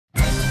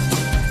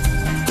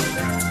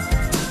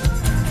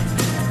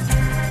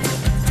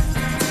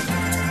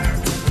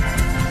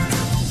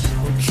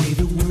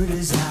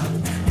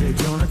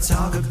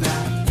talk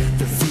about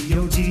the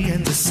VOD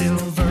and the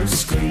silver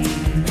screen.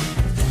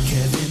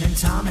 Kevin and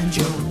Tom and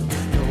Joe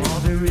know all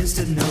there is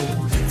to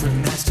know,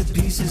 from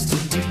masterpieces to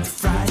deep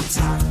fried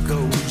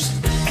tacos.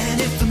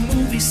 And if the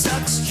movie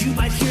sucks, you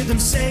might hear them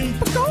say,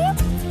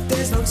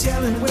 there's no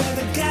telling where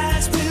the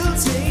guys will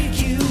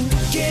take you.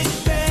 Get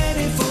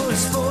ready for a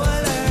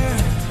spoiler.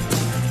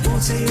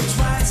 Won't say it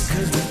twice,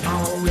 cause we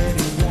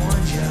already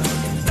warned you.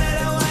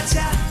 Better watch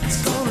out,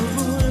 it's gonna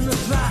ruin the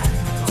plot.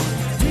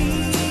 Real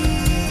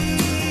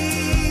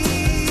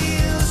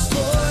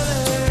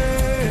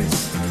spoilers.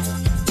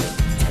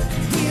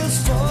 Real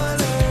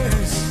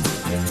spoilers.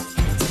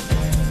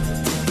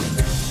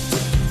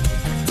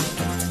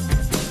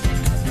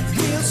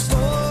 Real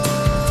spoilers.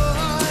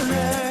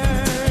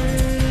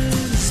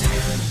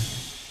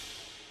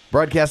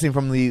 Broadcasting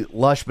from the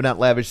lush but not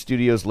lavish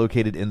studios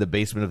located in the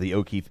basement of the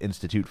O'Keefe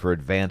Institute for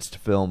Advanced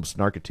Film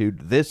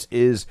Snarkitude, this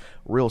is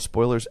Real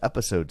Spoilers,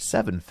 episode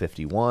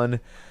 751,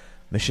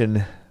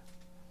 Mission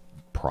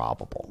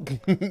Probable.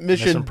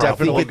 Mission I think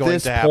definitely at going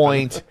this to happen.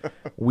 point,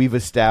 we've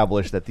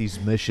established that these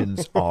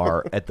missions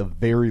are, at the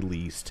very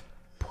least,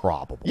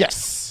 probable.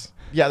 Yes.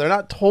 Yeah, they're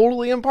not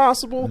totally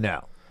impossible.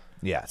 No.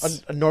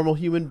 Yes. A normal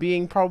human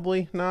being,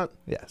 probably not.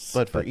 Yes.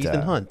 But for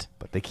Ethan Hunt.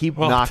 But they keep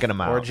knocking them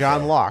out. Or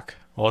John Locke.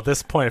 Well, at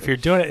this point, if you're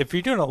doing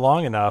it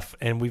long enough,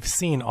 and we've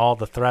seen all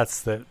the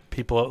threats that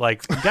people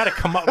like, you got to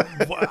come up.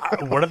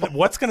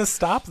 What's going to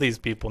stop these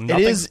people?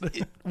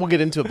 We'll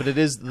get into it, but it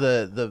is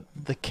the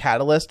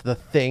catalyst, the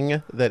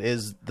thing that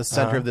is the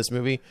center of this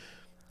movie,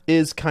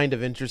 is kind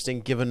of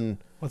interesting. Given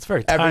it's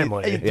very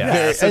timely,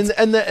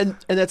 and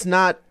that's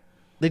not.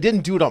 They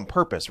didn't do it on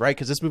purpose, right?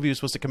 Because this movie was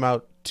supposed to come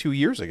out 2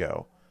 years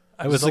ago.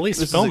 I was at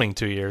least filming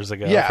 2 years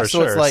ago, yeah, for so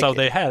sure. It's like, so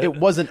they had it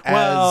wasn't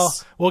well,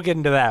 as. We'll get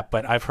into that,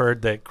 but I've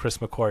heard that Chris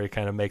McQuarrie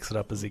kind of makes it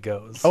up as he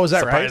goes. Oh, is that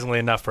right? Surprisingly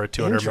enough for a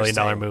 $200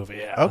 million movie.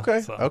 Yeah.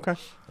 Okay.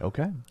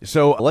 Okay.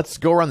 So let's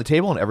go around the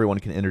table and everyone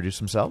can introduce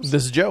themselves.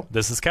 This is Joe.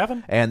 This is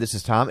Kevin. And this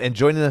is Tom. And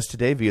joining us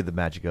today via the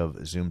magic of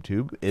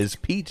ZoomTube is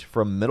Pete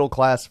from Middle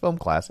Class Film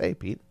Class. Hey,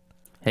 Pete.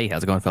 Hey,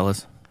 how's it going,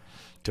 fellas?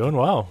 Doing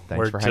well.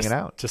 Thanks for hanging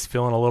out. Just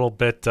feeling a little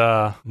bit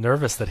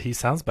nervous that he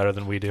sounds better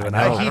than we do, and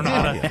I don't know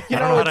how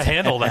to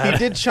handle that. He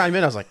did chime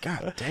in. I was like,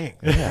 God dang.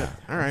 Yeah.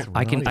 All right.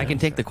 I can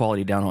take the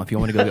quality down if you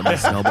want to go get my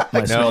snowball.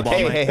 My snowball.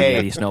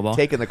 Hey. Snowball.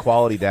 Taking the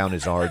quality down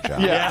is our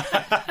job. Yeah.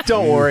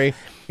 Don't worry.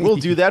 We'll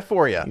do that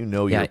for you. You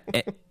know Yeah,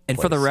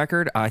 and for the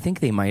record, I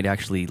think they might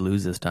actually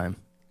lose this time.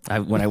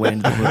 When I went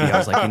into the movie, I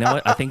was like, you know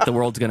what? I think the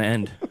world's going to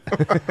end.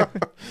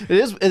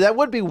 That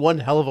would be one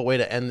hell of a way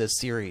to end this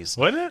series.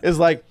 Wouldn't it? It's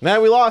like, we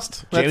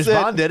lost. James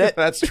Bond did it.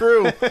 That's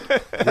true.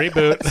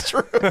 Reboot. That's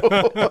true.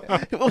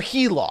 Well,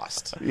 he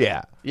lost.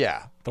 Yeah.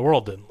 Yeah. The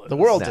world didn't lose. The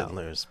world didn't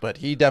lose, but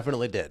he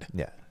definitely did.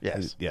 Yeah.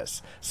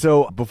 Yes.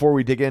 So before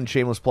we dig in,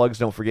 shameless plugs,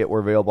 don't forget we're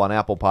available on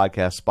Apple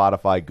Podcasts,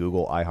 Spotify,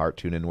 Google, iHeart,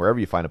 TuneIn, wherever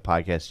you find a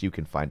podcast, you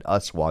can find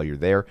us while you're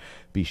there.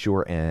 Be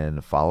sure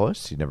and follow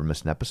us. You never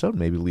miss an episode.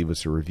 Maybe leave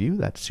us a review.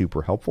 That's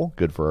super helpful.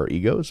 Good for our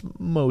egos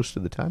most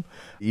of the time.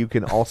 You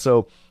can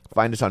also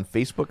find us on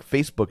Facebook,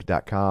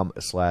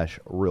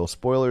 facebook.com/real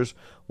spoilers.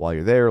 While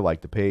you're there,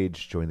 like the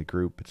page, join the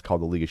group. It's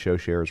called the League of Show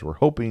Shares. We're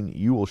hoping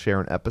you will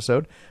share an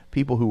episode.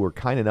 People who were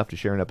kind enough to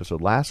share an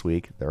episode last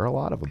week, there are a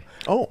lot of them.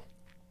 Oh.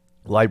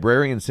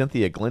 Librarian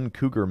Cynthia, Glenn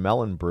Cougar,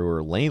 Mellon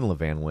Brewer, Lane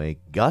Levanway,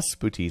 Gus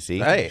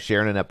Putisi,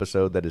 sharing an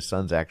episode that his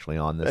son's actually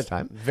on this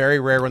time.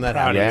 Very rare when that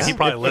happens. Yeah. He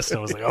probably listened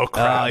and was like, oh,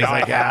 crap. He's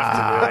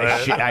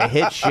like, I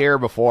hit share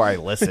before I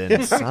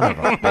listened. Son of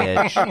a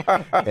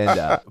bitch.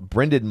 And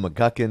Brendan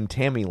McGuckin,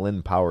 Tammy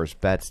Lynn Powers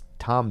Betts,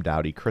 Tom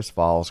Dowdy, Chris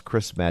Falls,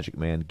 Chris Magic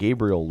Man,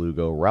 Gabriel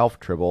Lugo, Ralph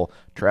Tribble,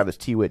 Travis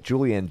Tewitt,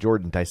 Julianne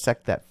Jordan,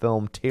 Dissect That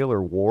Film,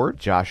 Taylor Ward,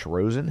 Josh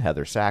Rosen,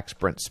 Heather Sachs,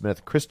 Brent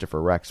Smith,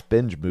 Christopher Rex,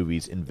 Binge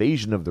Movies,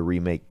 Invasion of the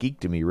Remake, Geek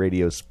to Me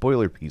Radio,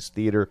 Spoiler Piece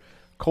Theater,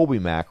 Colby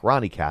Mack,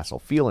 Ronnie Castle,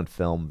 Feel and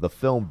Film, The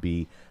Film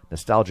Bee,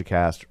 Nostalgia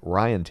Cast,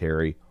 Ryan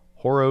Terry,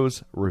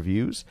 Horo's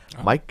Reviews,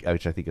 Mike,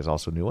 which I think is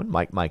also a new one,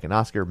 Mike, and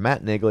Oscar,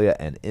 Matt Naglia,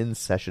 and In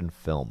Session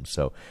Film.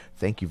 So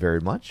thank you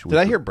very much. Did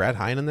I hear Brad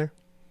Hine in there?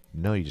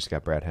 No, you just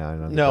got Brad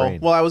Hine on the No. brain.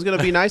 Well, I was going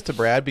to be nice to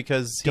Brad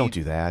because Don't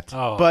do that.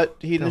 Oh. But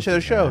he didn't share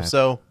the show,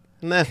 so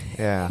nah.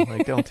 Yeah,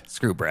 like don't.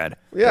 Screw Brad.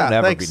 Yeah, Don't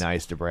ever thanks. be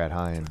nice to Brad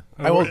Hine.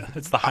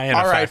 It's the high end.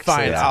 All right, effect,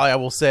 fine. so- I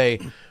will say,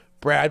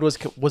 Brad was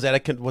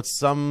at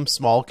some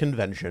small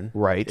convention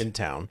in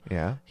town.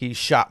 Yeah. He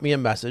shot me a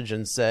message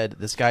and said,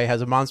 "This guy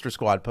has a Monster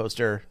Squad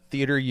poster,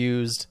 theater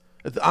used,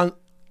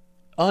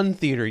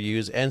 untheater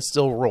used, and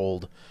still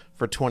rolled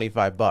for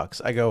 $25."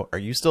 I go, "Are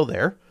you still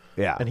there?"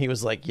 Yeah. And he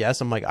was like,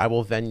 "Yes." I'm like, "I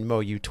will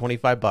Venmo you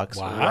 $25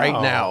 Wow.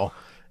 right now."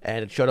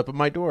 And it showed up at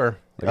my door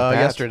Look at that.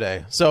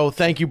 yesterday. So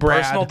thank you,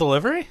 Brad. Personal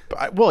delivery?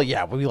 Well,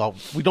 yeah, we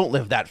don't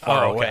live that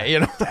far Oh, okay. away,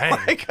 you know.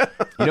 Like,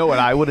 You know what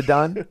I would have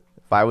done if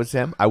I was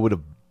him? I would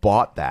have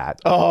bought that.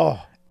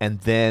 oh, And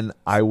then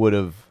I would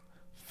have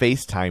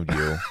FaceTimed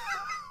you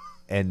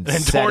and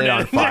set torn it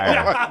on it.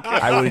 fire.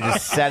 I would have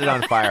just set it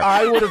on fire.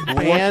 I would have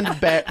banned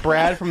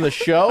Brad from the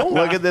show.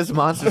 Look at this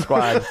Monster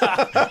Squad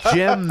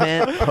Jim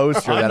Mint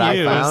poster that I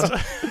Unused.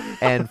 found.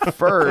 And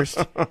first,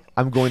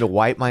 I'm going to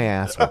wipe my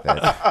ass with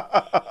it,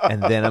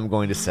 and then I'm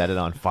going to set it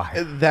on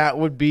fire. That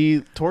would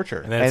be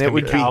torture. And then it's it going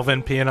would to be- be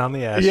Calvin peeing on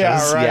the ashes.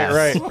 Yeah,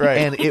 right.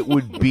 And it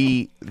would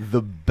be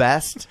the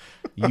best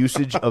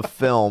usage of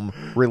film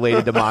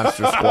related to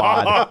Monster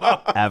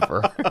Squad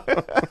ever.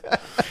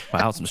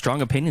 Wow, some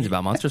strong opinions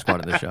about Monster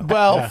Squad in this show.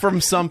 Well, from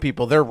some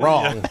people, they're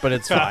wrong, but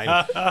it's fine.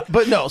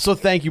 But no, so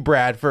thank you,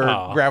 Brad, for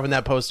grabbing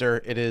that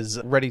poster. It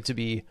is ready to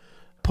be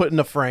put in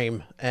a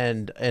frame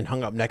and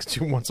hung up next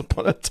to Once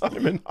Upon a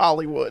Time in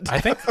Hollywood. I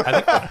think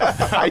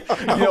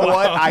You know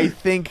what?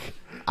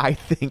 I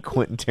think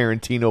Quentin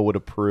Tarantino would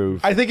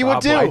approve. I think he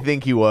would too. I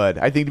think he would.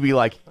 I think to be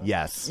like,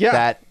 yes,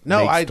 that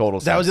makes total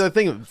sense. That was the other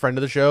thing. Friend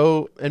of the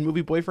show and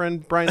movie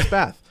boyfriend Brian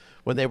Spath.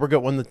 When they were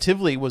when the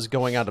Tivoli was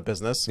going out of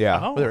business,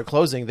 Yeah. when they were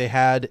closing, they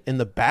had in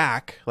the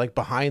back, like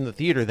behind the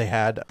theater, they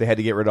had They had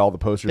to get rid of all the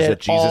posters they had that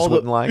Jesus all the-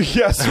 wouldn't like.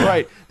 Yes,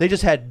 right. They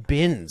just had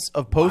bins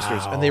of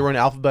posters, and they were in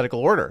alphabetical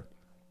order.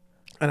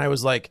 And I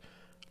was like,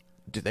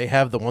 "Do they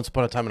have the Once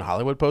Upon a Time in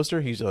Hollywood poster?"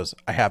 He goes,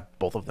 "I have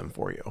both of them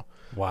for you."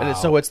 Wow. And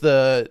it's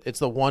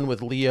the one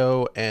with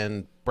Leo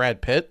and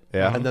Brad Pitt,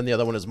 Yeah. and then the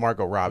other one is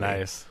Margot Robbie.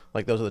 Nice.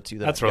 Like those are the two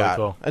that That's I really got.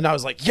 cool. And I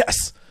was like,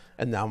 "Yes!"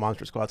 And now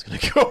Monster Squad's going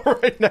to go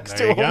right next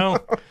there to you him.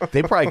 go.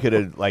 They probably could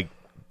have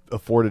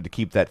afforded to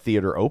keep that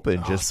theater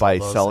open just by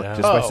selling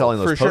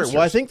those for sure. posters.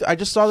 Well, I think I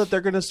just saw that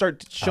they're going to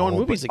start showing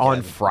movies again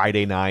on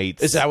Friday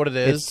nights. Is that what it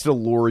is? It's to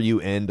lure you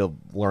in to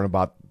learn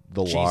about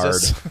the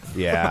Jesus. lard.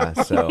 Yeah,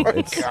 so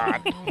it's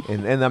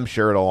and I'm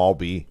sure it'll all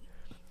be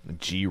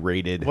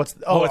G-rated. What's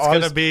it's I gonna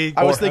was- be-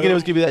 I was thinking it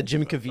was going to be that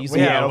Jim Caviezel.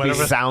 Yeah, it'll be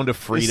whatever. Sound of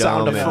Freedom.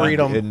 Sound of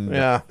Freedom. And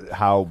Yeah.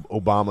 how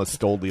Obama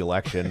stole the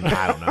election.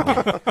 I don't know. I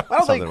don't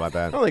Something think, about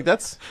that. I don't think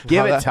that's Give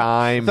how it that-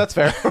 time. That's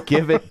fair.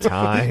 Give it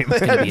time. They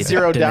hadn't Be a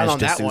zeroed down on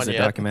Dinesh that D'Souza one yet.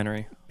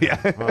 documentary.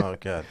 Oh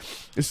god.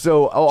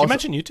 So, Did you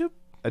mention YouTube?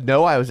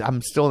 no,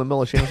 I'm still in the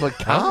middle of shameless. Like,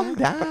 calm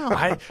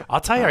down. I'll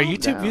tell you, our Calm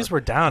YouTube down. views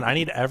were down. I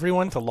need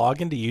everyone to log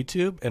into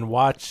YouTube and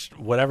watch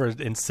whatever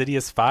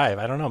Insidious 5.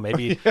 I don't know.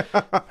 Maybe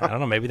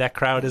Maybe that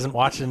crowd isn't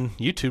watching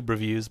YouTube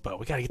reviews, but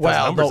we got to get those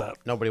numbers up.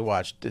 Nobody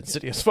watched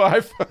Insidious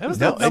 5. That was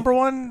No, the number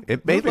one.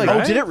 It made movie, like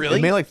right? did it really?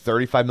 It made like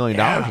 $35 million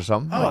or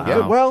something. Oh, Like,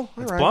 yeah. Well,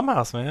 all It's right.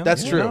 Blumhouse, man.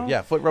 That's You true. know?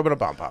 Yeah, foot rubbing a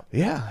bomb pop.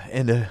 Yeah,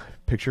 and a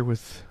picture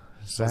with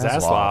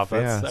Zaslav.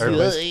 That's Yeah.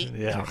 everybody's-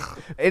 yeah.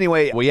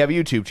 Anyway, we have a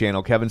YouTube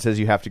channel. Kevin says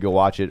you have to go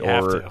watch it, You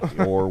have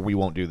or we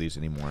won't do these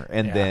anymore.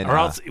 And Yeah. then, or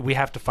else we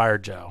have to fire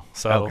Joe.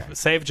 So Okay.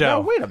 save Joe.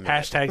 No, wait a minute.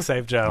 Hashtag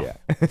save Joe.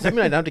 yeah. Does that mean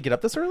I don't have to get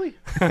up this early?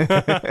 All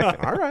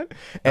right.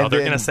 No, And they're then-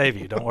 going to save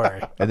you. Don't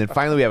worry. And then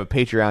finally, we have a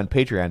Patreon,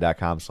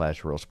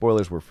 patreon.com/real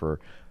spoilers, where for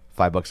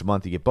 $5 a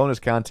month you get bonus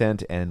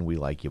content, and we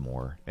like you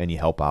more, and you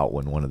help out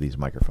when one of these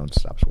microphones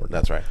stops working.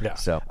 That's right. Yeah.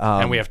 So,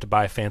 and we have to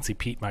buy fancy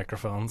Pete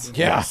microphones.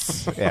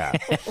 Yes. yeah.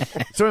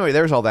 So anyway,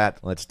 there's all that.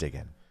 Let's dig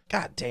in.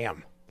 God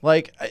damn.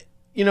 Like,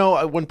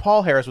 when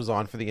Paul Harris was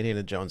on for the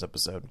Indiana Jones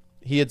episode,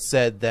 he had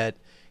said that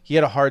he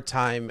had a hard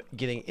time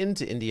getting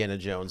into Indiana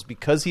Jones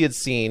because he had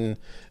seen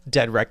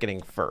Dead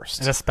Reckoning first.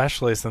 And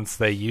especially since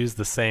they use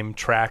the same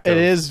track. It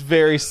is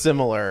very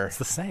similar. It's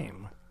the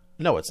same.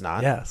 No, it's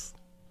not. Yes.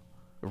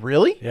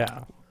 Really?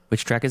 Yeah.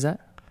 Which track is that?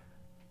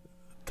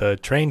 The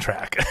train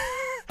track.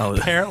 Oh,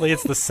 Apparently,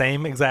 it's the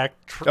same exact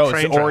Oh,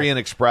 train it's track. Orient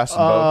Express and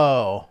both.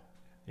 Oh.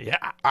 Yeah.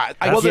 I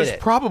Well, get there's it.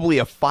 probably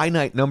a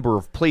finite number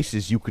of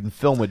places you can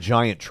film a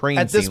giant train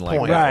At this scene like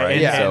point, that, Right, right?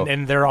 and, Yeah. So,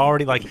 and they're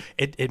already like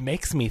it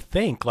makes me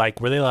think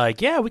like were they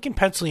like yeah we can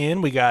pencil you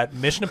in, we got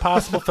Mission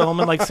Impossible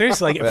filming, like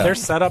seriously, like if they're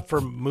set up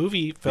for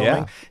movie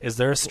filming, is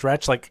there a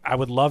stretch? Like I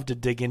would love to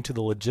dig into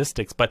the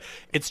logistics, but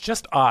it's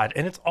just odd.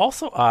 And it's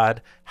also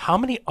odd how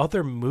many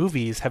other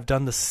movies have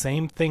done the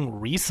same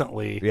thing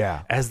recently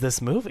as this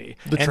movie.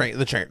 The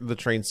And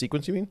train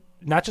sequence, you mean?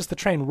 not just the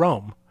train,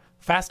 Rome,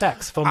 Fast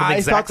X filmed in the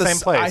exact same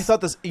place. I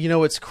thought this.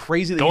 It's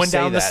crazy that you Going say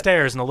down the that.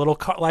 stairs in a little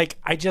car. Like,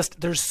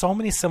 there's so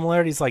many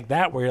similarities like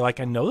that where you're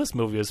like, I know this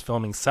movie was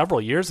filming several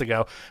years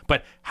ago,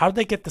 but how did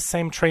they get the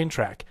same train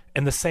track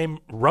and the same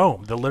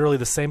Rome, literally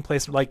the same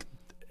place? Like,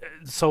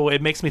 so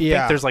it makes me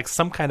think there's like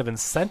some kind of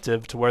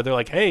incentive to where they're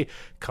like, hey,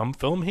 come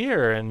film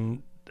here.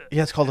 And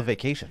Yeah, it's called a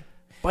vacation.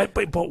 But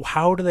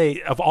how do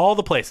they, of all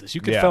the places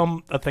you could Yeah.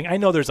 film a thing? I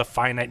know there's a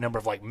finite number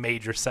of like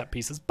major set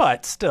pieces,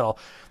 but still,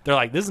 they're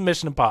like, this is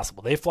Mission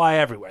Impossible. They fly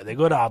everywhere. They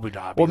go to Abu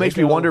Dhabi. well, it makes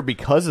They me go- wonder,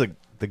 because of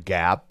the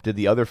gap, did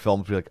the other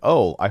films be like,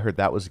 oh, I heard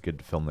that was a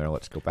good film there,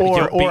 let's go back. Or You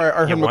I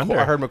heard, wonder.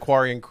 I heard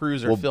Macquarie and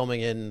Cruz are filming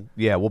in.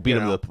 Yeah, we'll beat You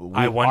them know, to the...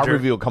 I wonder- Our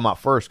movie will come out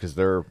first because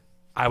they're...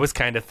 I was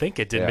kind of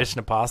thinking, did Yeah. Mission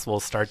Impossible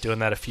start doing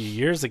that a few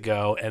years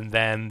ago? And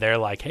then they're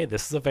like, hey,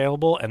 this is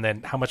available. And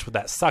then how much would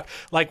that suck?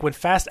 Like when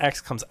Fast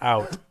X comes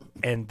out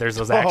and there's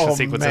those action Oh,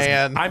 sequences,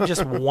 man. I'm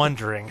just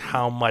wondering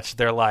how much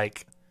they're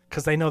like,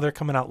 because they know they're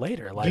coming out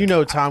later. Like,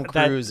 Tom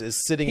that- Cruise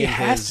is sitting he in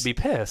has his to be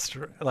pissed.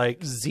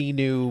 Like,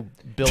 Xenu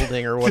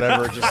building or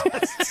whatever,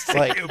 just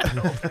like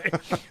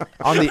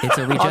On the, It's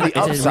a, on the it's a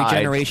upside,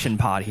 regeneration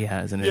pod he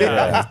has in it.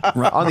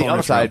 on the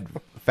upside,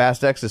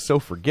 Fast X is so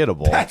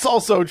forgettable. That's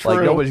also true.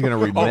 Like nobody's gonna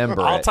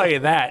remember. I'll it. tell you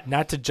that.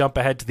 Not to jump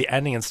ahead to the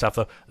ending and stuff,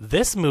 though.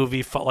 This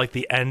movie felt like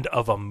the end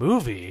of a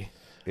movie.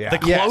 Yeah. The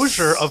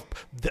closure of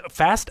the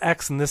Fast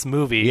X in this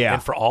movie,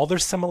 and for all their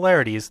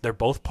similarities, they're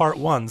both part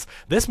ones.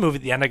 This movie,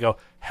 at the end, I go,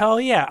 hell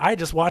yeah, I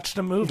just watched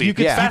a movie.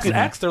 Fast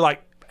X, they're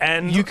like,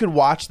 and you could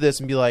watch this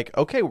and be like,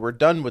 okay, we're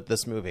done with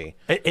this movie.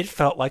 It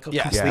felt like a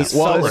complete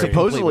Well, story.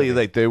 supposedly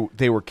like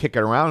they were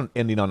kicking around,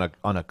 ending on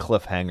a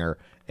cliffhanger,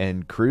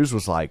 and Cruise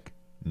was like,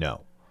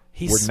 no.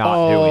 We're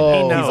not doing that.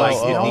 He knows.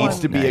 He's like, it No needs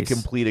one- to be a Nice.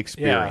 complete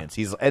experience.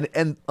 He's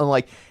and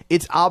like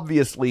it's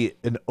obviously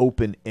an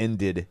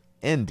open-ended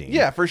ending.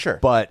 Yeah, for sure.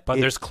 But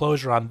there's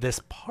closure on this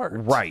part.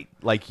 right.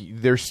 Like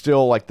there's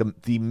still like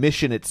the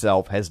mission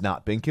itself has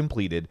not been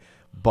completed,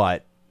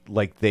 but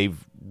like they've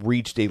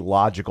reached a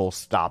logical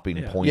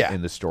stopping point Yeah.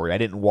 in the story. I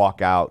didn't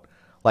walk out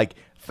like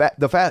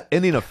the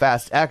ending of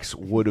Fast X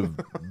would have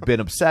been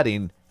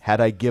upsetting had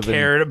I given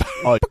Cared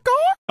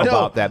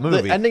about that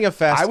movie. The ending of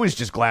Fast. I was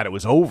just glad it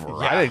was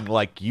over. I didn't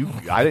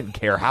I didn't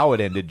care how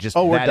it ended. Just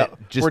we're that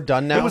done- just, we're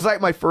done now? It was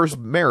like my first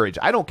marriage.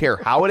 I don't care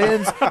how it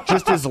ends,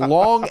 just as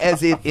long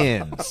as it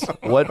ends.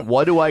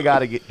 What do I got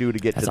to do to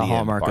get That's to a the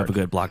hallmark end part? of a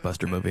good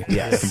blockbuster movie.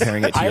 Yes.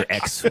 Comparing it to your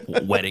ex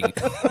wedding.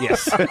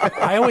 Yes.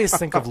 I always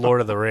think of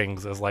Lord of the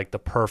Rings as like the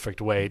perfect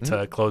way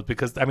to close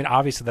because, I mean,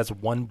 obviously that's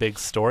one big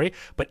story,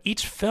 but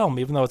each film,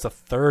 even though it's a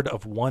third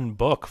of one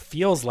book,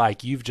 feels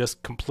like you've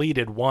just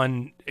completed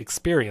one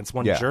experience,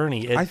 one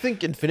journey. I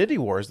think Infinity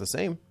War is the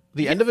same.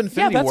 The end of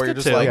Infinity that's War, you're good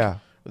just too. like, Yeah.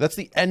 that's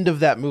the end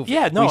of that movie.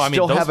 Yeah, no, we I mean,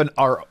 still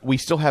those- we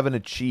still haven't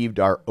achieved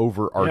our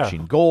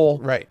overarching goal.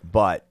 Right.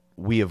 But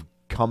we have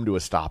come to a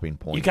stopping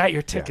point. You got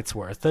your tickets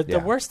worth.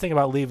 The worst thing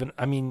about leaving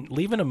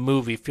a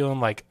movie feeling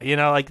like,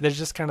 like there's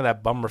just kind of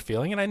that bummer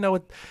feeling. And I know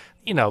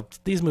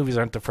these movies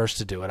aren't the first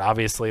to do it.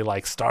 Obviously,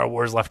 like Star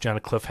Wars left you on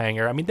a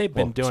cliffhanger. I mean, they've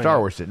been doing Star it.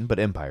 Wars didn't, but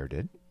Empire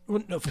did.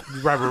 Well, no,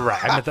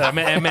 right. I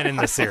meant in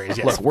the series.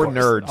 Yes, Look, of we're course.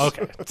 nerds.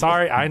 Okay,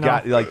 sorry, I know.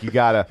 You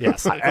gotta.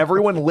 Yes.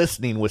 Everyone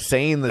listening was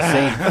saying the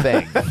same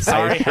thing.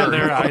 Sorry,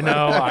 Heather. I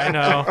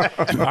know.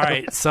 All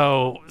right,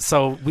 so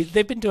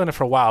they've been doing it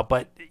for a while,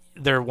 but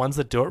there are ones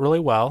that do it really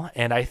well,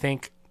 and I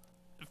think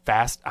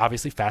Fast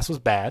was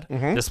bad.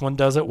 This one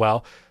does it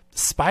well.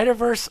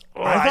 Spider-Verse,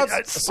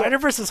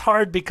 Spider-Verse is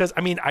hard because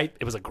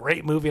it was a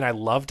great movie and I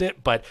loved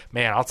it, but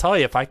man, I'll tell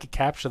you, if I could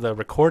capture the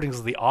recordings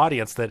of the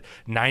audience that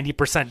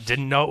 90%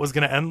 didn't know it was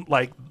going to end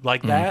like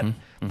that,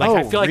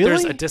 I feel like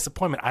there's a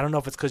disappointment. I don't know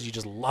if it's because you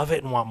just love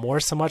it and want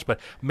more so much, but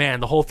man,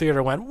 the whole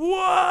theater went,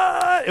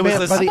 what? It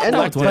was by the end,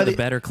 It's one of the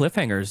better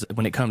cliffhangers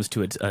when it comes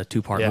to a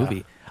two-part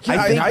movie.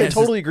 I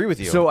totally agree with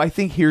you. So I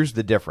think here's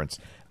the difference.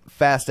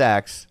 Fast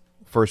X,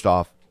 first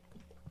off,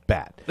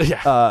 bad.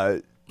 Yeah.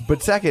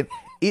 But second,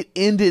 it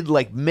ended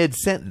like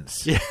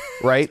mid-sentence,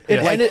 right? It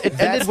ended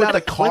that's with not the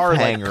a car,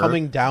 like, cliffhanger.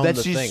 coming down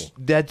that's the just,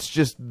 thing. That's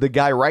just the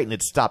guy writing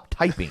it stopped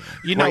typing.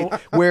 know-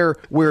 right?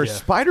 Where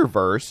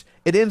Spider-Verse,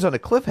 it ends on a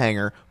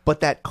cliffhanger,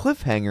 but that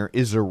cliffhanger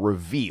is a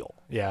reveal.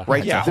 Yeah.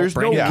 Right. Yeah. There's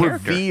no Brand new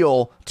character.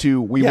 reveal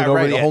to we went over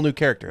right, the a whole new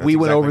character. That's we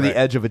went exactly over the right.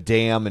 edge of a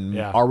dam, and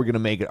Yeah. are we going to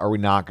make it? Are we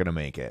not going to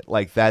make it?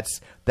 Like that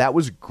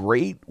was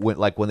great when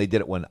they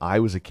did it when I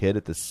was a kid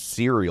at the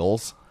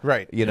cereals.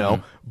 Right. You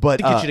know, but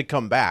to get you to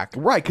come back.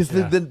 right, because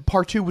then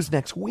part 2 was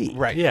next week.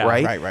 Right. Yeah.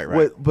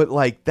 Right. But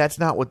like that's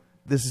not what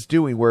this is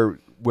doing.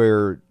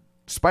 Where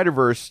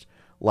Spider-Verse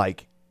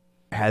like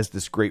has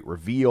this great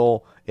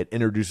reveal. It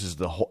introduces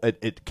the whole.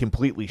 It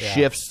completely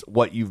shifts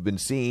what you've been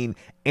seeing,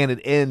 and it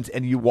ends,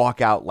 and you walk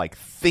out like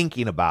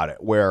thinking about it.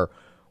 Where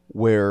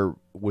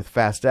with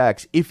Fast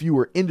X, if you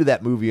were into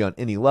that movie on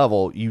any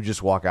level, you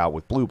just walk out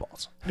with blue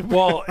balls.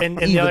 Well, and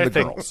the Even other the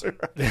thing, girls.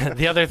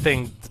 the other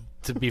thing,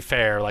 to be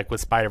fair, like with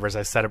Spider-Verse,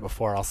 I said it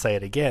before, I'll say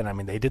it again. I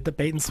mean, they did the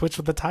bait and switch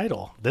with the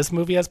title. This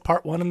movie has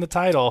part 1 in the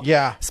title.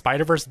 Yeah.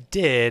 Spider-Verse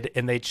did,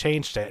 and they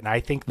changed it, and I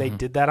think they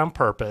did that on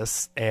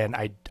purpose. And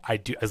I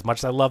do, as much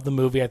as I love the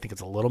movie, I think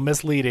it's a little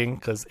misleading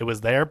because it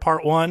was there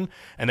part 1,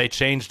 and they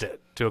changed it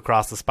to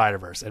Across the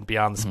Spider-Verse and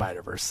Beyond the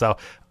Spider-Verse. So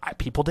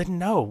people didn't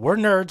know. We're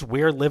nerds.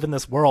 We're living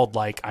this world.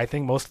 Like, I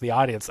think most of the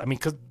audience,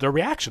 because their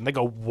reaction, they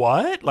go,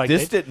 what? Like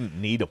This didn't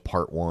need a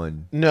part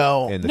 1.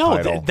 No. In the no,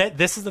 title.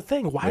 this is the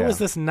thing. Why was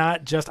this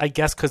not just? I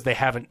guess because they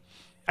haven't.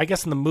 I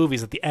guess in the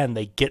movies at the end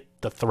they get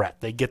the threat,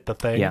 they get the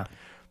thing. Yeah.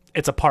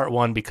 It's a part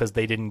 1 because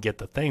they didn't get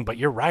the thing. But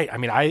you're right. I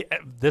mean,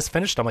 this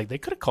finished. I'm like, they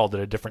could have called it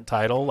a different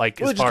title. Like,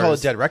 Well, as just far call as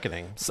it Dead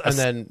Reckoning, and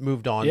then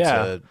moved on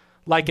to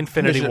like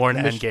Infinity War and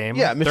Endgame.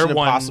 Yeah, Mission They're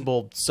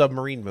Impossible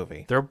submarine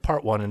movie. They're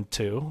part 1 and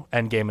 2,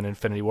 Endgame and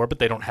Infinity War, but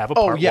they don't have a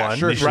part 1.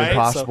 sure, Mission right?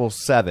 Impossible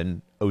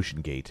 7,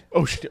 Ocean Gate.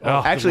 Ocean.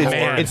 Oh, Actually,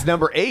 man. it's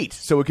number 8,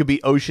 so it could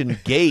be Ocean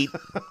Gate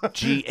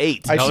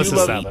G8. I No, do this is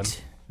love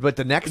 7. But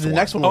the next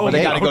one oh, will be they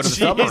eight. got to go to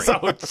the geez.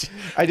 submarine.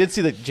 I did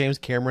see that James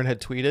Cameron had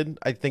tweeted.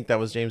 I think that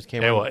was James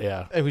Cameron.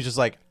 Yeah. And he was just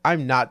like,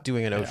 I'm not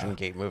doing an Ocean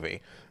Gate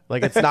movie.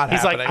 Like it's not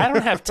He's happening. like, I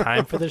don't have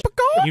time for this.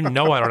 You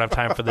know I don't have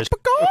time for this.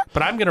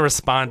 But I'm going to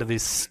respond to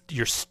these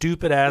your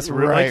stupid ass.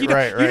 Right,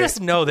 like, you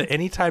just know that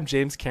anytime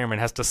James Cameron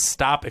has to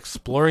stop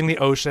exploring the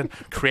ocean,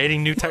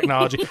 creating new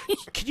technology,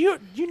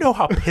 you know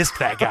how pissed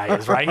that guy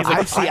is, right? He's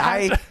like,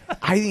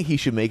 I think he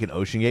should make an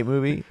Ocean Gate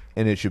movie,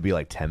 and it should be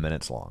like 10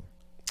 minutes long.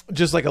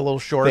 Just like a little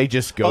short. They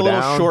just go a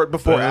down, little short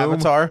before boom,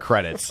 Avatar.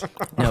 credits.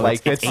 No,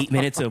 like it's 8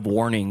 minutes of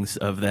warnings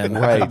of them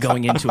Right.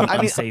 going into an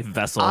unsafe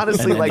vessel,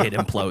 honestly, and then like, it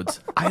implodes.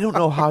 I don't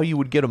know how you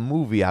would get a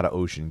movie out of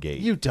Ocean Gate.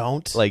 You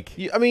don't. Like-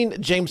 I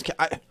mean, James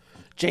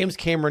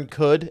Cameron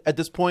could at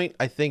this point.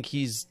 I think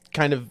he's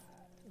kind of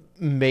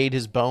made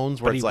his bones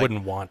where but he it's like,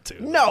 wouldn't want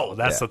to. No.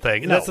 That's the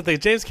thing. No. That's the thing.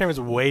 James Cameron's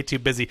way too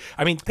busy.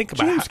 I mean, think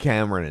about James it.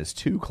 Cameron is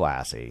too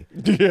classy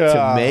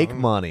to make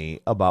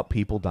money about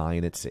people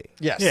dying at sea.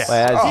 Yes. Yeah.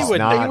 That is he would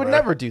not-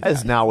 never do That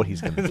is that. not what he's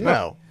going to do.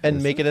 No.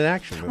 And make it an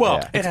action movie. Well,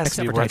 Yeah. it has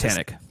to Except be for worth his-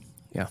 Titanic.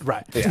 Yeah.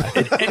 Right.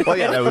 Well,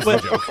 yeah, that was the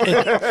joke.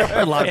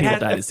 A lot of It people had-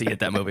 died to see it,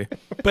 that movie.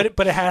 But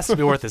it has to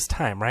be worth his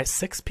time, right?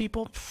 6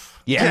 people?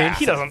 Yeah. I mean,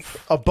 he doesn't.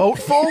 a boat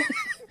full?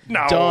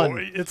 No.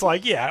 Done. It's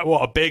like,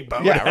 a big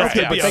boat. Yeah, It has right.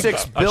 to Yeah, be but a-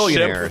 6 a ship.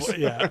 billionaires.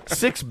 Yeah.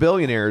 6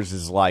 billionaires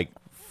is like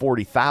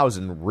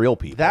 40,000 real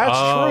people.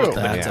 That's true.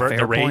 That's the a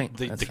fair rate, point.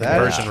 The That's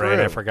That is conversion rate,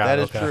 true. I forgot. That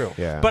is Okay. true.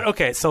 Yeah. But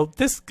okay, so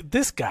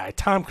this guy,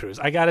 Tom Cruise,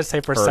 I got to say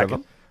for a Heard of second,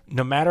 him?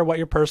 no matter what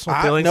your personal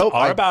feelings nope,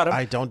 are about him,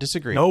 I don't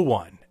disagree. no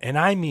one, and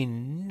I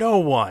mean no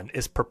one,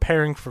 is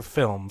preparing for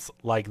films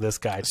like this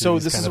guy. to do So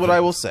these this kind is of what I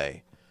things. will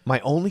say. My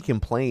only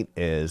complaint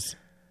is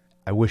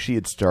I wish he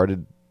had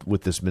started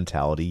with this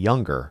mentality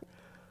younger.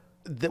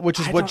 Which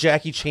is I what don't-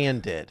 Jackie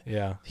Chan did.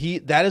 Yeah.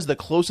 That is the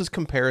closest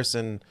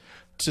comparison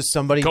to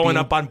somebody Going being,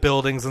 up on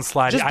buildings and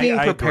sliding. just being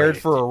I prepared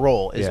agree. for a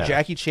role is Yeah.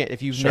 Jackie Chan.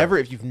 If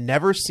you've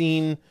never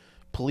seen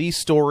Police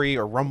Story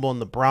or Rumble in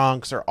the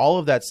Bronx or all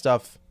of that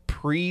stuff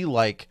pre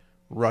like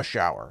Rush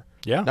Hour.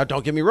 Yeah. Now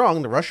don't get me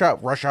wrong, the Rush Hour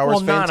Well, is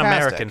fantastic.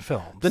 non-American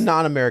films. The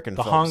non-American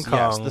The films, Hong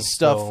yes, Kong the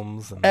stuff,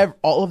 films and-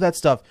 all of that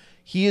stuff.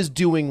 He is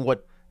doing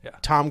what Yeah.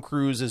 Tom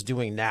Cruise is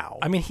doing now.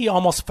 I mean, he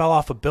almost fell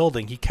off a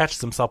building. He catches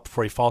himself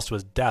before he falls to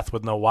his death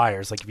with no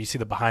wires. Like if you see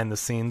the behind the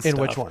scenes In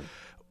stuff. which one?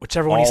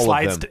 Whichever one he All of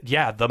slides. them.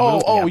 The Oh,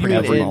 movie. oh, yeah, you pretty mean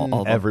much. Everyone-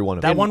 all- Every one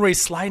of That them. one where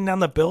he's sliding down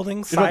the building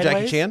You know sideways.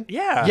 Jackie Chan?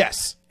 Yeah.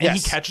 Yes. And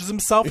Yes. he catches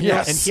himself.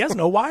 Yes. And he has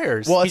no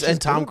wires. Well, He's and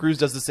just Tom doing- Cruise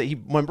does the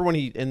same. Remember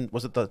when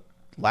was it the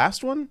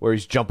last one? Where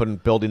he's jumping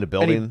building to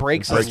building. And he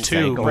breaks and his,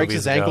 two breaks movies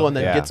his ankle ago. and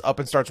then Yeah. gets up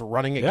and starts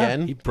running Yeah,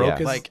 again. he broke Yeah.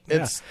 his. Like, yeah.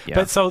 it's- Yeah.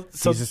 But so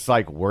He's just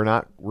like, we're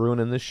not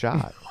ruining this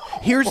shot.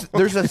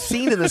 There's a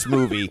scene in this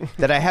movie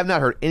that I have not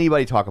heard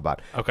anybody talk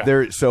about.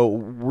 Okay. So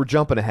we're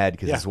jumping ahead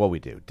because Yeah. this is what we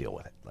do. Deal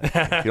with it. Like,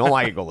 if you don't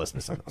like it, go listen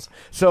to something else.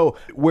 So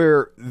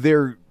where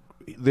they're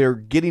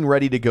getting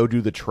ready to go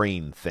do the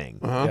train thing,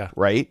 Yeah.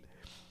 right?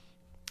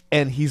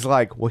 And he's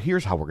like, well,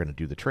 here's how we're going to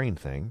do the train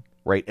thing.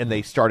 Right, and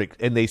they start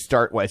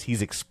as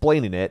he's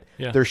explaining it.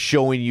 Yeah. They're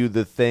showing you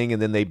the thing,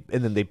 and then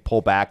they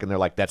pull back, and they're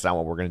like, "That's not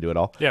what we're going to do at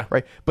all." Yeah.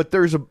 right. But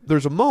there's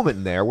a moment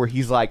in there where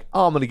he's like,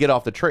 "Oh, I'm going to get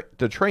off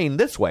the train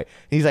this way." And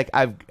he's like,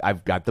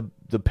 "I've got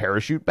the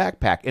parachute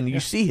backpack," and you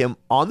see him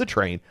on the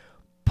train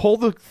pull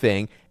the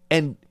thing,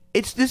 and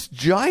it's this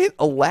giant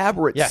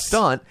elaborate Yes.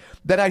 stunt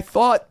that I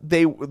thought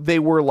they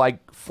were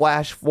like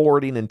flash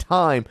forwarding in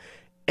time.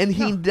 And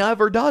he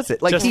never does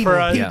it. Like Just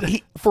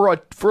for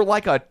a- for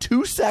like a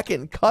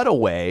 2-second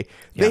cutaway,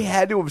 they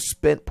had to have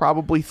spent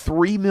probably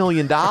 $3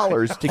 million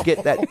to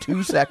get that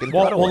 2-second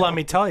cutaway. well, let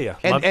me tell you.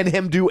 and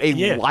him do a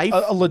Yeah. life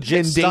A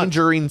legit stunt.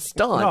 endangering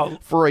stunt No.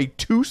 for a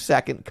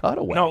 2-second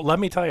cutaway. No, let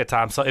me tell you,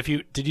 Tom. So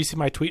did you see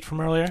my tweet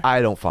from earlier?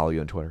 I don't follow you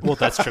on Twitter. Well,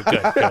 that's true. Good.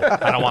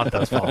 I don't want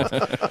those follows.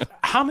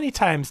 How many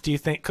times do you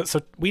think? So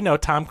we know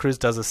Tom Cruise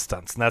does his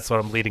stunts, and that's what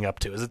I'm leading up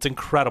to. Is it's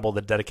incredible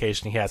the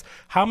dedication he has.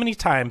 How many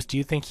times do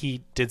you think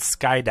he did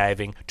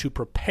skydiving to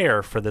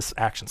prepare for this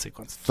action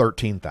sequence?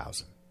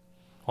 13,000.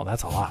 Well,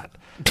 that's a lot.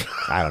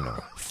 I don't know.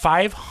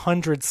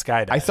 500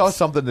 skydives. I saw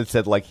something that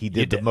said like he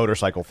did the did.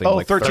 motorcycle thing. Oh,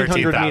 like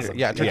 1,300 13,000. meters.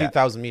 Yeah,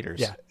 13,000 meters.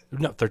 Yeah,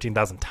 no,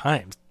 13,000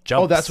 times.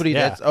 Jumps. Oh, that's what he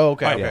did. Oh,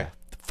 okay. Yeah.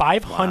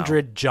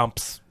 500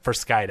 jumps for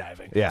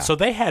skydiving. Yeah. So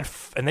they had,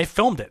 and they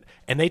filmed it,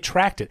 and they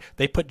tracked it.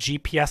 They put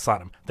GPS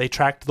on him. They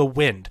tracked the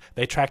wind.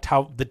 They tracked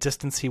the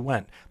distance he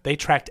went. They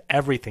tracked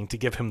everything to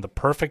give him the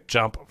perfect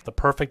jump, the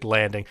perfect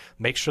landing,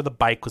 make sure the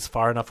bike was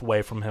far enough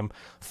away from him.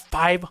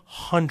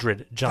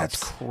 500 jumps.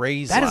 That's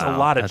crazy. That is a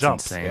lot of That's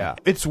jumps. insane. Yeah.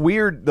 It's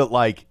weird that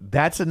like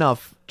that's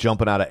enough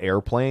jumping out of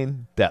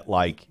airplane that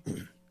like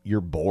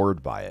you're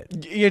bored by it.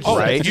 It's Oh,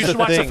 Right? you It's should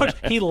watch the thing. footage.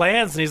 He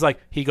lands and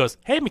he goes,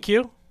 "Hey,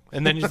 McHugh,"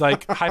 and then he's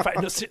like, "High five."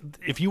 No,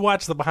 if you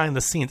watch the behind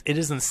the scenes, it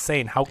is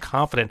insane how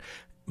confident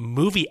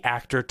movie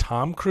actor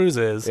Tom Cruise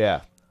is.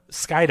 Yeah.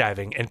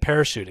 Skydiving and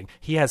parachuting,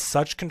 he has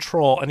such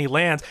control, and he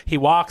lands. He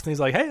walks, and he's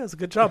like, "Hey, that's a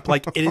good jump."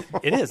 Like it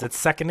is. It's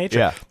second nature.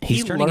 Yeah. He's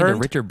He turning into learned-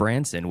 Richard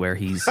Branson, where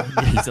he's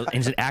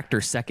an actor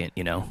second.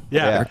 You know.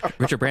 Yeah.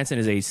 Richard Branson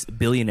is a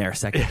billionaire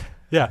second.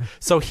 Yeah.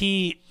 So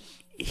he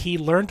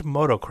learned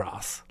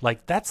motocross.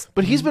 Like that's.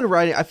 But he's been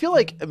riding. I feel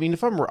like, I mean,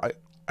 if I'm right,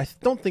 I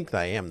don't think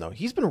that I am, though.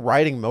 He's been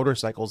riding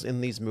motorcycles in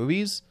these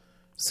movies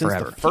since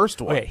Forever. the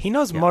first one. Okay, he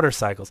knows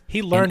motorcycles.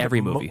 He learned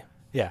every movie.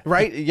 Yeah.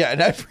 Right?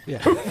 Yeah.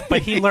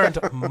 But he learned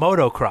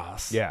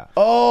motocross. Yeah.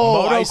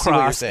 Oh, I see what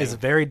you're Motocross saying. is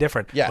very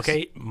different. Yes.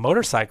 Okay,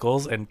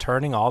 motorcycles and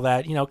turning all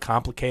that,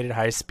 complicated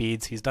high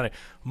speeds, he's done it.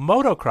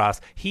 Motocross,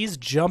 he's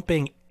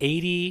jumping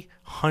 80,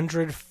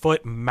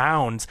 100-foot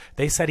mounds.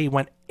 They said he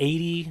went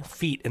 80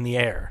 feet in the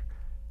air.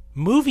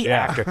 Movie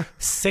actor,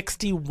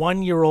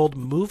 61-year-old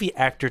movie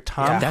actor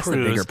Tom That's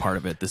Cruise. the bigger part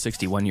of it. The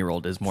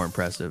 61-year-old is more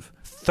impressive.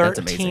 That's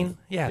amazing.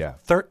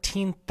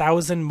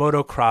 13,000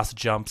 motocross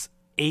jumps,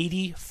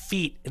 80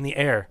 feet in the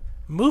air.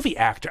 Movie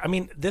actor. I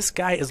mean, this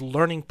guy is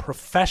learning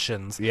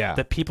professions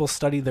that people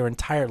study their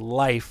entire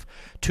life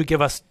to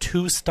give us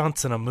 2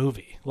 stunts in a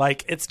movie.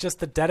 Like, it's just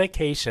the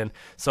dedication.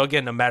 So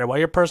again, no matter what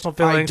your personal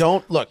feelings,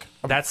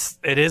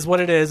 it is what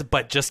it is.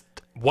 But just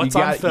what's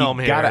on film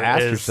here? You gotta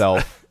ask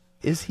yourself,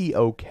 is he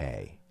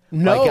okay?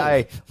 No.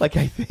 I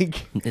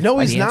think No,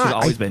 he's the answer's not.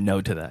 always been no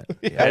to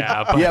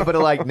that. but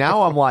like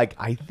now I'm like,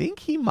 I think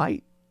he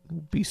might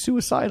be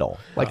suicidal.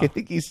 Like I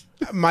think he's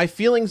My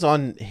feelings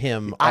on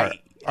him are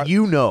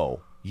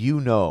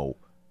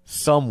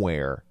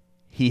somewhere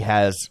he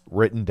has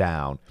written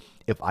down,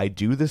 if I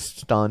do this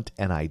stunt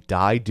and I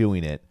die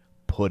doing it,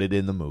 put it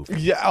in the movie.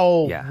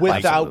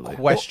 without absolutely.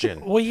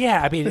 question. Well,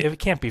 yeah. I mean, it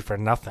can't be for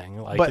nothing.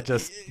 Like, But it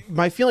just.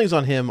 my feelings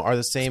on him are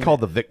the same. It's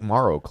called the Vic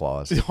Morrow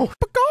clause.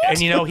 And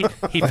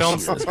he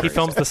films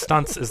the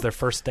stunts as their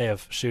first day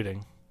of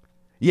shooting.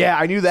 Yeah,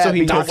 I knew that. So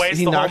he because- knocks,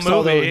 he the knocks whole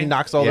all those. movie. He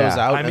knocks all Yeah. those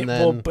out, I mean, and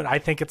then but I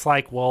think it's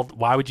like, well,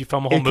 why would you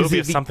film a whole because movie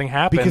if something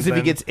happens? Because if he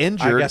then- gets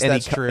injured guess and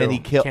that's he true. and he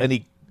kill Can't- and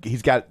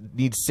he's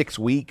needs 6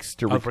 weeks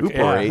to yeah.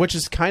 recuperate, which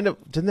is kind of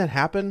didn't that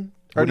happen?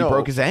 when he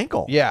broke his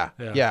ankle. Yeah.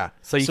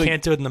 So you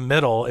can't do it in the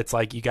middle. It's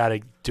like you got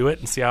to do it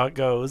and see how it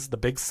goes, the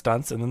big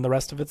stunts, and then the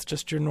rest of it's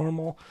just your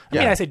normal. I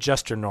mean, I say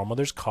just your normal.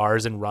 There's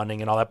cars and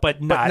running and all that,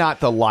 but not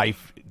the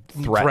life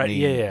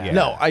threatening. Yeah.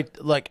 No,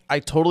 I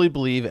totally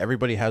believe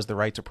everybody has the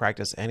right to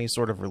practice any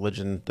sort of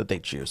religion that they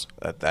choose.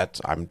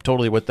 I'm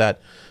totally with that.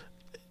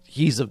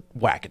 He's a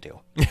wackadoo.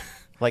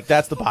 Like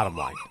that's the bottom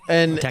line.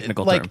 And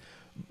Technical like, term.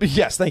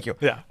 yes, thank you.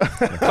 Yeah,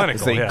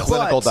 clinical. a Yeah.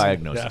 clinical But-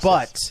 diagnosis.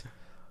 But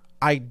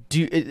I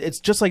do. It's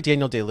just like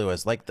Daniel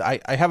Day-Lewis. Like I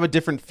have a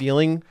different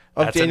feeling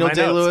of That's in Daniel my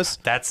Day-Lewis.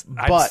 notes.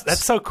 but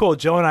That's so cool.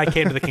 Joe and I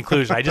came to the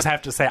conclusion. I just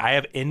have to say, I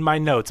have in my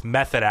notes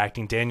method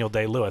acting Daniel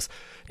Day-Lewis.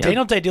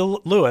 Daniel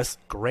Day-Lewis,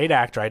 great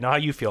actor. I know how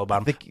you feel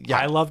about him.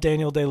 I love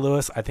Daniel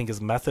Day-Lewis. I think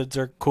his methods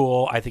are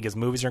cool. I think his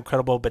movies are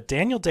incredible. But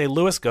Daniel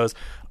Day-Lewis goes,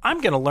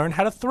 I'm going to learn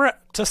how to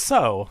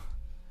sew.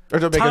 or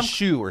to make a Tom-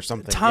 shoe or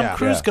something. Tom yeah.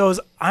 Cruise goes,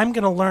 I'm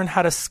going to learn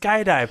how to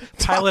skydive,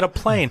 pilot a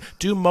plane,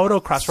 do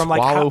motocross. From like,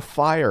 Swallow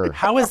fire.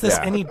 How is this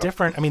any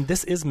different? I mean,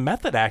 this is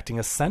method acting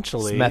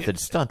essentially. It's method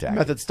stunt acting.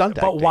 Method stunt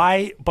But acting.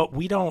 why? But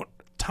we don't.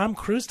 Tom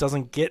Cruise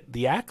doesn't get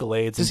the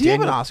accolades. Does and he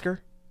have an Daniel- Oscar?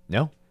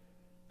 No.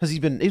 Has he's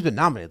been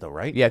nominated though,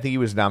 right? Yeah, I think he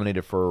was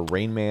nominated for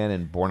Rain Man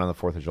and Born on the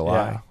 4th of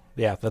July.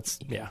 Yeah, that's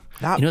yeah.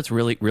 You know what's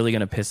really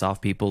going to piss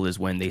off people is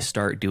when they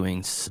start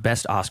doing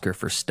best Oscar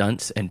for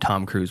stunts and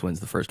Tom Cruise wins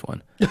the first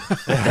one.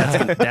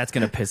 That's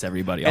going to piss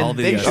everybody. And All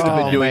the they should have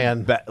Oh, been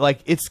doing man. like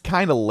it's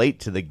kind of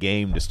late to the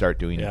game to start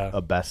doing Yeah.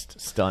 a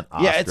best stunt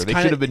Oscar. Yeah, it's they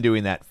kinda- should have been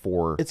doing that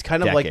for It's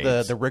kind of like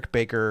decades. the Rick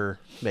Baker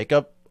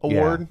makeup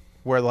award,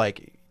 where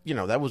like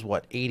that was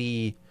what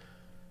 82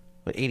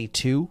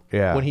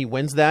 Yeah. when he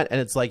wins that, and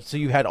it's like so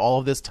you had all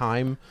of this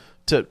time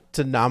to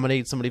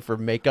nominate somebody for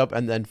makeup,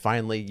 and then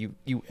finally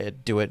you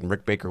do it, and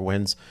Rick Baker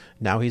wins.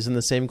 Now he's in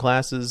the same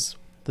class as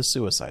the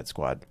Suicide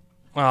Squad.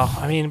 Well,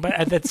 I mean, but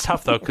it's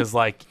tough though because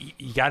like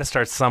you got to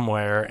start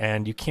somewhere,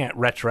 and you can't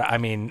retro. I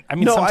mean,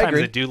 No, I sometimes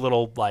agree. they do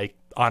little like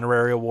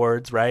honorary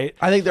awards, right?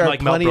 I think there are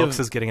like Mel plenty Brooks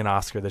of- is getting an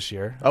Oscar this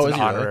year. Oh, It's is an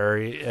he really?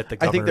 honorary at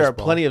the. I think there are Governor's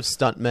Ball. plenty of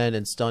stuntmen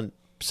and stunt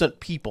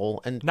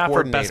people and Not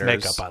for best coordinators.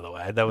 makeup, by the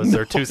way. That was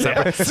their two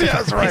separate.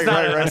 Yes, right, He's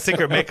not right, a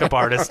secret makeup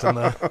artist in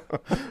the.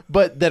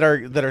 but that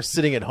are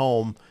sitting at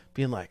home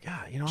being like,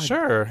 I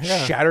Sure,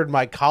 yeah. shattered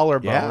my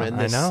collarbone Yeah, in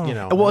I this,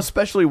 know. Well,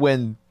 especially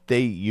when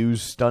they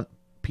use stunt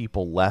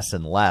people less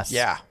and less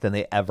than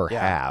they ever Yeah.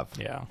 have.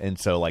 Yeah. And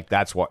so like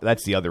that's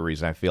the other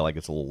reason I feel like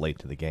it's a little late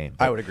to the game.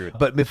 I would agree with that.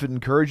 But if it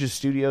encourages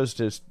studios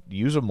to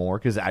use them more,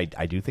 because I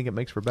do think it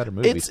makes for better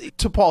movies. It's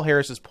to Paul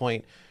Harris's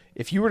point.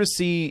 If you were to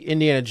see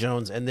Indiana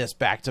Jones and this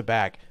back to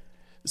back,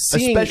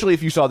 especially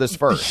if you saw this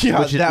first,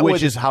 Yeah, which that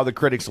would- is how the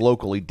critics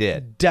locally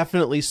did.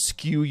 definitely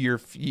skew your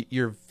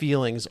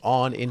feelings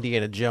on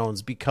Indiana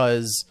Jones,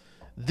 because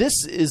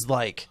this is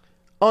like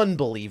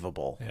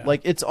unbelievable.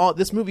 Like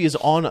this movie is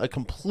on a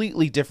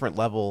completely different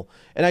level,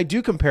 and I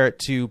do compare it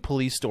to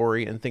Police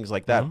Story and things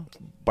like that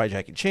by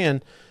Jackie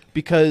Chan,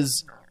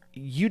 because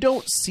you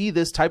don't see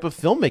this type of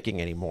filmmaking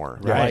anymore.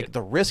 Right. Like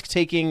the risk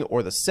taking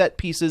or the set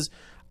pieces.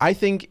 I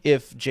think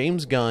if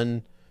James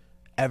Gunn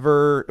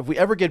if we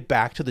ever get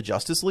back to the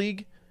Justice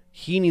League,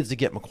 he needs to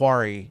get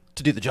Macquarie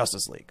to do the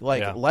Justice League.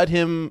 Like let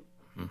him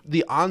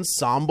the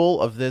ensemble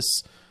of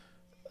this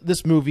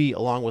movie,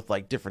 along with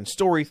like different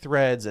story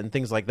threads and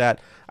things like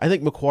that. I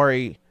think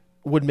Macquarie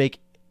would make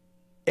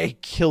a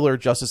killer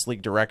Justice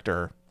League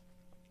director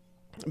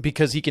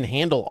because he can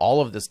handle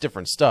all of this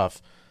different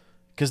stuff.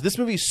 Because this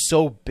movie is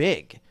so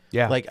big.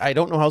 Yeah. Like, I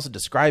don't know how else to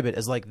describe it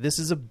as, like, this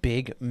is a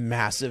big,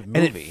 massive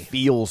movie. And it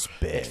feels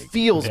big. It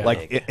feels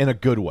like big. in a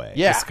good way.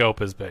 Yeah. The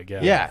scope is big. Yeah.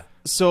 Yeah.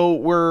 So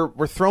we're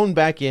thrown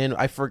back in.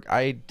 I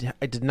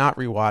did not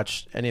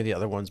rewatch any of the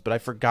other ones, but I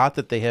forgot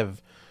that they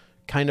have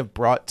kind of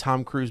brought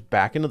Tom Cruise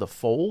back into the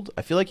fold.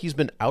 I feel like he's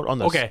been out on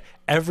the Okay,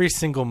 every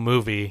single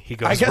movie he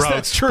goes I guess rogue.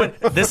 that's true.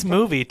 But this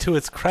movie, to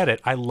its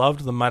credit, I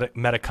loved the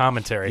meta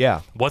commentary.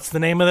 Yeah. What's the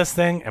name of this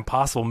thing?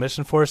 Impossible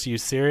Mission Force? Are you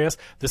serious?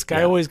 This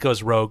guy always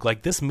goes rogue.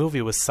 Like, this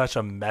movie was such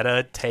a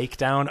meta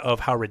takedown of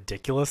how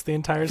ridiculous the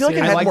entire feel like series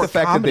it I had like more the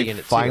fact that comedy they in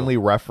it, too. finally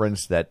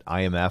referenced that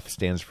IMF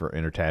stands for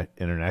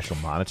International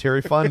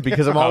Monetary Fund,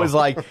 because I'm always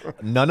like,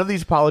 none of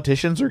these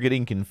politicians are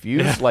getting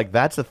confused. Like,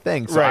 that's a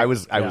thing. So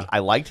Right. I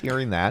liked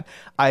hearing that.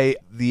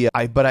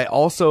 But I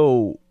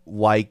also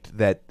liked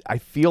that I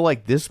feel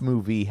like this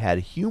movie had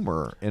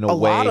humor in a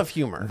way, lot of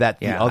humor. that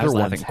the Yeah, I other was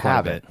ones laughing quite a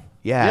haven't. bit.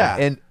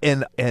 Yeah.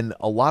 And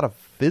a lot of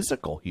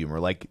physical humor.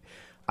 Like,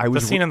 I The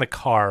was scene in the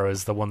car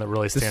is the one that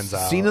really the stands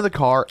out. scene in the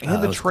car and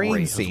that the was train great.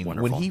 That was scene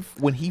wonderful.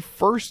 when he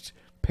first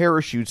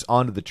parachutes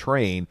onto the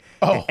train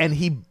and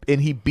he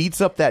beats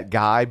up that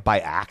guy by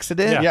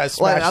accident. Yeah, Like,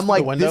 smashed I'm the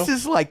like, window. this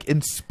is like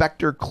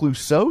Inspector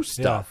Clouseau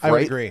stuff. I would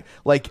right? agree.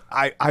 Like,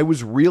 I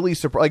was really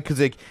surprised because,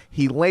 like,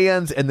 he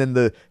lands and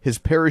then his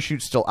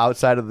parachute's still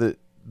outside of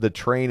the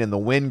train and the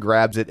wind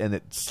grabs it and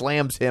it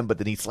slams him, but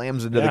then he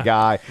slams into the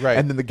guy, Right.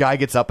 and then the guy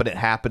gets up and it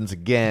happens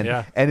again.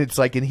 Yeah. And it's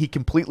like, and he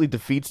completely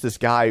defeats this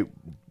guy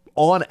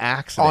on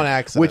accident. On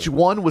accident. Which,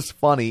 one, was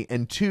funny,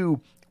 and two,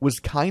 was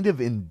kind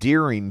of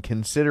endearing,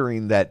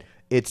 considering that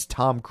it's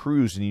Tom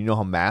Cruise and you know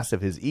how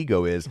massive his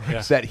ego is,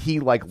 that he,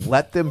 like,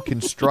 let them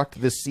construct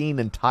this scene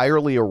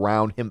entirely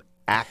around him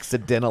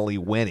accidentally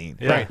winning.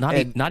 Yeah.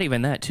 Not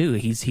even that too.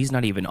 He's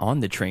not even on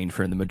the train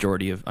for the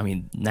majority of. I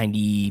mean,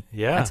 90.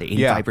 Yeah. I'd say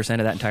 85%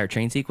 of that entire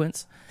train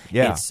sequence.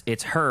 Yeah.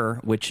 It's her,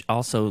 which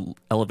also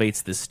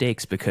elevates the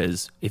stakes,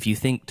 because if you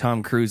think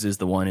Tom Cruise is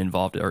the one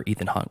involved, or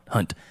Ethan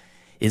Hunt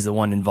is the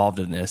one involved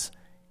in this,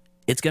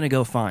 it's going to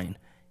go fine.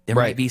 There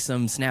might be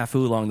some snafu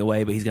along the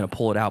way, but he's going to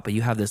pull it out. But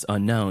you have this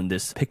unknown,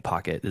 this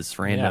pickpocket, this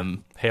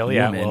random Hayley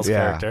woman. Atwell's Yeah.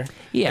 character.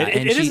 Yeah, it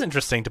and is she-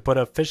 interesting to put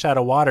a fish out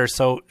of water.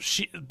 So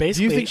she basically.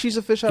 Do you think she's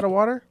a fish out of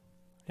water?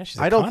 Yeah, she's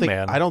a I don't con think.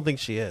 man. I don't think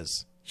she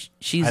is.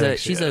 She's I a think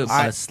she she's a, is.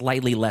 a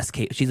slightly less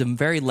she's a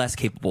very less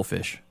capable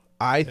fish.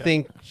 I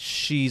think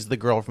she's the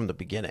girl from the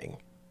beginning.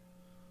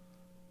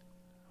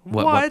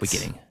 What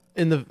beginning?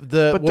 In the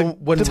But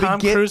when Tom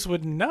begin- Cruise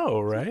would know,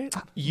 right?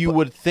 you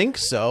would think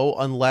so,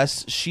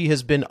 unless she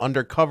has been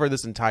undercover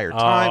this entire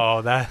time.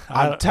 Oh, that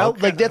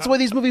like that's the way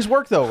these movies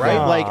work, though, right?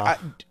 Like,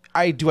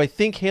 I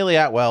think Hayley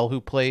Atwell, who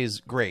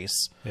plays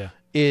Grace, Yeah.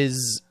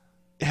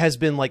 has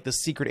been like the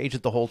secret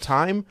agent the whole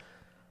time.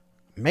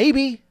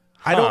 Maybe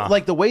I don't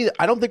like the way.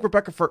 I don't think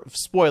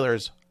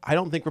spoilers. I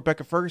don't think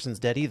Rebecca Ferguson's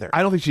dead either.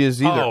 I don't think she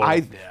is either. Oh,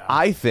 yeah.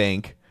 I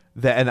think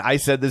that, and I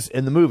said this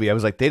in the movie, I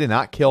was like, they did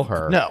not kill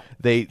her. No.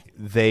 The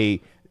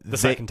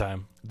second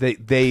time.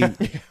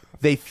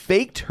 They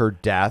faked her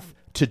death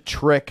to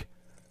trick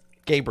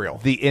Gabriel.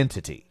 the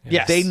entity.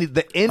 Yes.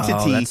 The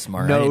entity that's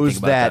smart. I didn't knows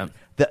think about that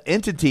the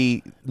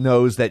entity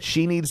knows that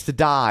she needs to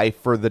die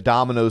for the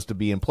dominoes to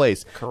be in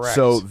place. Correct.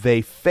 So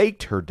they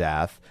faked her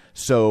death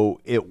so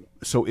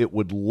it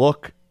would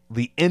look,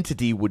 the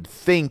entity would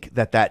think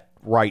that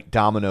right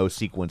domino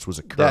sequence was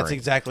occurring. That's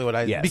exactly what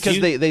I. Yes. Because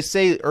they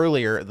say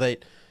earlier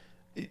that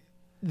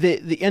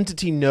the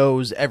entity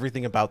knows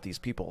everything about these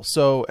people.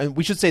 So, and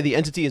we should say the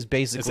entity is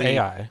basically It's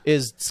AI.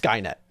 is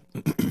Skynet.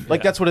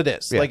 Like that's what it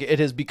is. Yeah. Like it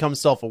has become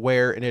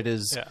self-aware and it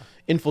is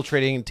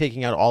infiltrating and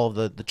taking out all of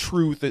the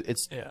truth.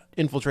 It's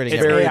infiltrating.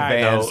 It's very AI,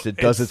 advanced. though. It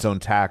does It's- its own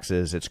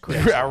taxes. It's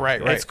crazy. Yeah,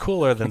 right. It's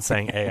cooler than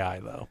saying AI,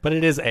 though. But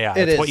it is AI.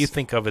 It It's what is. you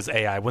think of as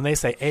AI. When they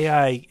say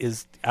AI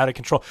is out of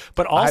control.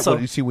 But Well, also,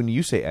 you see, when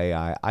you say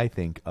AI, I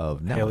think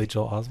of Nelly. Haley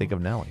Joel Osment. Think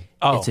of Nelly.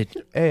 oh, It's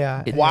a,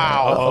 AI.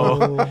 Wow.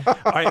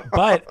 all right.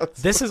 But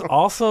this is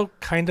also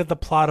kind of the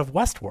plot of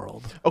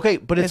Westworld. Okay,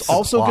 but it's the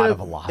also plot gonna of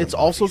a lot of it's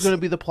also movies. going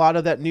to be the plot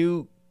of that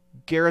new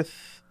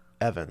Gareth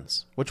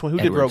Evans. Which one? Who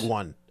did Edwards. Rogue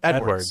One?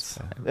 Edwards.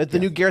 The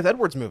new Gareth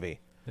Edwards movie.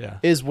 Yeah.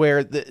 Is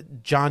where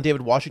John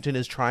David Washington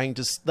is trying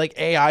to like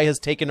AI has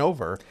taken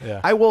over.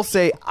 Yeah. I will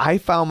say I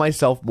found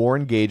myself more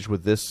engaged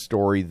with this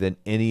story than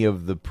any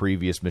of the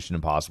previous Mission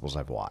Impossibles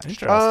I've watched.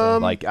 Interesting.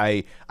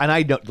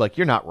 I don't like,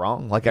 you're not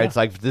wrong. Like it's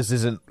like, this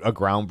isn't a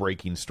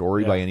groundbreaking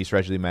story by any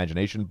stretch of the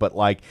imagination, but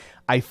like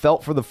I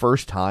felt for the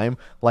first time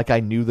like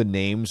I knew the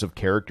names of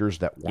characters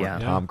that weren't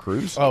Yeah. Tom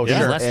Cruise. Oh, it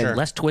was sure.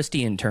 less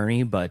twisty and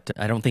turny, but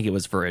I don't think it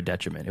was for a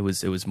detriment. It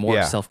was more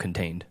Yeah.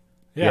 self-contained.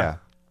 Yeah.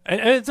 And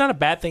it's not a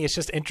bad thing. It's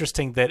just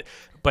interesting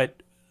but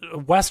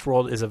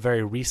Westworld is a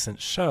very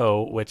recent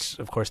show, which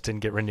of course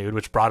didn't get renewed,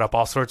 which brought up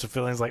all sorts of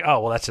feelings like, oh,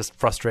 well, that's just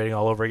frustrating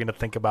all over again to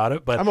think about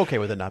it. But I'm okay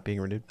with it not being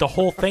renewed. the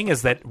whole thing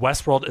is that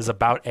Westworld is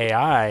about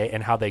AI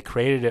and how they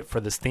created it for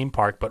this theme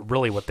park, but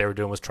really what they were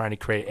doing was trying to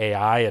create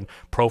AI and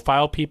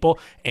profile people,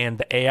 and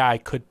the AI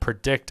could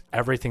predict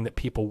everything that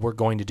people were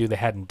going to do they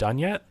hadn't done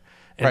yet.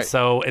 And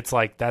so it's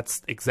like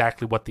that's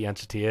exactly what the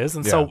entity is.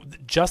 And so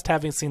just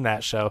having seen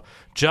that show,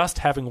 just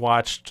having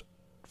watched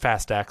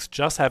Fast X,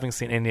 just having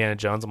seen Indiana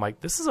Jones, I'm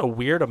like, this is a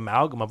weird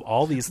amalgam of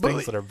all these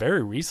things that are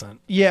very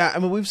recent. Yeah, I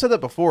mean, we've said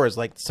that before. Is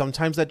like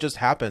sometimes that just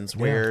happens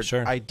where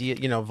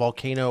idea,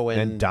 Volcano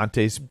and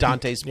Dante's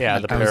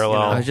the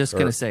parallel. I was just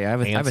gonna say, I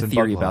have a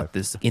theory about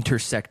this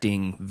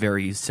intersecting,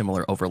 very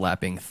similar,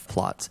 overlapping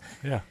plots.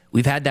 Yeah,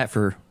 we've had that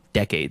for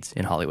decades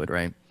in Hollywood,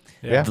 right?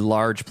 Yeah. The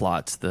large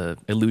plots, the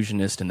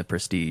Illusionist and the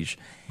Prestige.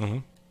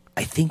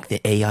 I think the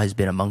AI has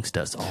been amongst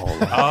us all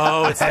along.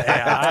 Oh, it's the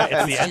AI.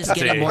 It's the It's just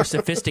getting more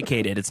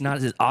sophisticated. It's not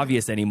as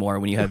obvious anymore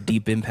when you have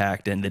Deep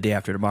Impact and The Day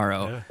After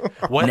Tomorrow.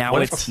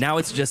 Now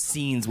it's just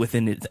scenes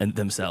within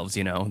themselves,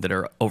 that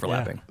are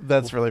overlapping. Yeah.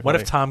 That's really funny. What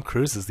if Tom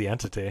Cruise is the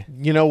entity?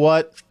 You know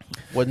what?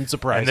 Wouldn't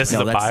surprise and this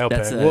me. is a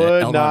biopic.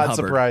 Would not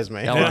surprise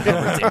me. L. Ron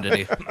Hubbard's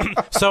entity.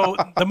 So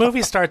the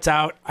movie starts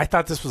out, I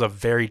thought this was a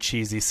very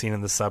cheesy scene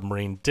in the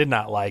submarine. Did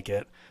not like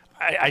it.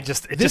 It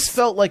just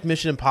felt like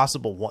Mission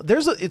Impossible 1.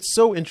 It's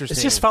so interesting.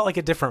 It just felt like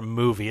a different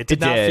movie. It did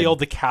not feel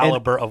the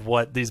caliber of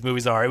what these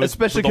movies are. It was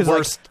especially the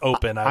worst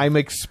open. I'm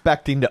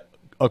expecting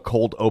a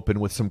cold open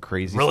with some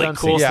crazy really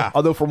stunts. Cool stuff.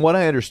 Although from what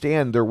I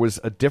understand, there was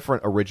a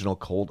different original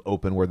cold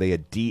open where they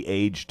had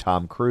de-aged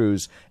Tom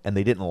Cruise and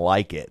they didn't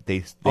like it.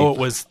 It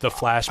was the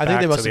flashback. I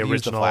think they must to the have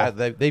original.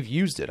 used they've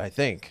used it. I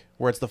think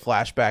where it's the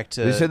flashback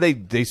to. They said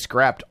they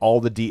scrapped all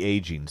the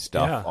de-aging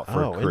stuff.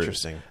 For Cruise.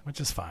 Interesting. Which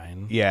is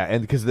fine. Yeah,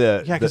 and because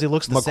he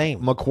looks the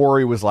same.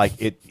 Macquarie was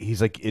like it. He's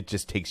like it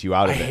just takes you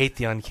out of it. I hate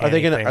the uncanny. Are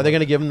they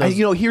gonna give him those?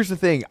 Here's the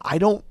thing. I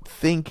don't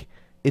think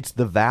it's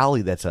the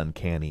Valley that's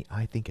uncanny.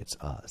 I think it's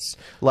us.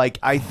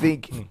 I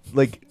think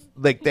like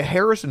the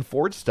Harrison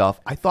Ford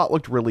stuff I thought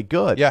looked really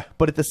good. Yeah.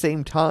 But at the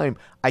same time,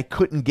 I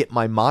couldn't get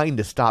my mind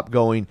to stop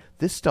going,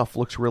 this stuff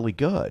looks really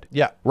good.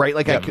 Yeah. Right?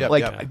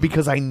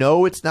 Because I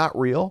know it's not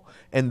real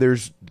and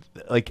there's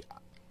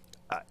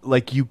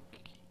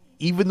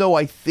even though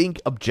I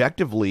think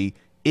objectively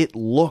it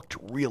looked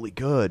really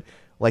good.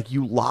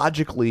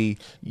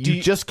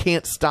 You just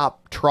can't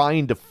stop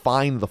trying to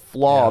find the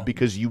flaw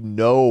because you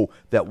know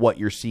that what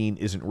you're seeing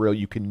isn't real.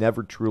 You can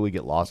never truly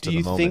get lost in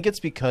the moment. Do you think it's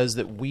because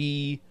that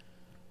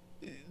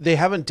they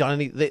haven't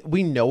done any?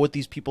 We know what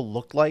these people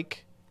look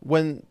like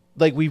when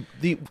like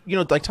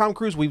Tom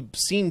Cruise. We've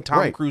seen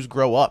Tom Cruise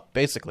grow up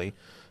basically.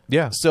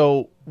 Yeah.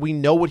 So we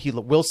know what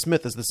Will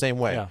Smith is the same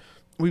way. Yeah.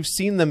 We've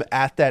seen them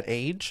at that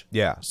age.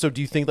 Yeah. So do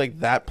you think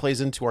that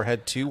plays into our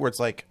head too, where it's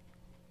like?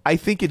 I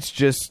think it's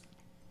just.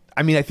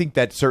 I think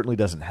that certainly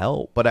doesn't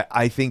help, but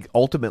I think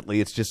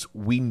ultimately it's just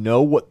we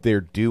know what they're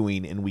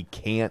doing and we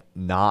can't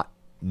not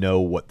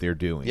know what they're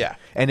doing. Yeah.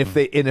 And if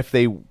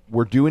they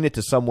were doing it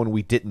to someone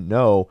we didn't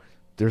know,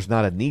 there's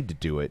not a need to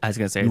do it. I was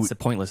going to say it's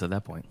pointless at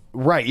that point.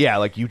 Right,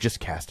 yeah, you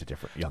just cast a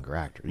different younger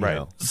actor, you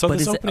know. So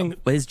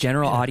but is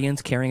general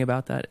audience caring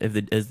about that?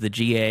 Is the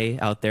GA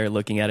out there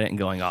looking at it and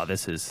going, "Oh,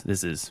 this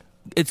is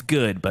it's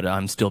good, but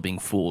I'm still being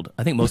fooled."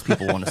 I think most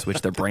people want to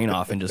switch their brain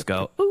off and just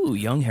go, "Ooh,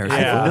 young Harrison."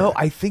 I don't know.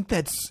 I think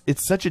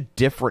it's such a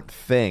different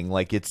thing.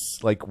 It's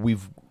like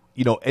we've,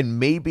 and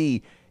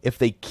maybe if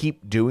they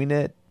keep doing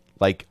it,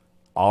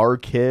 our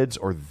kids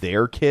or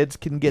their kids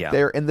can get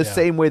there in the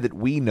same way that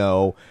we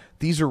know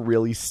these are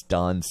really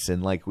stunts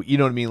and you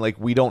know what I mean?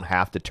 We don't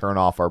have to turn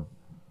off our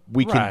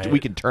we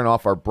can turn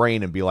off our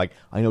brain and be like,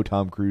 I know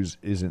Tom Cruise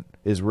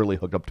is really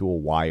hooked up to a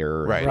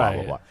wire, right? Blah,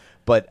 blah, blah.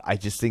 But I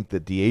just think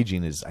that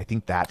de-aging is. I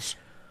think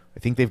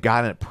they've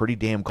gotten it pretty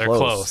damn close. They're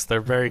close.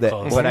 They're very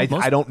close. But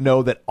I don't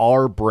know that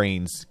our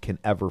brains can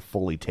ever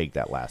fully take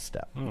that last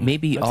step.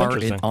 Maybe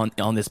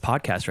on this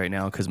podcast right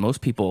now, because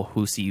most people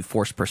who see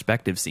forced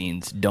perspective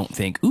scenes don't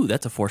think, "Ooh,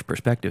 that's a forced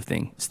perspective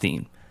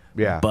theme."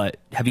 Yeah. But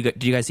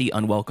did you guys see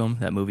Unwelcome,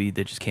 that movie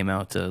that just came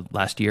out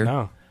last year?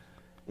 No.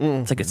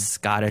 It's like a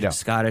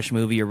Scottish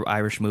movie or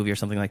Irish movie or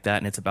something like that,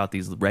 and it's about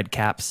these red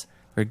caps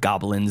or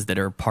goblins that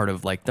are part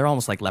of they're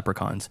almost like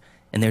leprechauns.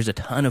 And there's a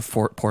ton of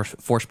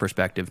forced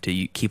perspective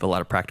to keep a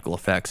lot of practical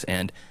effects.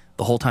 And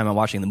the whole time I'm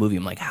watching the movie,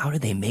 I'm like, how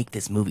did they make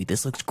this movie?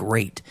 This looks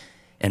great.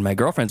 And my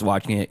girlfriend's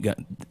watching it,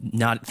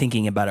 not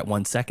thinking about it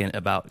 1 second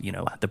about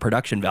the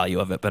production value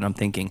of it, but I'm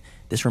thinking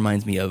this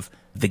reminds me of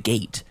The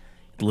Gate,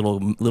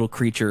 little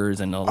creatures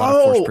and a lot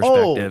of forced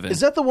perspective. Is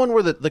that the one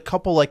where the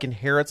couple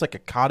inherits a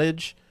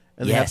cottage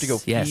and they have to go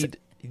feed? Yes.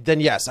 Then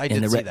yes, I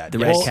did see that. The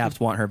red caps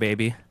want her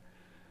baby.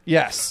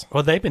 Yes.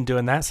 Well, they've been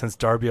doing that since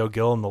Darby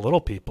O'Gill and the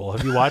Little People.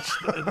 Have you watched?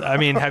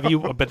 Have you?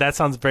 But that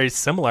sounds very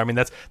similar.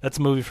 That's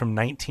a movie from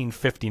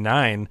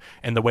 1959,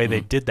 and the way they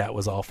did that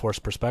was all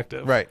forced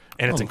perspective, right?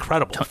 And it's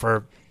incredible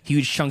for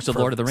huge chunks of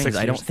Lord of the Rings.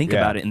 I don't think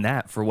about it in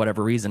that for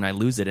whatever reason. I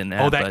lose it in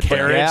that. Oh, that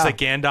carriage that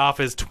Gandalf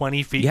is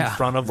 20 feet in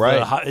front of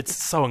the.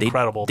 It's so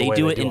incredible. They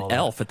do it in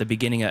Elf at the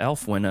beginning of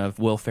Elf when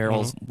Will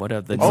Ferrell's a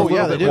little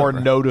bit more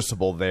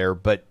noticeable there,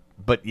 but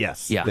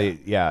yes,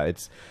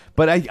 it's.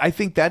 But I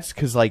think that's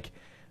because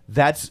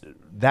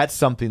that's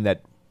something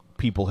that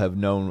people have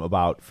known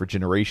about for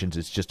generations.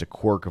 It's just a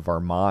quirk of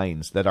our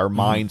minds that our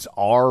minds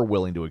are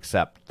willing to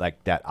accept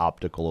that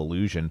optical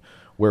illusion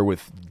Where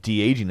with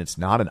de-aging, it's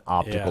not an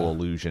optical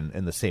illusion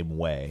in the same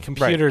way.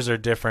 Computers are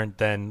different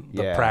than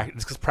the practical.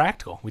 It's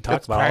practical. We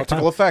talk about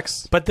practical all the time.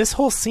 effects. But this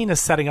whole scene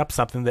is setting up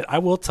something that I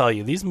will tell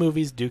you. These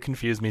movies do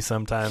confuse me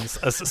sometimes,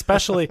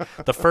 especially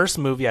the first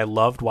movie I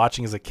loved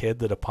watching as a kid,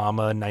 the De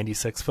Palma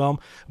 '96 film.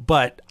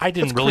 But I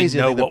didn't really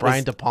know what Brian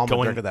was De Palma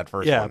going. directed that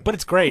first yeah, one. but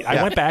it's great.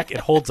 I went back. It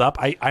holds up.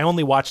 I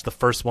only watched the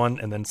first one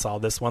and then saw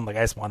this one. Like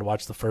I just wanted to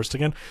watch the first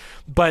again.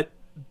 But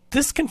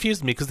this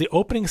confused me because the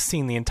opening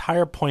scene, the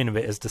entire point of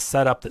it is to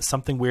set up that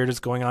something weird is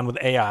going on with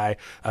AI.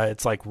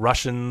 It's like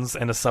Russians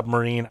and a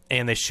submarine,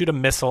 and they shoot a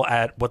missile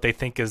at what they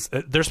think is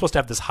they're supposed to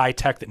have this high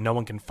tech that no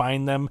one can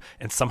find them,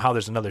 and somehow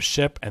there's another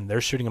ship and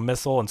they're shooting a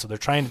missile, and so they're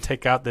trying to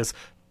take out this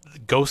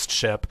ghost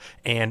ship,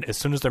 and as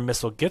soon as their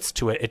missile gets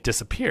to it, it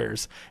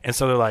disappears. And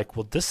so they're like,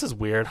 well, this is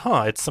weird,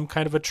 it's some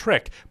kind of a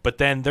trick. But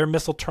then their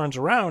missile turns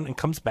around and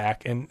comes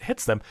back and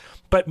hits them.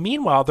 But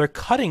meanwhile, they're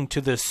cutting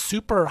to this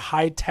super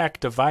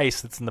high-tech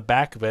device that's in the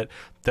back of it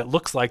that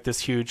looks like this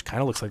huge, kind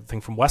of looks like the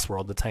thing from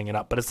Westworld that's hanging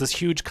up, but it's this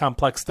huge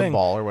complex thing. The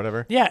ball or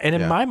whatever. Yeah, and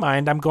in my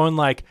mind, I'm going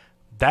like,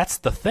 that's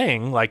the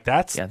thing. Like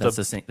that's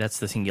that's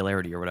the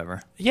singularity or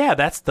whatever. Yeah,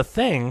 that's the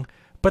thing.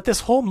 But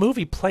this whole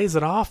movie plays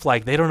it off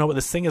like they don't know what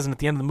this thing is, and at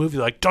the end of the movie,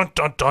 like dun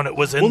dun dun, it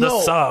was in the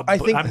sub. I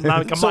think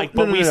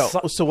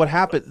So what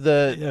happened?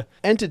 The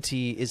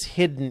entity is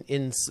hidden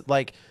in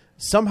like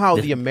somehow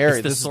the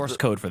Americans. It's the source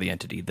code for the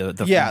entity. The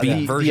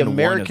the version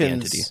Americans.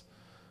 One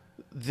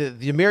of the entity.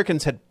 The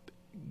Americans had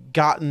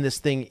gotten this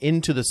thing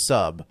into the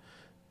sub,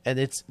 and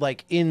it's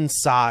like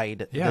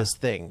inside this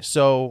thing.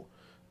 So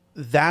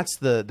that's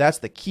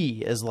the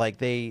key is like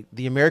the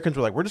Americans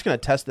were like, we're just going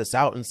to test this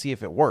out and see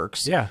if it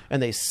works. Yeah.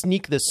 And they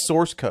sneak this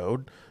source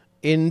code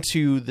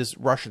into this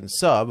Russian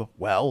sub.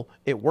 Well,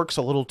 it works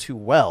a little too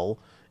well,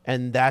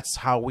 and that's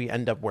how we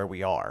end up where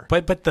we are.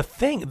 But the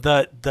thing,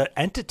 the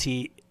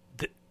entity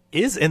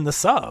is in the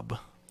sub.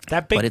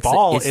 That big but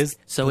ball is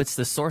so it's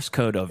the source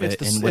code of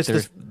it, and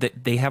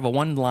they have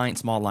a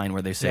small line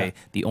where they say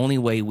the only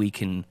way we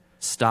can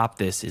stop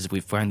this is we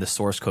find the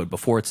source code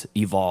before it's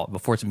evolved,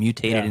 before it's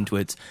mutated into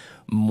its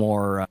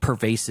more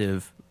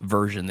pervasive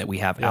version that we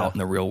have out in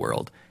the real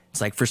world. It's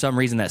like for some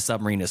reason that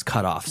submarine is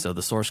cut off, so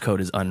the source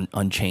code is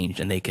unchanged,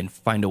 and they can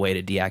find a way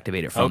to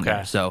deactivate it from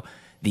there. So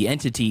the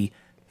entity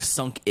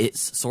sunk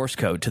its source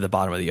code to the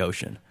bottom of the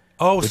ocean.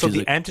 Oh, so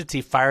the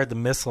entity fired the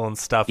missile and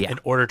stuff in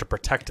order to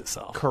protect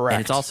itself. Correct.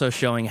 And it's also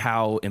showing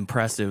how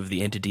impressive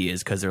the entity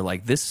is, because they're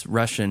like, this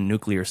Russian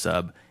nuclear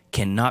sub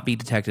cannot be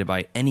detected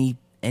by any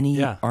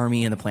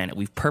army in the planet.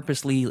 We've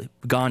purposely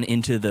gone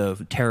into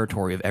the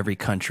territory of every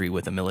country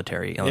with a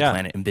military on the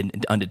planet and been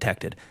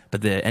undetected.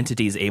 But the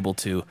entity is able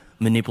to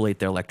manipulate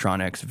their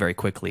electronics very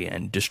quickly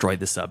and destroy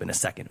the sub in a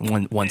second,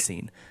 one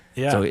scene.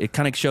 Yeah. So it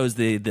kind of shows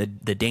the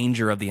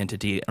danger of the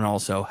entity, and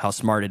also how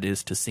smart it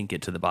is to sink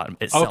it to the bottom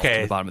itself, to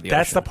the bottom of the ocean.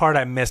 That's the part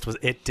I missed, was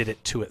it did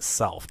it to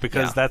itself,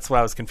 because that's what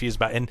I was confused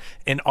about.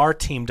 And our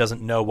team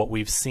doesn't know what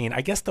we've seen. I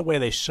guess the way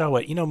they show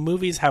it,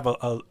 movies have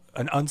an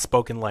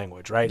unspoken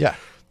language, right? Yeah.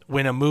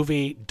 When a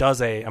movie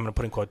does I'm going to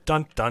put in quote,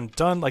 dun, dun,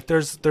 dun, like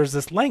there's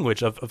this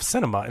language of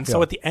cinema. And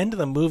so at the end of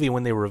the movie,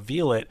 when they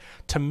reveal it,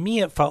 to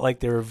me, it felt like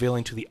they were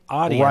revealing to the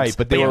audience. Right,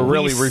 but they were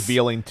really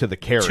revealing to the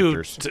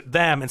characters. To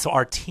them. And so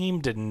our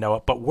team didn't know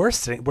it, but we're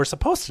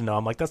supposed to know.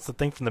 I'm like, that's the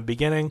thing from the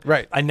beginning.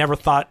 Right. I never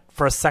thought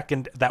for a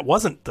second that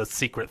wasn't the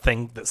secret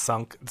thing that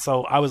sunk.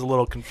 So I was a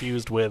little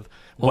confused with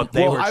what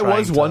they were trying to... I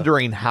was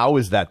wondering, how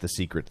is that the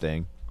secret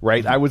thing?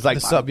 Right? I was like...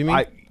 The sub, you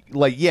mean?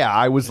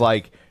 I was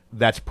like...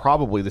 That's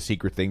probably the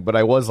secret thing, but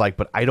I was like,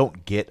 but I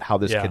don't get how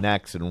this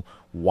connects and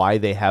why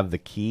they have the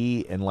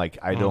key, and like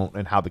I don't,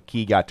 and how the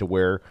key got to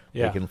where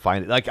they can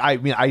find it. Like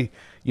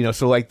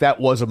so like that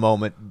was a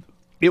moment.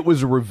 It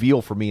was a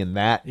reveal for me in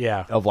that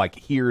of like,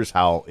 here's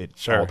how it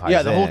all ties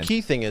in. The whole key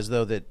thing is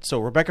though that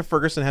Rebecca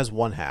Ferguson has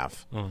one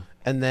half,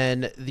 and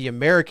then the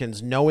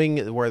Americans,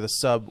 knowing where the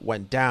sub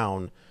went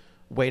down,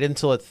 waited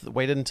until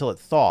it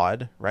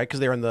thawed, right? Because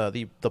they were in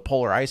the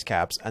polar ice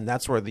caps, and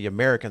that's where the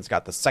Americans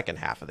got the second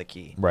half of the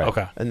key. Right.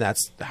 Okay. And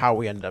that's how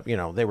we ended up,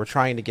 they were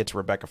trying to get to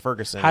Rebecca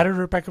Ferguson. How did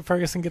Rebecca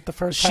Ferguson get the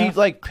first half? She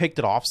like picked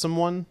it off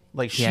someone.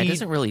 Like it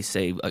doesn't really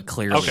say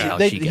clearly how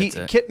she gets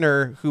it.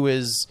 Kittner, who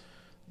is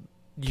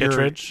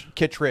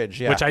Kittredge,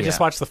 yeah. Which I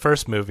just watched the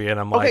first movie, and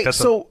I'm like,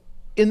 that's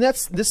in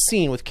this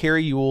scene with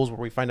Carrie Ewells, where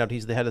we find out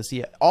he's the head of the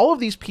CIA, all of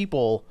these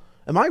people,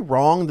 am I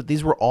wrong that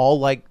these were all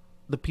like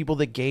the people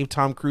that gave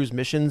Tom Cruise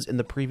missions in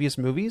the previous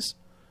movies?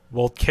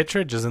 Well,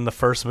 Kittredge is in the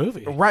first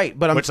movie, right?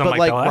 But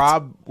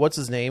Rob, what's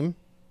his name?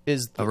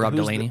 Is Rob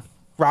Delaney?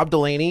 Rob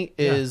Delaney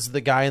is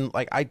the guy in,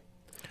 like, I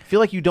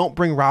feel like you don't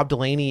bring Rob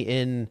Delaney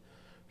in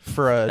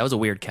for a... That was a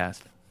weird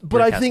cast.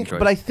 But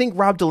I think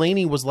Rob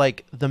Delaney was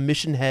like the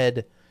mission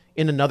head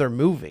in another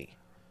movie.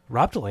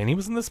 Rob Delaney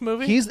was in this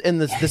movie? He's in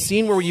the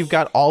scene where you've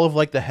got all of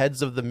like the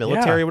heads of the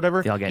military or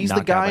whatever. He's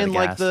the guy in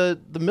like the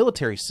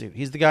military suit.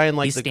 He's the guy in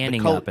like he's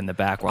standing up in the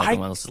back while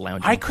everyone else is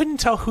lounging. I couldn't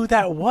tell who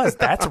that was.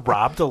 That's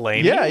Rob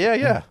Delaney.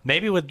 Yeah.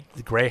 Maybe with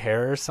gray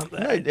hair or something.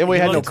 And we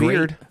had no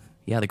beard.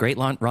 Yeah, the great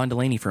Ron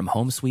Delaney from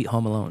Home Sweet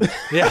Home Alone.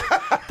 Yeah.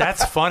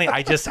 That's funny.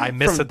 I missed From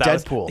it.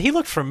 That Deadpool. he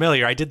looked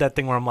familiar. I did that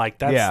thing where I'm like,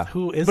 that's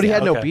who is But he that?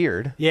 had no Okay.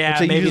 beard. Yeah, which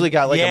they maybe, usually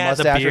got like a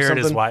mustache the beard or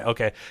something. is why.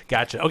 Okay,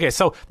 gotcha. Okay,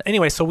 so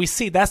anyway, so we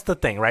see that's the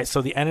thing, right?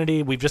 So the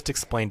entity, we've just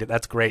explained it.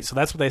 That's great. So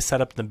that's what they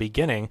set up in the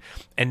beginning,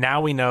 and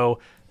now we know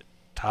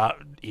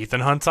Ethan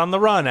Hunt's on the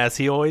run as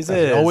he always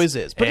is. He always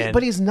is. And-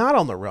 But he's not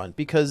on the run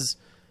because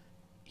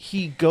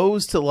he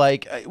goes to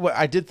like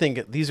I did think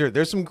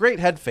there's some great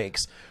head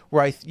fakes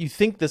where you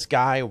think this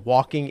guy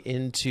walking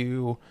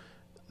into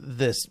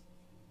this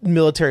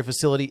military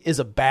facility is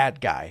a bad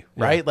guy,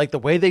 right? Like the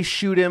way they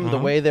shoot him, the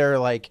way they're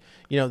like,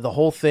 the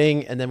whole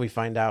thing, and then we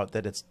find out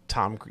that it's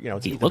Tom.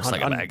 It's He Ethan looks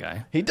Hunt like a bad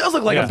guy. He does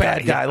look like a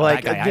bad guy,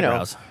 like bad guy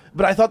eyebrows.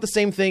 But I thought the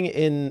same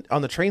thing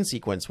on the train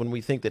sequence when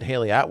we think that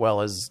Hayley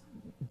Atwell is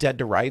dead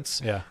to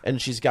rights,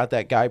 and she's got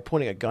that guy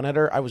pointing a gun at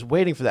her. I was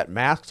waiting for that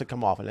mask to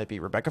come off, and it'd be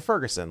Rebecca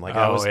Ferguson. Like,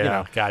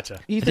 gotcha. I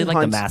Ethan did like the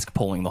Hunt's- mask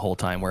pulling the whole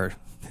time, where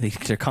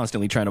they're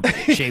constantly trying to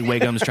Shea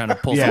Wiggum's trying to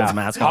pull someone's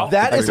mask off.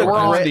 That is We're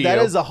on to you.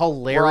 a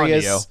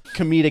hilarious We're on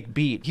comedic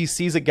beat. He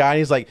sees a guy and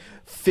he's like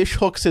fish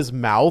hooks his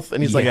mouth,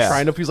 and he's like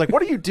trying to. He's like,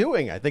 "What are you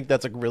doing?" I think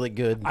that's a really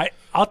good.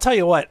 I'll tell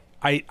you what.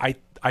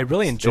 I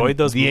really enjoyed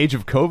those. The age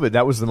of COVID,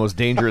 that was the most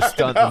dangerous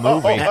stunt in the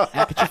movie.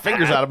 Get your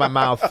fingers out of my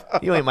mouth.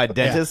 You ain't my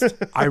dentist.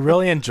 I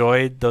really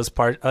enjoyed those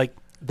parts. Like,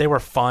 they were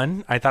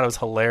fun. I thought it was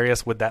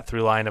hilarious with that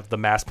through line of the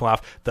mask pulling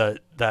off,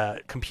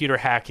 the computer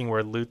hacking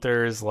where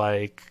Luther's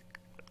like.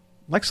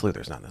 Lex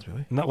Luthor's not in this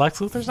movie. Not Lex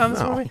Luthor's not in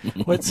this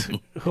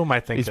movie. Who am I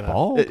thinking? He's of?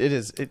 bald. It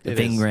is.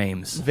 Ving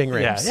Rhames. Ving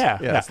Rhames. Yeah.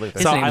 That's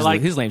Luthor.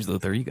 His name's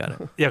Luther. You got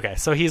it. Yeah, okay,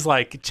 so he's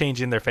like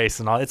changing their face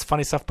and all. It's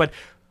funny stuff, but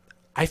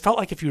I felt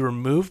like if you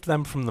removed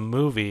them from the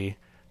movie,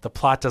 the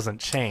plot doesn't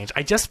change.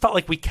 I just felt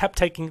like we kept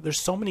there's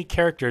so many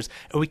characters,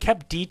 and we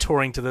kept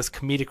detouring to this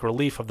comedic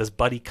relief of this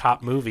buddy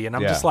cop movie, and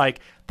I'm just like,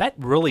 that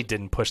really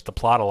didn't push the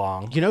plot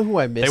along. You know who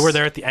I miss? They were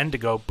there at the end to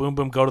go, boom,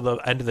 boom, go to the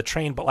end of the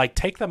train, but like,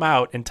 take them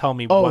out and tell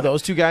me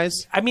those two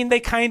guys? I mean, they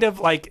kind of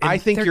like... I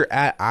think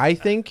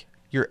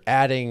you're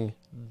adding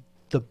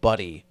the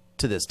buddy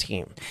to this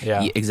team.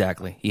 Yeah.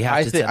 Exactly. You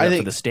have to set up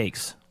for the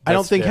stakes. I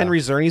don't think yeah.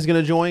 Henry Czerny's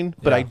going to join,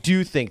 but I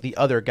do think the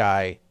other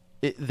guy,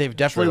 they've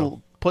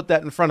definitely put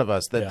that in front of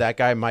us that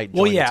guy might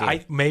join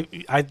the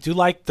team. I do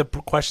like the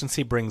questions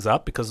he brings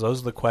up, because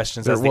those are the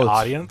questions as the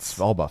audience. It's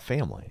all about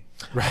family.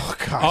 Right. Oh,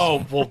 God.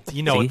 Oh, well,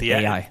 at the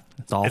AI. end.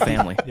 It's all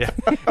family. Yeah.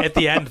 At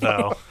the end,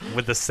 though,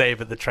 with the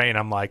save at the train,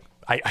 I'm like,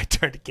 I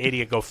turned to Katie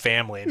and go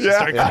family, and she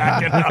started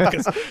cracking up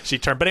because she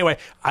turned. But anyway,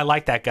 I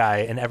like that guy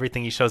and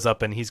everything he shows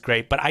up, and he's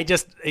great. But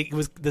it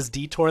was this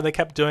detour they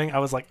kept doing. I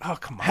was like, oh,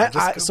 come on.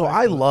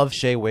 I love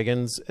Shea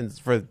Wiggins and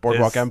for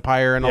Boardwalk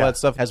Empire and all that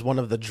stuff. Has one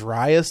of the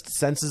driest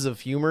senses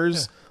of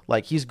humors.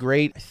 Like, he's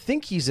great. I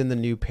think he's in the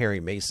new Perry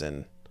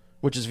Mason,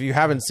 which is, if you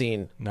haven't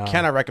seen,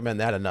 cannot recommend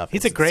that enough.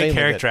 He's a great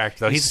character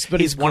actor, though.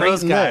 He's one of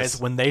those guys,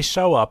 when they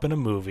show up in a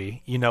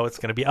movie, it's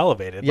going to be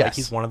elevated. Yes. Like,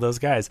 he's one of those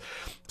guys.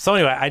 So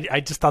anyway, I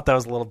just thought that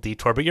was a little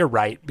detour, but you're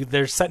right.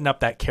 They're setting up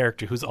that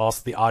character who's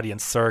also the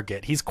audience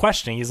surrogate. He's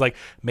questioning. He's like,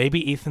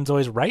 maybe Ethan's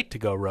always right to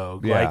go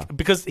rogue. Yeah. Like,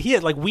 because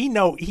we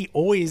know he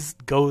always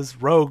goes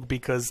rogue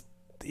because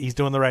he's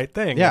doing the right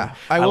thing. Yeah.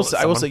 I will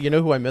say, you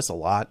know who I miss a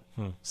lot?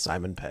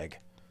 Simon Pegg.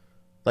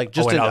 Like,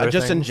 just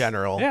in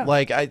general. Yeah.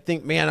 Like, I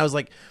think, man, I was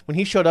like, when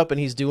he showed up and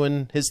he's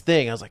doing his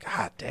thing, I was like,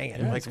 dang it.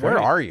 Yeah, like, where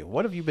are you?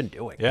 What have you been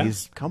doing? Yeah.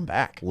 He's come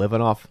back.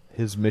 Living off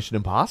his Mission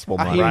Impossible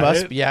money. He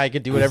must be. Yeah, he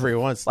could do whatever he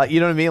wants. Like,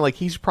 you know what I mean? Like,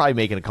 he's probably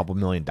making a couple $1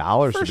 million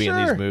to be in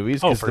these movies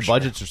because the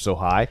budgets are so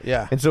high.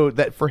 Yeah. And so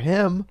that for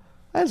him,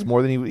 that's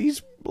more than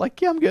he's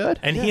like, yeah, I'm good.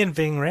 And he and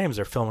Ving Rhames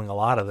are filming a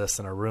lot of this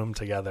in a room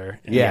together.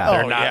 Yeah.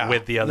 They're not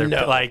with the other...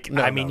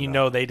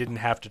 No, they didn't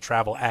have to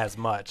travel as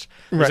much.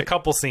 There's a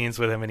couple scenes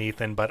with him and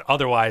Ethan, but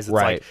otherwise it's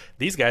like,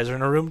 these guys are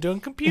in a room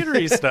doing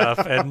computery stuff,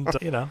 and,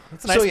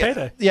 it's a nice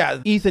payday. Yeah,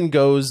 Ethan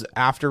goes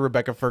after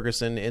Rebecca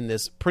Ferguson in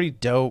this pretty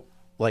dope,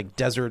 like,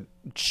 desert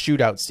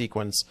shootout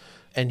sequence,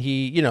 and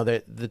he,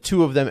 the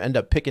two of them end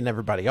up picking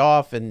everybody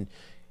off, and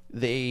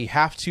they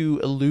have to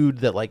elude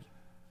that, like,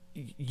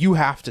 you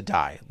have to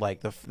die.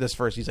 Like, this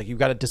first, he's like, you've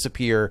got to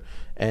disappear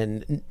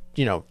and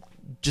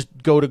just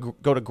go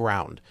to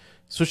ground.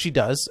 So she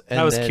does. And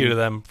that was cute of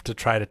them to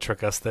try to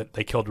trick us that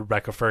they killed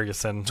Rebecca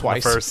Ferguson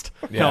twice.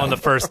 In the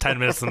first 10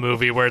 minutes of the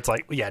movie, where it's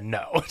like,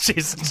 no,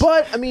 she's.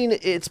 But I mean,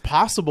 it's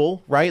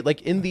possible, right?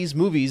 Like, in these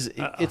movies,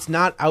 it's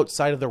not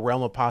outside of the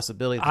realm of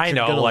possibility. That I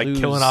know, like lose.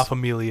 Killing off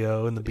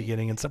Emilio in the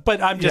beginning and stuff.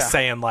 But I'm just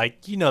saying, like,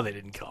 they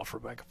didn't kill off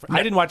Rebecca.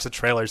 I didn't watch the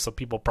trailers, so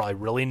people probably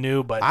really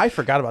knew. But I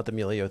forgot about the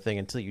Emilio thing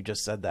until you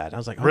just said that. I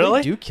was like,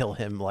 really? They do kill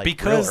him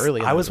because real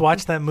early. I was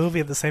watching that movie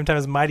at the same time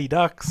as Mighty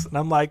Ducks, and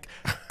I'm like,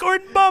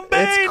 Gordon Bombay.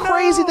 It's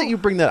crazy that you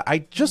bring that up. I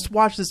just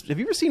watched this. Have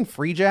you ever seen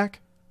Free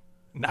Jack?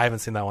 I haven't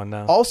seen that one.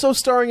 No. Also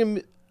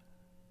starring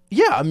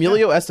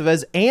Emilio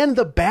Estevez and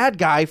the bad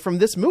guy from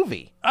this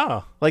movie.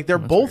 Oh, Like they're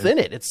both in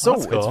it. It's so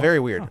That's cool. it's very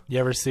weird. You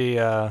ever see?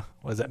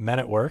 Was it Men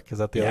at Work? Is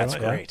that the other That's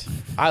one? great.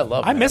 I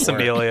love. I Men miss at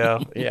Work.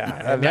 Emilio. Yeah,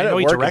 I Men at know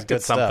he Work is directed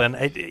good stuff.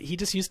 something. He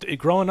just used to.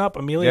 Growing up,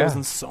 Emilio was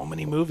in so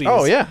many movies.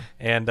 Oh, yeah.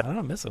 and I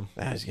don't miss him.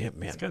 That is, yeah,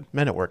 man. good.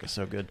 Men at Work is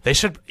so good. They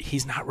should.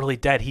 He's not really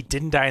dead. He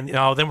didn't die.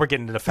 No, then we're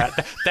getting into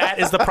that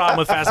is the problem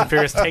with Fast and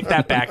Furious. Take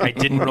that back. I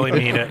didn't really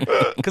mean it,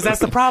 because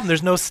that's the problem.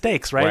 There's no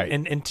stakes, right? Right.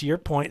 And to your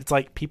point, it's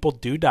like people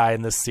do die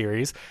in this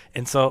series,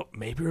 and so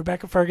maybe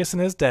Rebecca Ferguson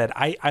is dead.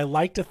 I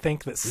like to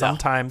think that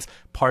sometimes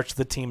parts of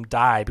the team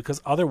die, because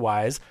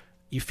otherwise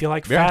you feel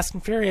like Fast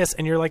and Furious,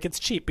 and you're like, it's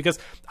cheap. Because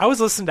I was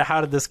listening to How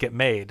Did This Get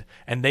Made,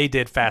 and they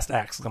did Fast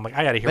X. I'm like,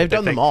 I got to hear. They've what they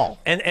done them think. all.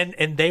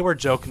 And they were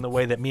joking the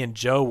way that me and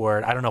Joe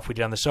were. I don't know if we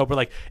did on the show, but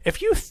like,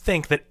 if you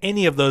think that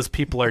any of those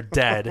people are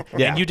dead,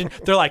 and you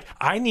didn't, they're like,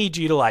 I need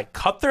you to like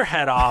cut their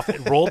head off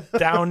and roll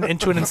down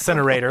into an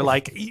incinerator.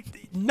 Like,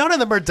 none of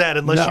them are dead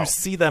unless you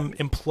see them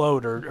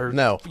implode or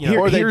No. You know,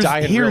 Or they die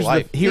in real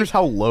life. Here's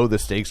how low the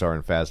stakes are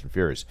in Fast and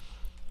Furious.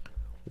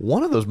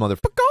 One of those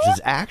motherfuckers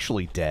is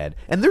actually dead,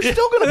 and they're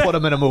still going to put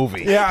him in a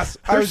movie. Yes,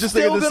 I was just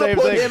thinking the same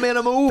put thing. him in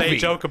a movie. They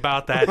joke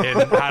about that in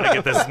How to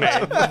Get This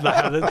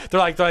Made. They're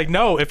like,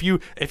 no, if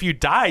you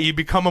die, you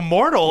become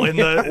immortal in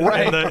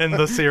the in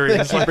the series.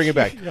 They keep bringing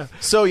it back.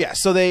 So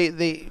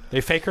they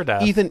fake her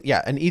death.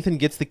 Ethan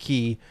gets the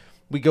key.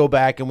 We go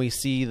back and we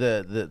see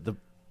the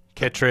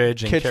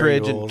Kittredge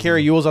and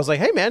Carrie Ewells. I was like,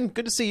 hey man,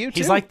 good to see you too.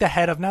 He's like the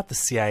head of not the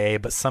CIA,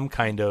 but some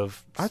kind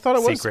of I thought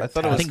it was. secret I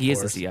thought it I was. think he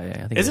is the CIA.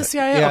 I think Is it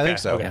CIA? Yeah, Okay. I think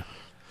so. Okay.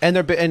 And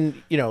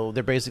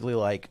they're basically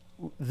like,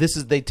 this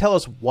is. They tell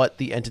us what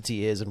the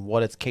entity is and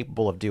what it's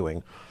capable of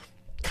doing.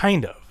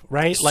 Kind of,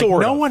 right? Like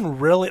Sort no of. one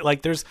really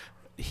like.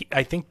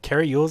 I think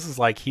Carrie Ewells is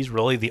like he's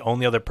really the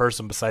only other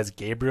person besides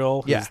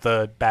Gabriel who's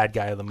the bad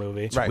guy of the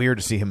movie. It's weird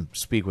to see him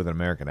speak with an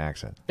American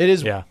accent. It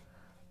is. Yeah.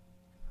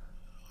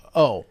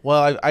 Oh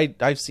well,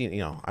 I've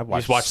seen I've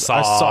watched Saw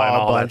I saw and a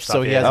all that bunch, stuff,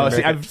 so he yeah. has.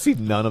 I've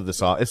seen none of the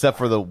Saw except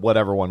for the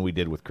whatever one we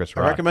did with Chris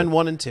I Rock. recommend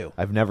 1 and 2.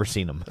 I've never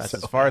seen them. That's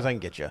as far as I can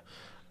get you.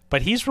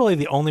 But he's really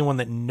the only one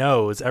that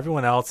knows.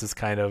 Everyone else is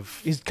kind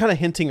of He's kind of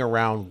hinting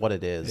around what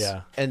it is.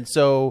 Yeah. And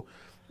so,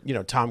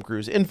 Tom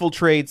Cruise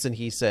infiltrates and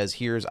he says,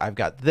 I've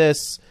got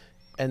this.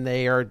 And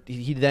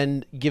he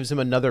then gives him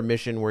another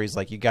mission where he's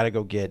like, you got to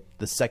go get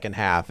the second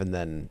half. And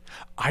then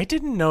I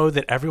didn't know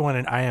that everyone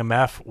in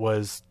IMF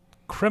was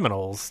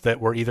criminals that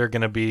were either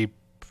going to be.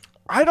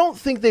 I don't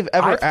think they've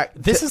ever.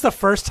 This is the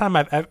first time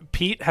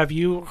Pete, have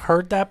you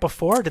heard that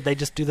before? Or did they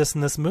just do this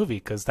in this movie?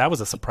 Because that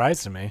was a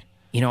surprise to me.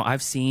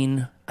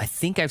 I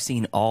think I've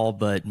seen all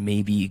but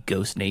maybe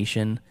Ghost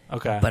Nation.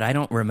 Okay. But I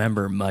don't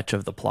remember much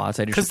of the plots.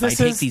 I this take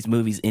is- these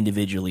movies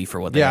individually for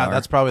what they are.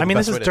 that's probably. I mean,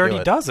 the this best is way to do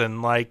Dirty it.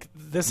 Dozen. Like,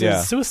 this Yeah.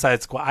 is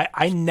Suicide Squad.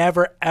 I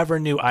never, ever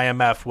knew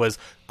IMF was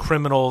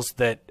criminals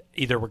that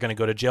either were going to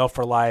go to jail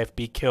for life,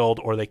 be killed,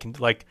 or they can,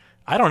 like,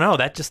 I don't know.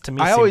 That just to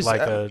me seemed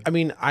like a.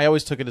 I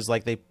always took it as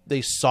like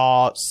they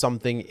saw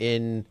something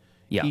in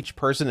Yeah. each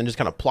person and just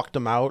kind of plucked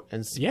them out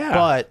Yeah.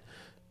 But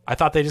I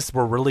thought they just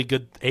were really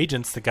good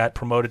agents that got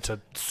promoted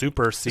to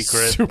super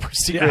secret.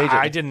 Yeah, agent.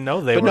 I didn't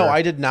know they were. But no,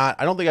 I did not.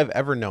 I don't think I've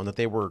ever known that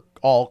they were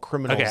all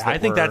criminals. Okay, that I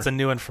think were- that's a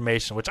new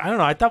information, which I don't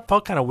know. I thought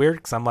felt kind of weird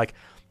because I'm like,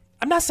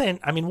 I'm not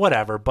saying. I mean,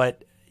 whatever,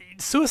 but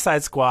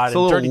Suicide Squad It's a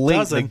and little Dirty late in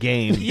Dozen, the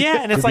game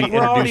yeah, and it's to be like we're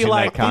already introducing that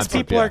like these concept,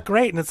 people yeah. are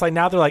great, and it's like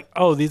now they're like,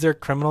 oh, these are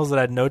criminals that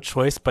had no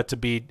choice but to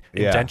be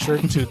Yeah.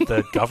 indentured to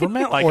the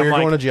government. Like, or I'm you're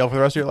like, going to jail for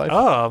the rest of your life.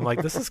 oh, I'm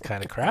like, this is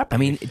kind of crap. I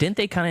mean, didn't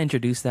they kind of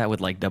introduce that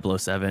with like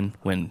 007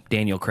 when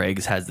Daniel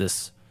Craig has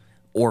this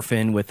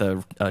orphan with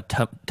a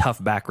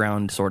tough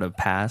background sort of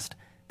past?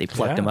 They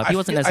plucked him up. He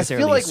wasn't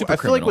necessarily a super I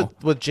feel like criminal.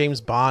 with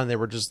James Bond, they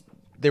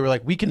were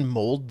like, we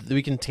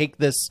can take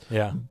this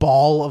Yeah.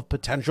 ball of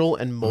potential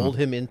and mold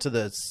him into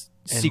the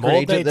And secret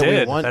mold they agent that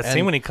did. we want. That and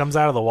scene when he comes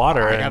out of the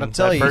water. I gotta and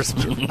tell that you,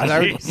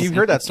 first- you've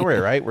heard that story,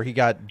 right? Where he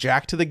got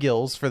jacked to the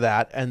gills for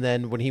that, and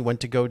then when he went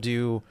to go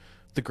do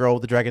the girl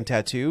with the dragon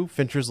tattoo,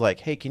 Fincher's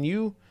like, "Hey, can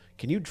you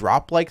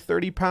drop like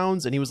 30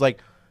 pounds?" And he was like,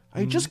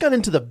 "I just got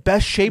into the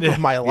best shape of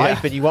my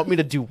life, and you want me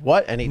to do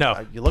what?" And he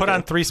No, you look put at on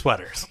him. 3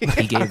 sweaters. he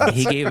gave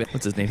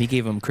what's his name? He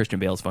gave him Christian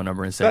Bale's phone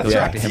number and said, "Go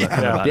That's talk to him right.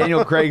 about it."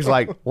 Daniel Craig's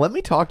like, let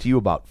me talk to you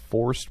about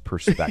forced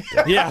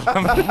perspective. yeah.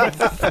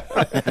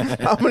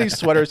 How many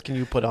sweaters can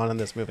you put on in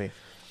this movie?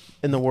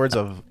 In the words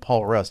of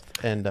Paul Rust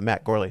and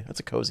Matt Gorley, that's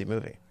a cozy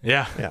movie.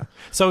 Yeah. Yeah.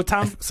 So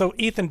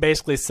Ethan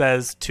basically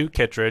says to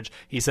Kittredge,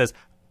 he says,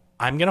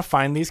 I'm going to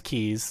find these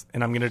keys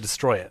and I'm going to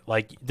destroy it.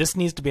 Like, this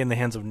needs to be in the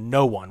hands of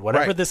no one.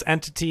 Whatever Right. this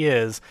entity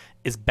is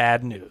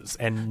bad news.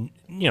 And,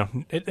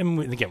 and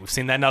again, we've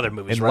seen that in other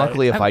movies, And right?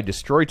 luckily, if I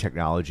destroy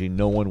technology,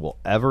 no one will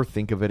ever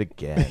think of it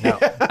again.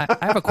 I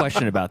have a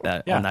question about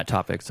that on that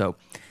topic. So,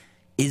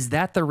 is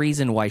that the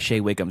reason why Shea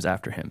Wiggum's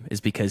after him?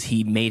 Is because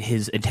he made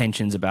his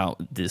intentions about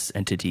this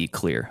entity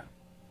clear?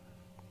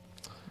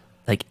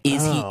 Like,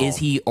 is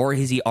he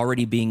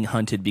already being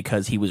hunted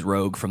because he was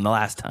rogue from the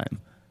last time?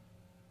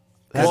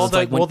 Well, It's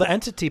like when- the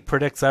entity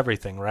predicts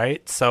everything,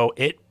 right? So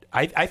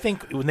I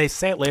think when they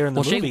say it later in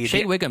the movie...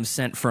 Shea Wiggum's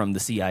sent from the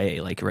CIA,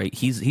 like, right?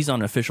 He's on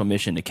an official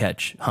mission to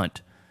catch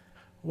Hunt.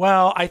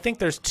 Well, I think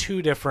there's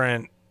two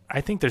different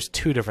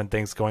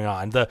things going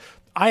on. The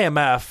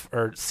IMF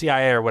or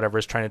CIA or whatever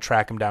is trying to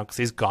track him down because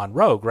he's gone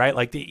rogue, right?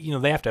 Like, they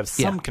have to have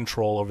some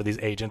control over these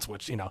agents,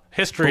 which,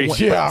 history, it's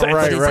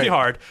pretty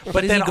hard.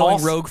 But is then he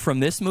going rogue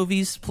from this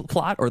movie's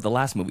plot or the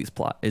last movie's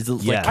plot? Is it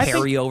like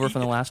carryover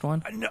from the last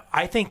one? No,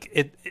 I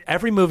think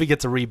every movie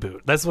gets a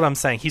reboot. That's what I'm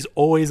saying. He's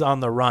always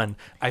on the run.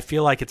 I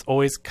feel like it's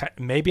always,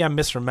 maybe I'm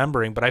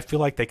misremembering, but I feel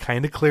like they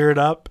kind of clear it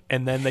up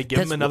and then they give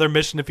him another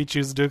mission if he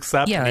chooses to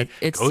accept. Yeah,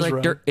 it's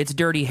like it's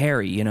Dirty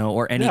Harry,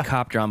 or any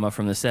cop drama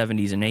from the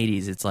 70s and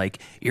 80s. It's like,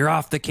 you're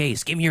off the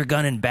case. Give me your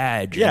gun and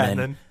badge. Yeah, and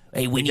then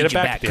hey, we need you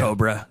back,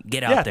 Cobra.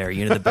 Get out there.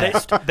 You're the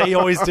best. They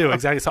always do,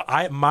 exactly. So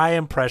my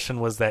impression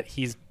was that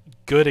he's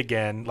good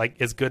again,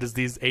 like as good as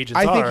these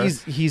agents are. I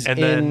think he's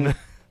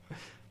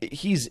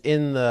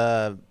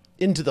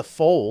into the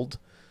fold.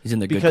 He's in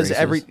the because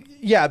good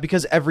graces.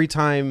 because every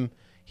time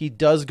he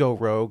does go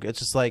rogue, it's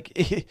just like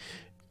he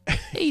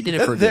did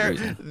it for a good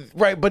reason.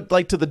 Right, but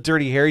like to the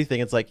Dirty Harry thing,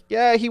 it's like,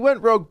 yeah, he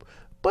went rogue,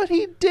 but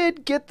he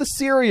did get the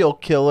serial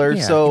killer,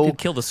 so he did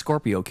kill the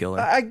Scorpio killer.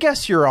 I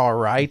guess you're all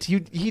right.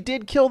 He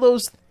did kill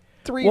those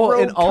 3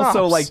 rogue and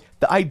also cops. like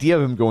the idea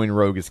of him going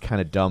rogue is kind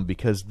of dumb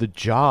because the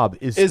job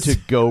is to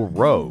go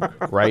rogue,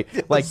 right?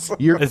 Like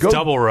it's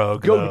double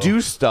rogue. Go do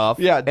stuff,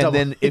 and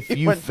then if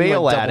you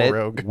fail at it,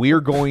 rogue.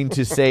 we're going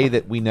to say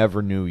that we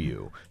never knew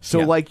you. So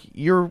like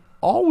you're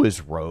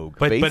always rogue,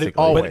 basically.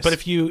 But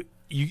if you're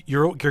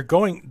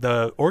going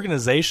the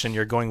organization,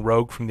 you're going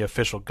rogue from the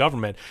official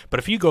government. But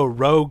if you go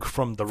rogue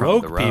from the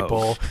rogue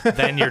people,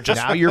 then you're just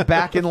now you're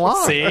back in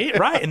line. See,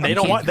 right? And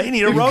they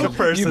need a rogue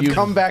person. You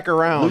come back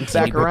around,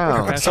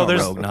 So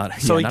there's rogue, not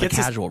a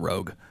casual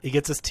rogue. He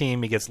gets his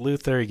team. He gets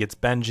Luther. He gets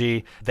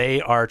Benji.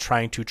 They are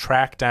trying to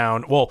track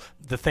down. Well,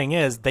 the thing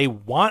is, they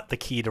want the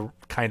key to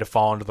kind of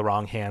fall into the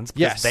wrong hands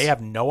because they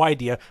have no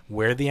idea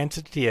where the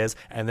entity is,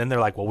 and then they're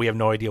like, well, we have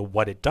no idea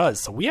what it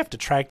does, so we have to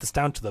track this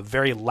down to the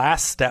very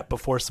last step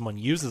before someone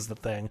uses the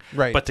thing,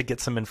 but to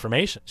get some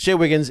information. Shea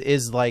Wiggins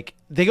is like,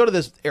 they go to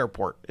this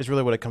airport is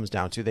really what it comes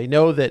down to. They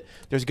know that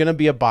there's going to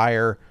be a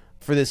buyer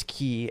for this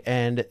key,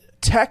 and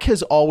tech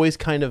has always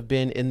kind of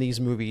been in these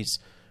movies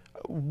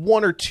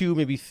 1 or 2,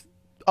 maybe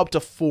up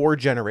to 4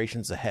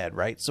 generations ahead,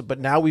 right? So, but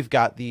now we've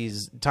got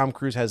these. Tom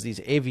Cruise has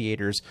these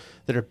aviators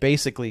that are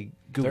basically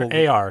Google.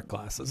 They're AR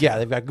glasses. Yeah,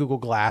 they've got Google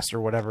Glass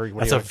or whatever.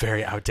 That's a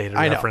very outdated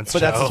I know, reference. but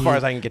that's as far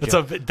as I can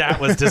get.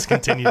 That was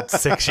discontinued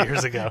 6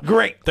 years ago.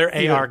 Great,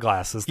 they're AR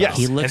glasses. Yes,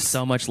 he looks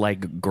so much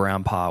like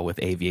Grandpa with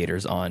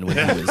aviators on when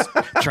he was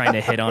trying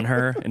to hit on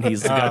her, and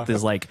he's got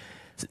this like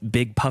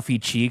big puffy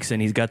cheeks,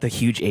 and he's got the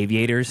huge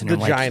aviators, and the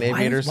giant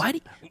aviators.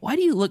 Why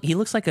do you look? He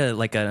looks like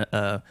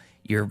a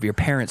your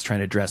parents trying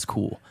to dress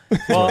cool.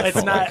 Well,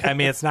 it's not. I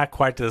mean, it's not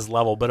quite to this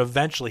level, but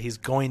eventually he's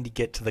going to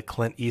get to the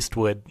Clint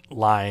Eastwood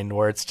line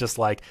where it's just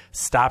like,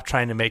 stop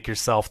trying to make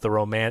yourself the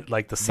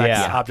the sex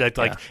object,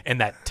 in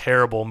that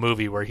terrible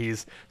movie where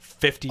he's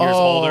 50 years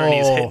older and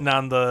he's hitting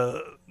on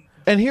the.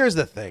 And here's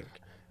the thing,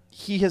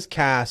 he has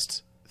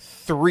cast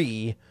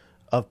 3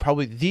 of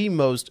probably the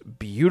most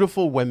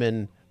beautiful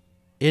women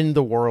in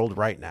the world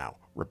right now: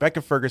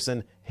 Rebecca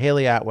Ferguson,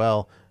 Hayley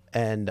Atwell,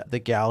 and the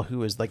gal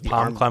who is like the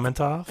Pom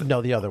Klementov?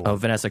 No, the other one. Oh,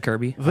 Vanessa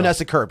Kirby.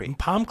 Vanessa Kirby.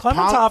 Pom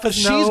Klementov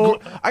is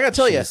I gotta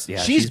tell you,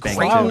 she's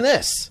great in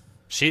this.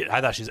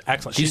 I thought she's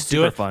excellent. She's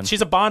super fun.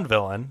 She's a Bond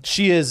villain.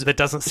 She is. That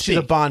doesn't speak. She's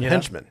a Bond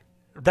henchman.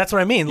 That's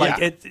what I mean.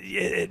 Like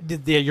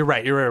you're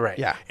right.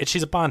 Yeah,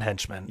 she's a Bond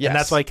henchman, yes. And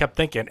that's what I kept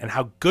thinking, and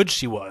how good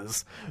she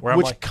was.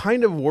 Which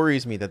kind of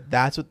worries me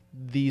that's what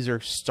these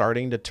are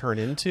starting to turn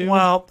into.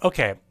 Well,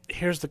 okay.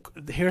 Here's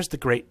the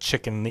great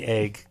chicken and the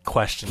egg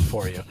question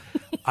for you.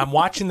 I'm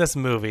watching this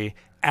movie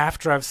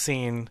after I've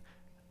seen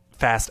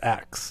Fast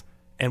X,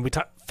 and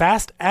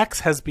Fast X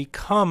has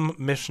become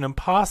Mission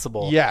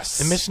Impossible. Yes.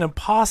 And Mission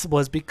Impossible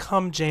has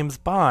become James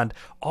Bond.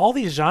 All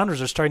these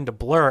genres are starting to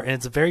blur, and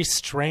it's very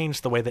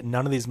strange the way that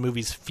none of these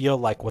movies feel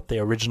like what they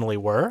originally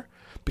were.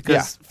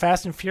 Because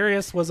Fast and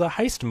Furious was a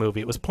heist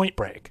movie. It was Point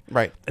Break.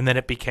 Right. And then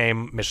it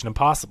became Mission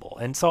Impossible.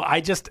 And so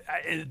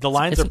the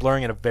lines are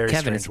blurring in a very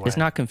strange way. It's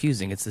not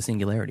confusing. It's the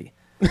singularity.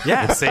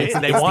 Yeah,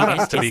 they want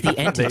us to be the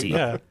entity.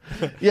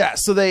 Yeah,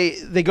 so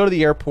they go to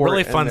the airport.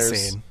 Really fun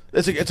scene.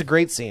 It's a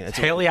great scene.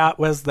 Haley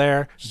Atwell's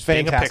there. She's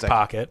being a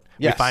pickpocket.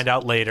 Yes. We find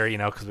out later,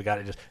 because we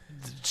got to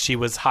she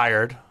was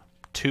hired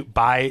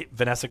by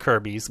Vanessa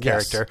Kirby's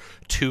character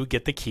to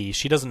get the key.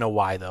 She doesn't know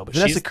why though. But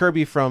Vanessa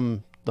Kirby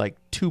from like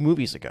 2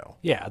 movies ago.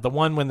 Yeah, the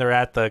one when they're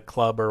at the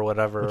club or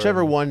whatever.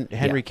 Whichever one,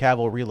 Henry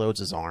Cavill reloads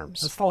his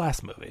arms. That's the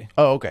last movie.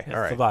 Oh, okay. That's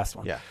all right. the last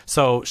one. Yeah.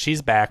 So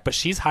she's back, but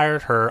she's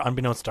hired her,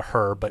 unbeknownst to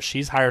her, but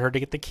she's hired her to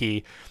get the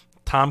key.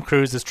 Tom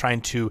Cruise is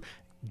trying to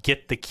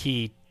get the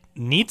key,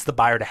 needs the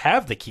buyer to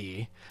have the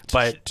key,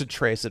 but to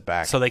trace it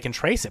back. So they can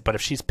trace it. But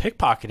if she's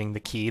pickpocketing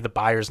the key, the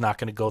buyer's not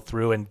going to go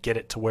through and get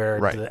it to where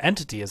the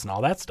entity is and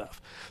all that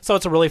stuff. So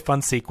it's a really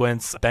fun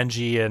sequence.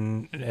 Benji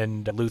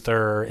and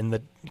Luther in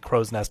the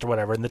crow's nest or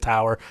whatever in the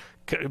tower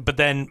But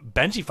then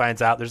Benji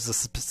finds out there's a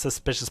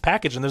suspicious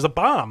package and there's a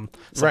bomb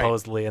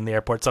supposedly in the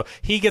airport. So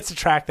he gets to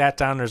track that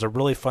down. There's a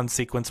really fun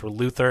sequence where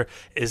Luther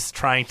is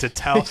trying to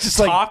talk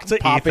to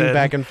Ethan,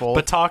 back and forth,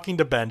 but talking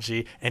to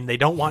Benji, and they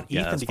don't want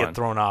Ethan to get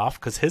thrown off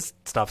because his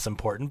stuff's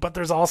important. But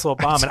there's also a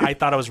bomb, and I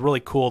thought it was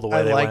really cool the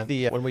way they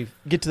went. When we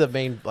get to the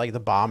main, like the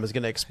bomb is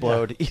going to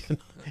explode. Ethan,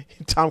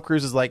 Tom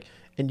Cruise is like,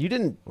 and you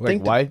didn't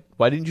think why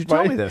didn't you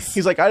tell me this?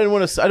 He's like, I didn't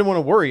want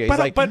to worry you. He's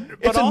like,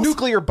 it's a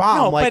nuclear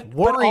bomb.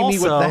 Worry me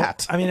with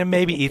that. I mean, and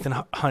maybe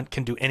Ethan Hunt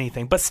can do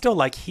anything, but still,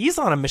 like, he's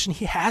on a mission.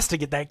 He has to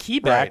get that key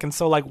back, and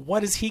so, like,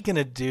 what is he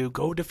gonna do?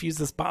 Go defuse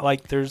this bomb?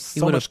 Like, there's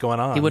so much going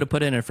on. He would have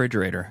put it in a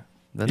refrigerator.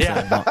 That's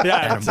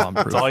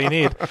that's all you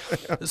need.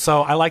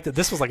 So I like that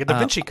this was like a Da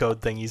Vinci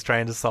Code thing he's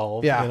trying to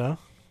solve. Yeah. You know?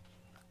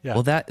 Yeah.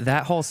 Well,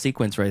 that whole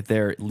sequence right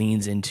there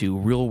leans into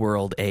real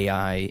world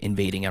AI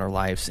invading our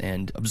lives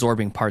and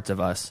absorbing parts of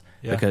us.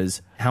 Yeah.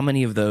 Because how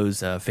many of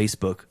those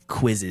Facebook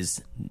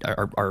quizzes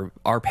are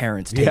our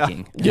parents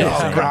taking?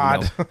 Oh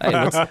God!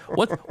 Hey,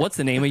 what's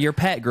the name of your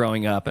pet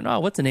growing up? And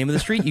what's the name of the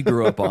street you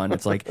grew up on?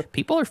 It's like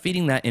people are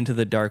feeding that into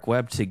the dark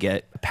web to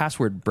get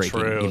password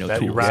breaking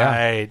tools.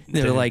 Right?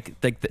 They're like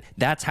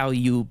that's how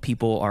you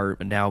people are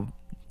now.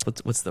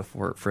 What's the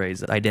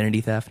phrase? Identity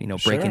theft.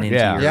 Breaking into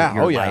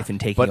your life and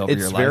taking over your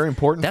life. But it's very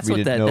important for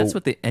me to know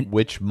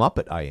which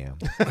Muppet I am.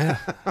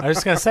 I was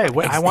just gonna say,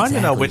 I wanted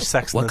to know which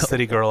Sex and the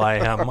City girl I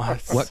am.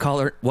 What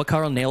color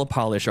nail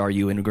polish are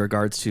you in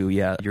regards to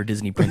your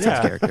Disney princess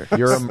character?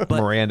 You're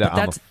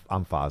Miranda.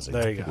 I'm Fozzie.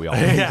 There you go. We all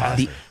know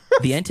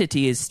the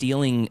entity is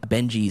stealing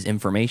Benji's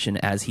information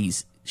as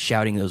he's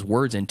shouting those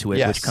words into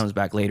it, which comes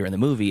back later in the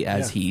movie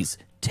as he's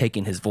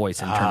taken his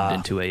voice and turned it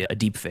into a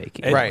deep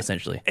fake,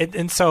 essentially.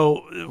 And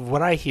so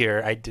what I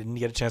hear, I didn't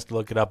get a chance to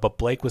look it up, but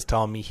Blake was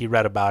telling me he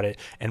read about it,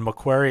 and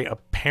McQuarrie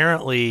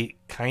apparently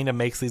kind of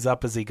makes these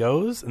up as he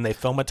goes, and they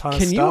film a ton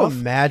of stuff. Can you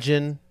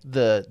imagine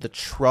the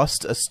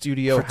trust a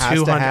studio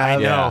has to have?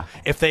 I know.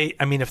 If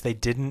they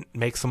didn't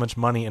make so much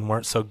money and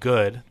weren't so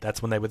good,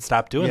 that's when they would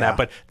stop doing that.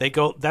 But they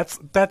go,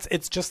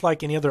 it's just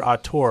like any other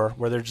auteur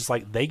where they're just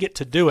like, they get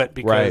to do it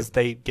because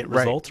they get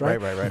results, right?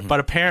 Right.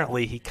 But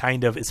apparently he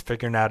kind of is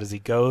figuring out as he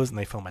goes, and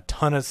they film a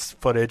ton of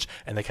footage,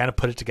 and they kind of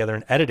put it together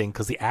in editing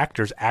because the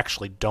actors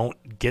actually don't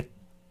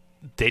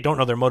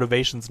know their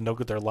motivations and don't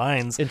get their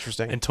lines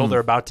until they're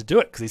about to do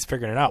it because he's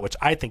figuring it out, which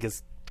I think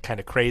is kind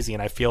of crazy.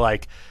 And I feel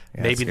like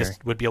maybe this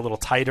would be a little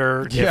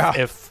tighter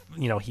if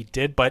he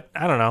did, but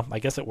I don't know. I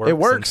guess it works. It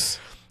works.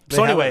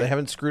 So anyway, they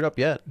haven't screwed up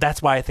yet.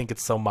 That's why I think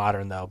it's so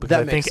modern, though, because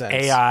I think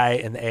AI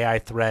and the AI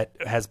threat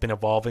has been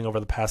evolving over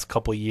the past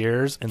couple of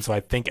years, and so I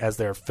think as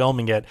they're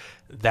filming it,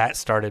 that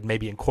started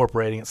maybe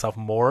incorporating itself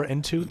more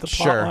into the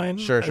plot line.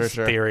 Sure.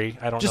 Theory.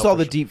 I don't just know all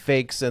the deep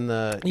fakes and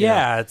the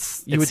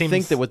you would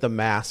think that with the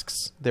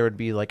masks there would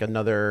be like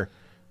another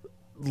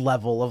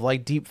level of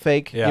like deep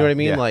fake. You know what I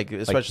mean? Like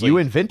especially you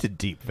invented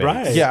deep fakes.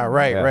 Right. Yeah.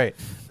 Right.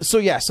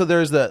 So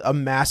there's a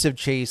massive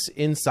chase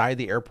inside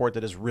the airport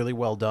that is really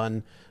well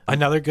done.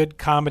 Another good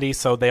comedy.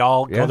 So they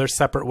all go their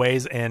separate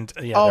ways, and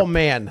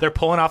they're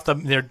pulling off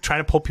they're trying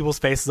to pull people's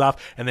faces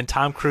off, and then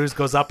Tom Cruise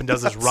goes up and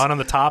does his run on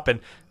the top,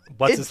 and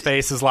what's his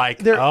face is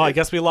like, I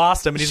guess we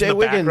lost him, and he's in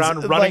the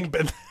background running.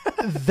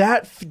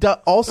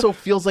 That also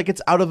feels like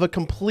it's out of a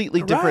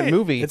completely different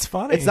movie. It's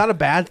funny. It's not a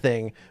bad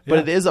thing, but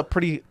it is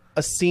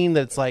a scene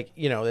that's like,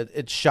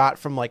 it's shot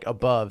from like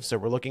above, so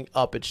we're looking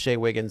up at Shea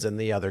Wiggins and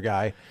the other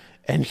guy,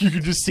 and you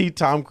can just see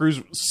Tom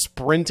Cruise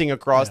sprinting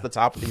across the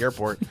top of the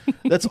airport.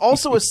 That's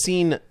also a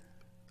scene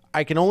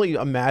I can only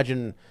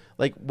imagine,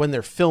 like when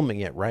they're filming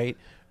it, right?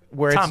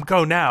 Where Tom,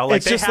 go now!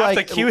 Like they have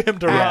to cue him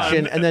to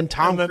run, and then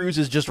Tom Cruise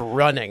is just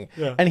running,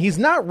 and he's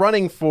not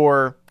running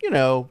for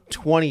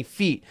 20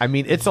 feet. I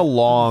mean, it's a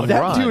long that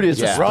run. Dude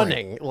is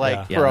running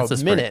for a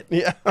minute.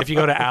 Yeah. If you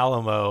go to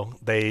Alamo,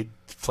 they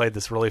played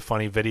this really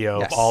funny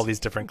video of all these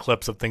different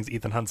clips of things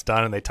Ethan Hunt's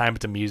done, and they time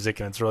it to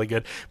music, and it's really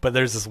good. But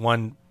there's this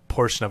one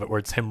portion of it where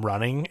it's him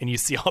running, and you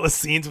see all the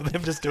scenes with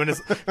him just doing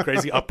his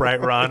crazy upright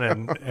run,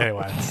 and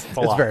anyway, it's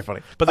very funny.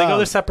 But they go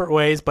their separate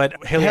ways.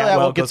 But Hayley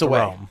Atwell gets goes away.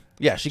 To Rome.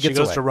 Yeah, she goes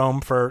away. To Rome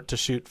to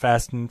shoot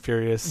Fast and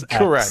Furious X.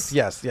 Correct.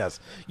 Yes.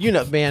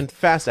 Man,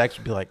 Fast X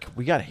would be like,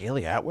 we got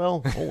Hayley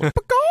Atwell.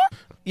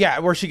 Yeah,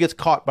 where she gets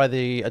caught by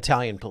the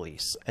Italian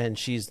police, and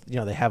she's,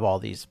 they have all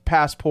these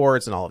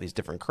passports and all of these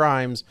different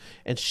crimes,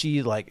 and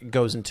she like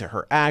goes into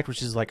her act,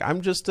 which is like,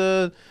 I'm just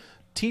a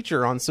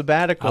teacher on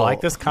sabbatical. I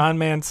like this con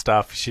man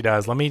stuff she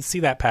does. Let me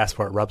see that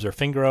passport. Rubs her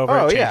finger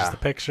over it, changes the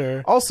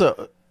picture.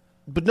 Also,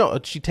 but no,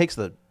 she takes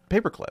the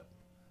paperclip.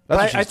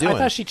 That's what she's doing. I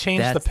thought she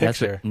changed the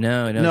picture.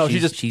 No, she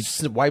just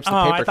wipes the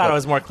paperclip. I thought it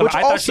was more clever.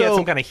 I thought she had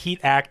some kind of heat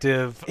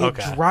active. It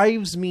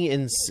drives me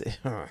insane.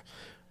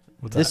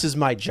 This is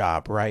my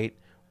job, right?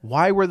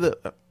 Why were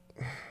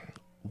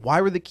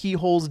the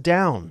keyholes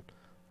down?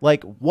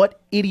 Like,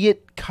 what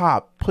idiot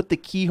cop put the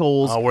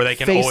keyholes where they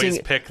can facing, always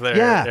pick their...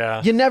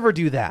 Yeah, you never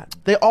do that.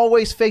 They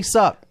always face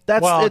up.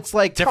 It's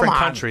like, different come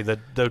on. country.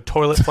 The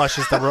toilet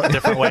flushes the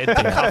different way. The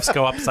cups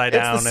go upside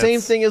down. It's the same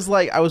thing as,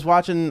 like, I was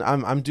watching,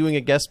 I'm doing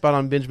a guest spot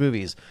on Binge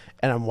Movies,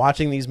 and I'm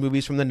watching these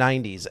movies from the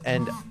 90s,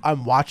 and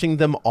I'm watching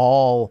them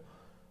all,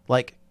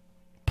 like,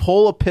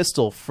 pull a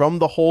pistol from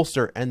the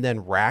holster and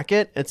then rack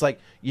it. It's like,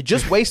 you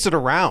just wasted a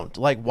round.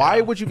 Like,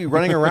 why would you be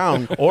running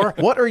around? Or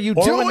what are you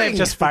doing? Or when they've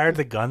just fired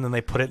the gun, then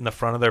they put it in the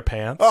front of their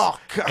pants. Oh,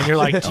 God. And you're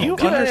like, do you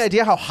have any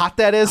idea how hot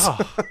that is?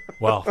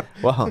 Well,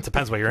 it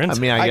depends what you're into. I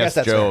mean, I guess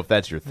that's Joe, fair. if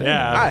that's your thing.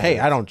 Yeah. Hey,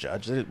 I don't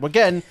judge.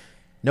 Again,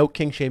 no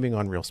king shaming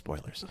on real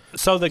spoilers.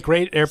 So the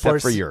great airport...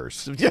 Except for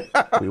yours.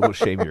 We will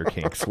shame your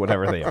kinks,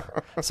 whatever they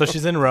are. So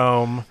she's in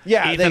Rome.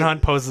 Yeah, Ethan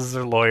Hunt poses as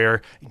her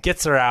lawyer,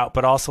 gets her out,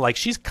 but also, like,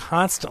 she's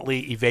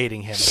constantly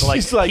evading him. So,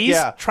 like, he's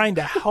trying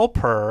to help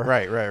her.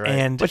 Right.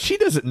 And But she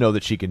doesn't know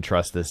that she can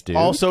trust this dude.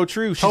 Also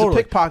true. She's totally.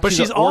 a pickpocket. But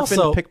she's an orphan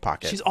also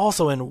pickpocket. She's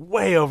also in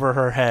way over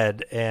her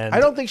head. And I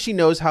don't think she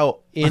knows how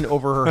in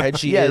over her head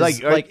she is.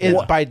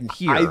 By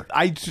here.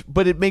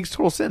 But it makes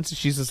total sense.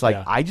 She's just like,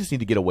 Yeah. I just need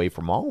to get away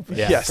from all of this.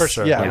 Yeah, Yes, for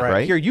sure. Yeah, Yeah, right.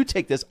 right? Here, you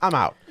take this. I'm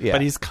out. Yeah.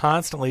 But he's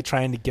constantly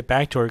trying to get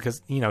back to her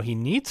because, you know, he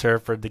needs her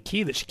for the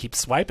key that she keeps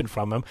swiping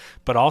from him.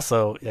 But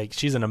also, like,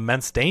 she's in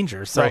immense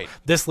danger. So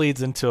this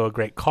leads into a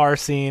great car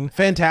scene.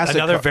 Fantastic.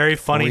 Another very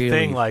funny Really-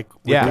 thing. Like,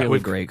 really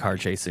great car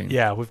chasing.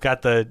 Yeah, we've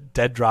got the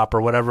dead drop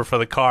or whatever for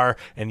the car,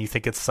 and you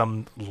think it's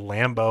some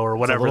Lambo or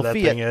whatever little that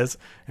Fiat. thing is,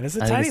 and it's a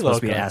I think tiny it's little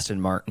supposed to be an car.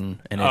 Aston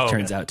Martin, and it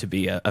turns out to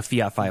be a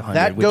Fiat 500.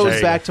 That which goes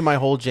is- back to my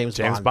whole James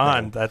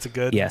Bond. thing. That's a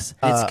good. Yes,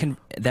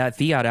 that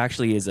Fiat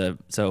actually is a.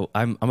 So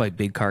I'm a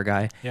big car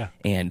guy. Yeah.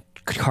 And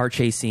car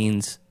chase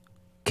scenes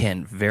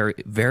can very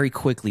very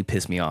quickly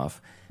piss me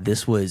off.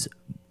 This was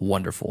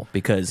wonderful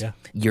because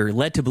you're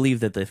led to believe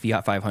that the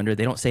Fiat 500,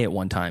 they don't say it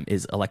one time,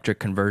 is electric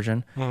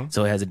conversion.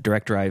 So it has a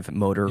direct drive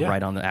motor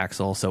right on the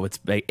axle. So it's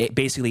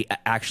basically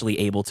actually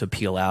able to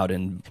peel out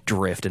and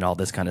drift and all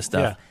this kind of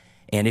stuff.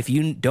 Yeah. And if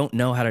you don't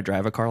know how to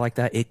drive a car like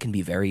that, it can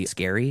be very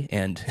scary.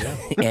 And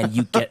and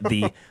you get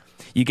the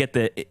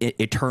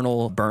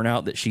eternal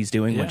burnout that she's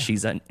doing when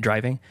she's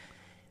driving.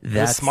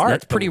 That's smart.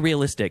 That's pretty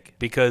realistic.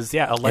 Because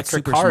electric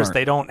super cars, smart.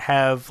 they don't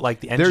have like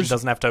the engine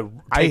doesn't have to.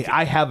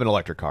 I have an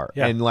electric car,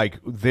 and like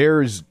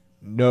there's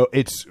no.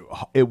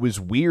 It was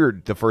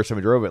weird the first time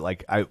I drove it.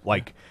 Like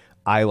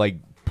I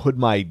put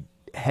my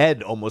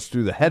head almost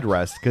through the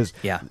headrest because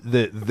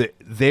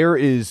there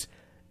is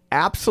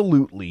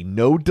absolutely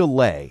no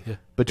delay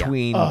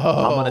between I'm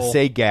going to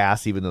say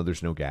gas, even though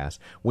there's no gas.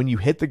 When you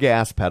hit the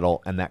gas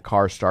pedal and that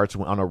car starts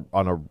on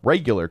a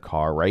regular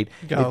car, right?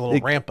 You got a little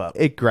ramp up.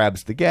 It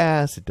grabs the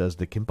gas, it does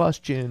the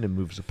combustion, and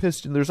moves the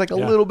piston. There's like a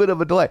little bit of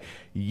a delay.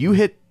 You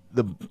hit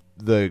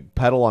the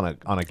pedal on a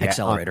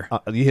Accelerator.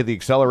 You hit the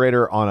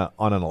accelerator on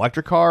an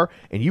electric car,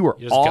 and you are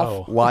just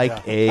off go.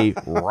 like a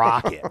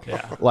rocket.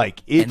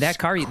 Like it's And that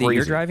car that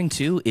you're driving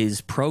too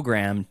is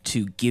programmed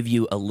to give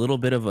you a little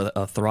bit of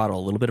a throttle,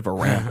 a little bit of a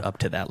ramp up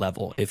to that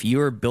level. If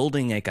you're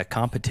building like a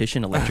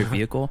competition electric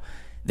vehicle,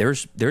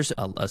 there's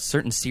a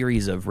certain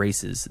series of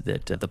races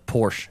that the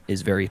Porsche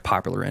is very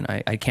popular in.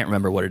 I can't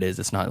remember what it is.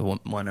 It's not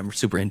one I'm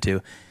super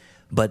into.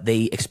 But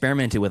they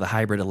experimented with a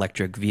hybrid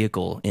electric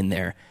vehicle in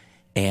there.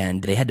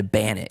 And they had to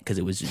ban it because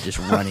it was just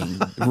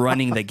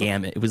running the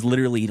gamut. It was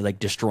literally like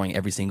destroying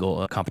every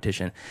single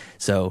competition.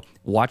 So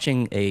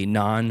watching a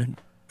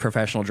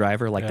non-professional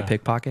driver like the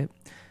pickpocket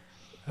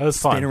That was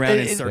fun. spin around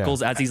in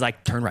circles as he's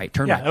like, turn right,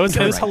 turn right. It was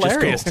turn right, just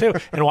hilarious go. too.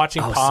 And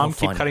watching Oh, Palm so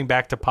keep funny. cutting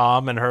back to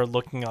Palm and her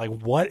looking like,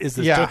 what is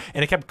this Yeah. doing?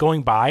 And it kept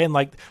going by, and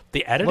like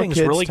the editing's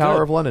Kids, really Tower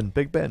good. of London,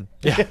 Big Ben.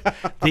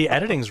 The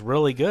editing's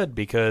really good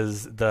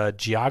because the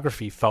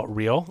geography felt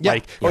real. Yeah.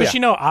 Like, because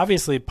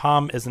obviously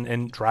Palm isn't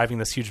in driving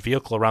this huge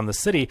vehicle around the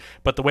city,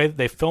 but the way that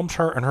they filmed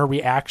her and her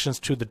reactions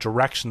to the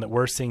direction that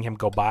we're seeing him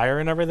go by her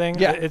and everything,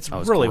 it's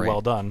was really great.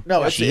 well done.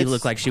 No, She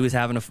looked like she was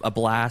having a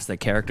blast. The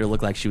character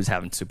looked like she was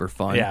having super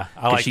fun. Yeah,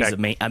 I 'Cause like she's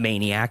that. a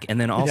maniac. And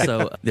then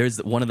also,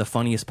 there's one of the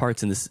funniest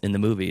parts in the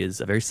movie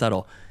is very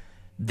subtle.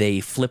 They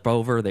flip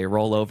over, they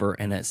roll over,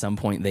 and at some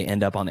point they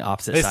end up on the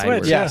opposite They side.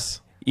 switch, where- Yes.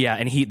 Yeah,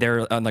 and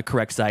they're on the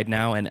correct side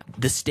now. And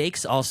the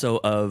stakes also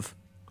of,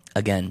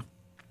 again,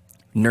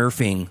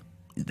 nerfing.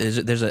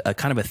 There's a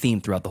kind of a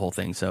theme throughout the whole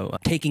thing. So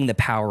taking the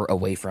power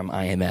away from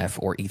IMF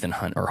or Ethan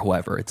Hunt or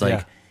whoever. It's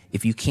like,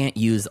 if you can't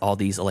use all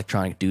these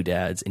electronic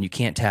doodads and you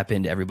can't tap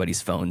into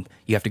everybody's phone,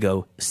 you have to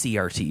go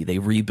CRT. They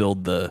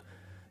rebuild the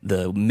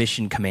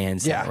mission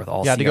command center with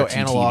all You had to go CRT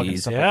analog and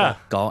TVs. stuff like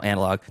that. All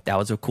analog. That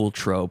was a cool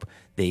trope.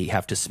 They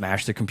have to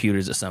smash the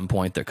computers at some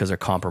point because they're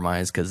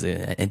compromised because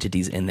the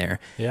entity's in there.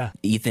 Yeah.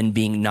 Ethan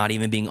not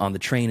even being on the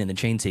train in the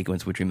chain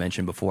sequence, which we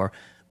mentioned before.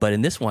 But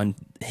in this one,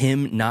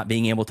 him not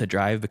being able to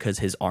drive because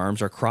his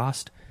arms are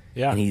crossed.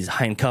 Yeah. And he's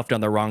handcuffed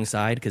on the wrong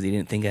side because he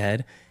didn't think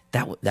ahead.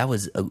 That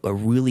was a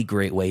really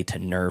great way to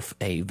nerf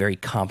a very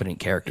competent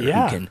character who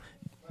can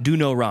do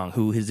no wrong,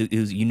 who's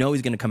he's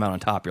going to come out on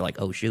top. You're like,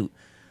 oh shoot,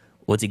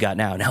 what's he got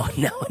now?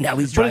 Now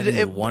he's driving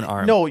with one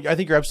arm. No, I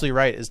think you're absolutely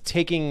right. Is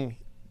taking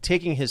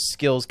taking his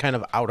skills kind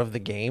of out of the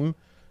game,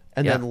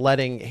 and Yeah. then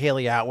letting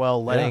Hayley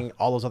Atwell,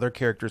 all those other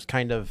characters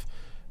kind of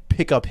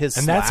pick up his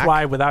And slack. that's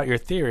why, without your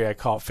theory, I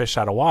call it fish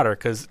out of water,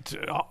 because,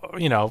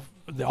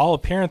 all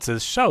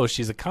appearances show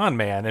she's a con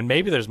man, and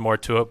maybe there's more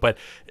to it, but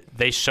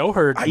they show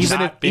her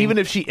even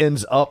if she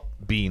ends up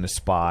being a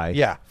spy,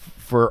 Yeah.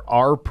 for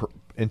our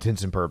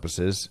intents and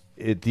purposes,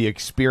 the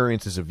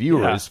experience as a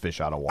viewer is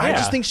fish out of water. I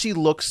just think she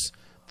looks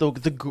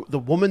the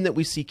woman that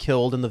we see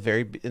killed in the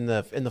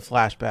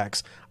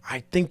flashbacks.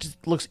 I think just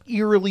looks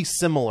eerily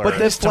similar. But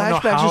this just don't know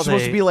flashback how is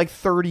supposed they- to be like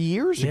 30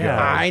 years ago. Yeah.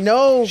 I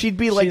know She'd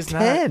be like she's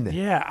 10. Not,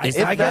 yeah, Is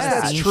I that guess that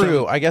that's scene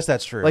true. from- I guess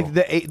that's true. Like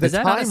the Is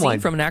that not a scene timeline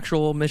from an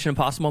actual Mission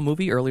Impossible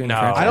movie earlier in the No.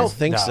 franchise? I don't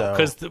think so.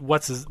 because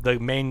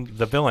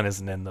the villain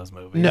isn't in those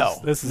movies. No.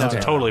 This is No.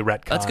 totally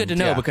retcon. That's good to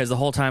know Yeah. because the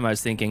whole time I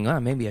was thinking,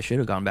 maybe I should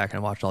have gone back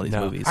and watched all these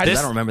movies. 'Cause I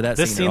don't remember that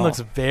This scene at all. looks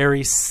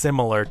very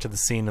similar to the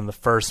scene in the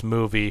first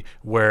movie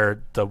where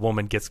the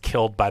woman gets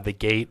killed by the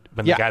gate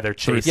when Yeah. the guy they're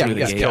chasing through the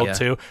gets gate, killed yeah.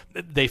 too.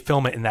 They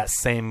film it in that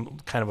same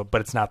kind of but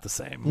it's not the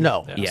same.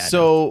 No. Yeah,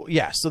 So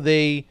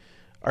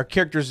our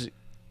characters.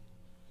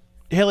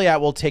 Hayley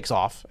Atwell takes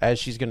off as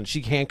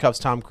she handcuffs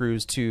Tom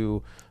Cruise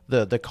to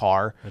the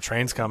car. The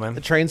train's coming.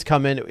 The train's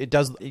coming. It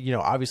does,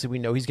 obviously we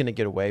know he's going to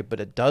get away, but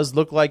it does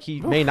look like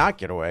he may not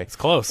get away. It's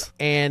close.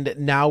 And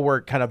now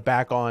we're kind of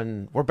back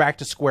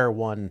to square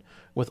one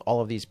with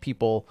all of these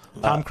people.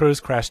 Tom Cruise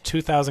crashed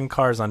 2,000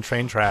 cars on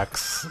train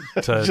tracks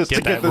to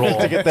get that role.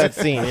 to get that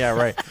scene. Yeah,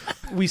 right.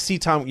 We see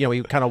Tom,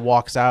 he kind of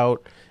walks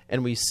out,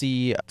 and we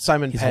see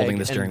Simon He's Pegg holding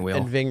the steering wheel.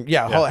 and Ving,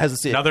 Yeah. has the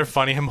seat. Another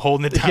funny him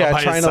holding it down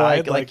by trying his to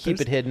side. like keep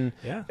there's- it hidden.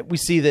 Yeah. We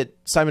see that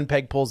Simon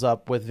Pegg pulls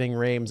up with Ving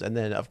Rhames, and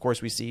then of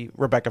course we see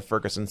Rebecca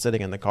Ferguson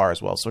sitting in the car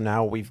as well. So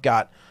now we've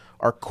got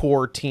our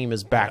core team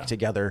is back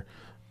together.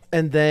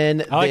 And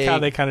then I like how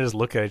they kind of just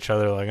look at each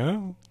other like,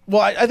 oh.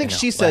 Well, I think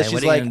she says,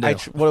 What she's are you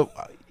like, gonna do?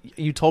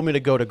 you told me to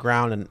go to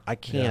ground, and I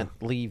can't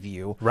leave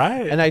you.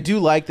 Right. And I do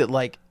like that,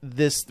 like,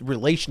 this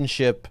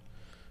relationship,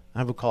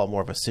 I would call it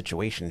more of a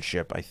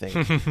situationship, I think,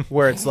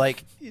 where it's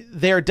like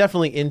they're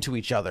definitely into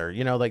each other.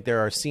 Like there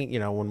are scenes,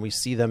 when we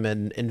see them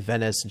in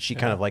Venice, and she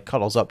kind of like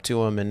cuddles up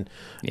to him, and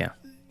Yeah.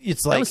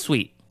 it's That like was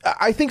sweet.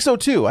 I think so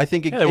too. I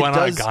think it, Yeah, they it went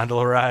does. on a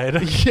gondola ride.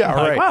 Yeah,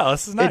 Like, right. wow,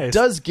 this is nice. It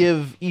does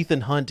give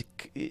Ethan Hunt.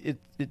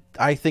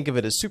 I think of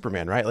it as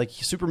Superman, right? Like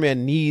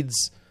Superman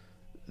needs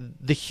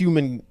the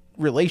human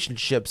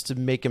relationships to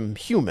make him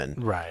human,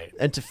 Right.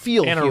 and to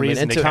feel And a human,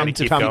 reason and to to kinda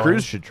keep Tom going.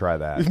 Cruise should try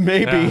that.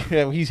 maybe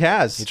he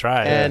has. He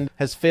tried, and yeah.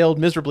 has failed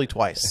miserably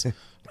twice.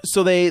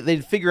 So they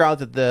figure out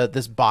that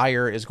this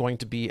buyer is going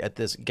to be at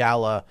this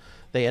gala.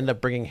 They end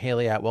up bringing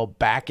Hayley Atwell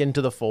back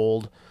into the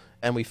fold,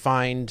 and we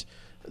find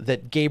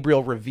that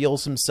Gabriel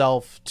reveals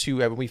himself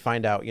to. We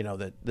find out,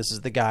 that this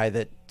is the guy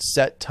that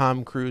set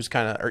Tom Cruise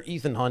or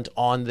Ethan Hunt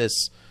on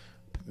this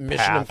Mission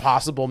Path.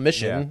 Impossible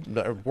mission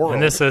world.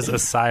 And this is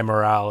Asai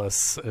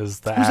Morales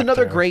is the who's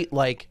another actor. great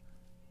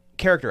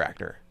character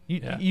actor.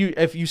 Yeah.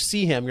 If you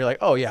see him, you're like,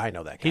 oh yeah, I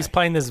know that guy. He's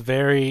playing this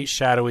very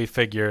shadowy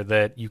figure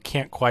that you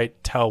can't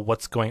quite tell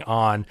what's going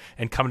on,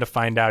 and come to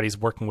find out he's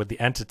working with the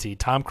entity.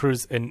 Tom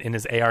Cruise in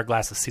his AR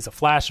glasses sees a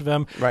flash of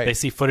him. Right. They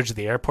see footage of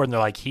the airport, and they're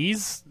like,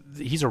 he's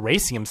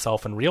erasing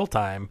himself in real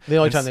time. The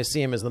only And time they see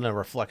him is in a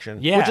reflection,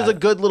 Yeah. which is a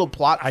good little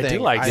plot I thing. do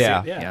like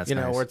Yeah. that. Yeah. Yeah, it's you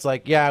know, nice. where it's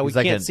like, we He's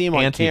like can't an see him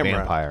on camera.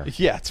 anti-vampire.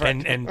 Yeah, that's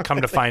right. And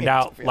come to find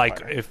out, like,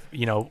 if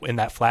in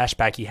that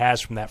flashback he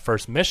has from that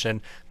first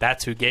mission,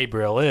 that's who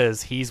Gabriel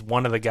is. He's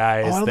one of the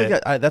guys I don't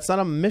that. think that's not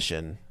a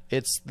mission.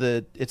 It's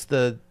the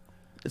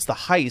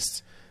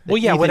heist. that Well,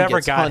 yeah, Ethan whatever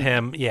gets got hunt-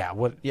 him,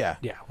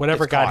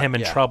 whatever It's got caught, him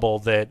in yeah. trouble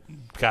that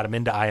got him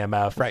into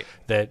IMF, Right.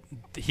 that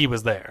he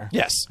was there.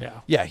 Yes.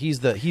 Yeah. He's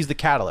the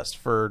catalyst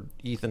for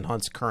Ethan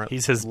Hunt's current.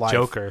 He's his life.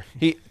 Joker.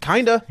 He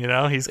kinda.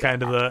 He's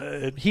kind of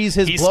the. He's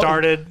his. He blow,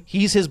 started.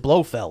 He's his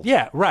Blofeld.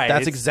 Yeah, right.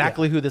 That's It's-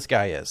 exactly who this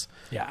guy is.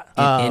 Yeah.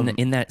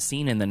 In that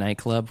scene in the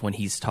nightclub when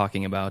he's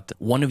talking about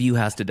one of you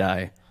has to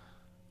die,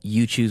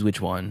 you choose which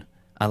one.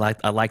 I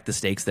like the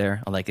stakes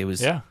there. I like it was.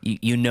 Yeah.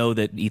 You know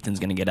that Ethan's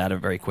going to get out of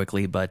it very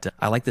quickly, but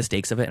I like the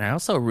stakes of it, and I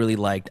also really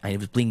liked. I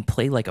was being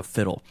played like a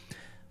fiddle,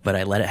 but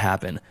I let it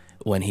happen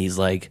when he's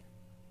like,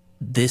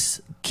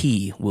 "This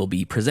key will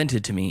be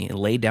presented to me and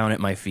laid down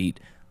at my feet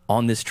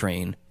on this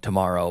train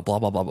tomorrow." Blah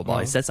blah blah blah blah.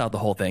 He sets out the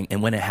whole thing,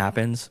 and when it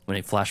happens, when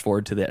it flash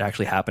forward to that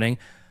actually happening.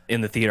 In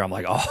the theater, I'm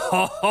like,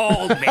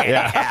 oh man, it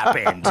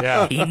happened.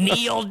 Yeah. He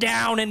kneeled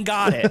down and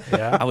got it.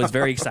 Yeah. I was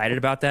very excited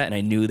about that, and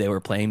I knew they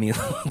were playing me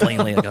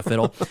like a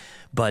fiddle.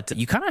 But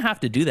you kind of have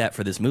to do that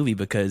for this movie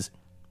because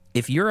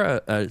if you're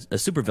a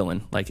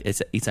supervillain like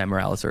it's Isai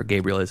Morales or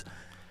Gabriel is,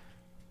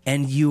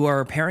 and you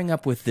are pairing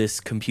up with this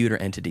computer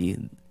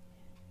entity,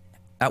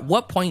 at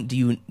what point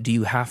do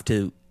you have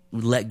to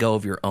let go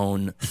of your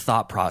own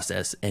thought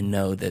process and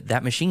know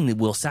that machine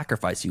will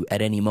sacrifice you at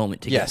any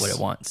moment to Yes. get what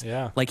it wants?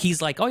 Yeah. Like he's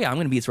like, oh yeah, I'm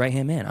going to be its right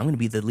hand man. I'm going to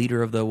be the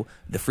leader of the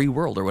free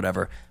world or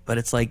whatever. But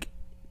it's like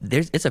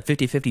it's a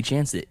 50-50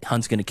 chance that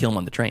Hunt's going to kill him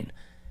on the train,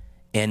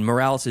 and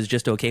Morales is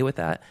just okay with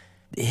that.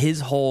 His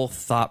whole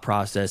thought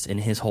process and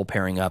his whole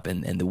pairing up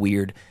and the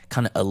weird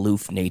kind of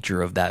aloof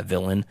nature of that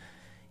villain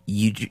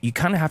you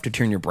kind of have to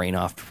turn your brain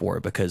off for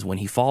it, because when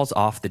he falls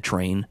off the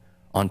train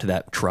onto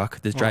that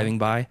truck that's driving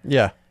by,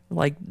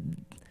 like,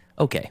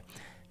 okay,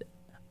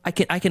 I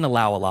can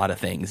allow a lot of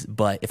things,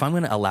 but if I'm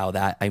going to allow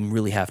that, I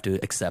really have to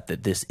accept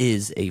that this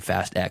is a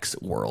Fast X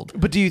world.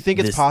 But do you think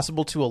it's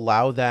possible to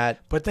allow that?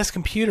 But this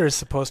computer is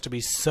supposed to be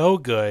so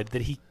good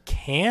that he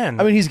can.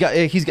 I mean,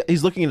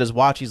 he's looking at his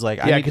watch. He's like,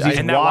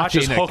 and that watch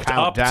is hooked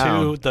up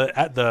to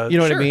the you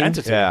know what I mean?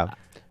 entity. Yeah.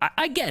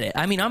 I get it.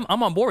 I mean, I'm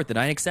on board with it.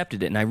 I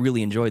accepted it, and I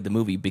really enjoyed the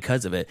movie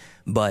because of it.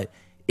 But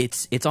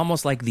it's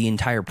almost like the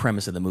entire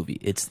premise of the movie.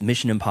 It's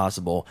Mission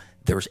Impossible.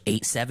 There's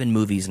 7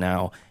 movies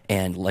now,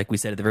 and like we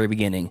said at the very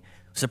beginning,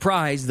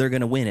 surprise, they're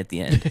going to win at the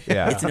end.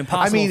 Yeah. It's an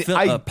impossible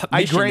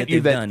I grant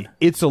you that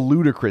it's a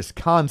ludicrous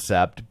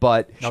concept,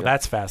 but no,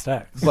 that's Fast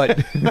X. But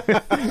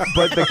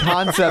the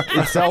concept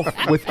itself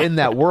within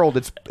that world,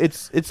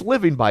 it's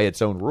living by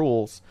its own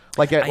rules.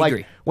 Like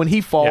agree. When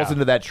he falls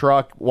into that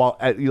truck,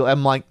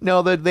 I'm like,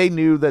 no, they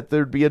knew that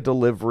there'd be a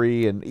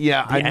delivery, and the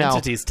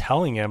entity's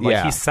telling him,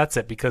 like, he sets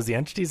it because the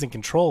entity's in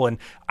control. And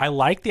I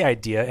like the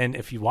idea. And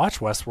if you watch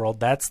Westworld,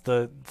 that's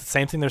the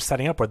same thing they're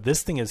setting up, where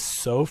this thing is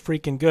so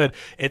freaking good.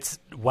 It's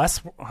I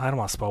don't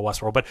want to spoil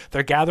Westworld, but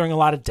they're gathering a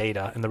lot of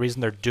data, and the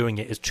reason they're doing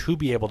it is to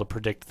be able to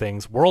predict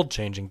things,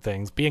 world-changing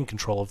things, be in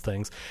control of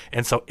things.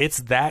 And so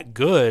it's that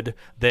good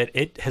that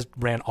it has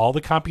ran all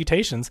the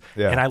computations.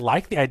 And I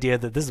like the idea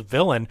that this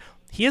villain,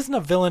 he isn't a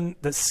villain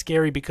that's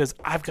scary because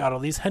I've got all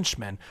these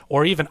henchmen,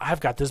 or even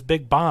I've got this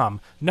big bomb.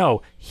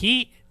 No,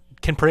 he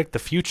can predict the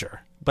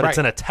future, but it's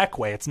in a tech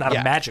way. It's not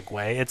a magic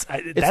way. That's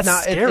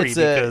not scary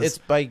because it's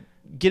by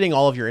getting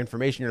all of your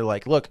information. You're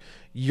like, look,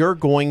 you're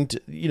going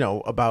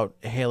to, about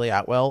Hayley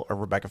Atwell or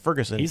Rebecca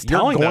Ferguson.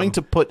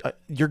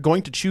 You're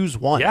going to choose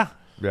one.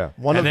 Yeah.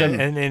 One of them.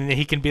 And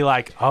he can be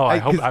like, oh,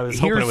 I was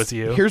hoping it was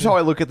you. Here's how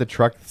I look at the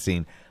truck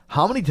scene.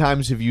 How many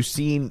times have you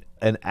seen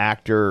an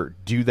actor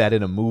do that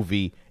in a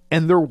movie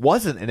and there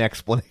wasn't an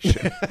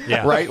explanation?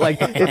 Right? Like,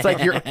 it's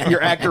like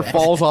your actor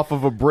falls off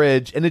of a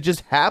bridge and it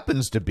just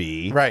happens to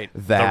be that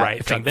the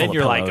right thing. Then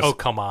you're like, oh,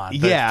 come on.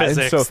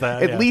 Physics, and so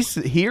at least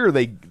here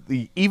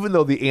even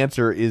though the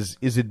answer is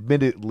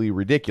admittedly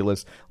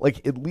ridiculous,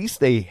 like, at least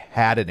they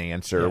had an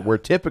answer where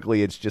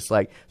typically it's just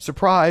like,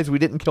 surprise, we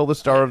didn't kill the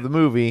star of the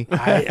movie.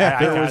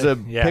 There was a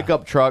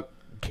pickup truck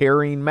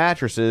carrying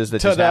mattresses that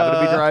just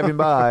happened to be driving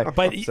by.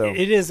 But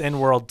it is in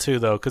world too,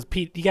 though, because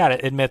Pete, you got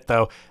to admit,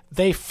 though,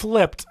 they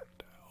flipped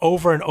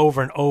over and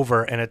over and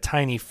over in a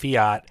tiny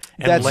Fiat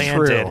and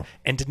landed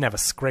and didn't have a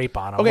scrape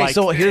on them. Okay,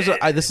 so here's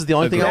this is the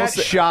only thing else.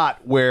 That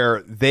shot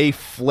where they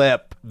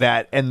flip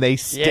that and they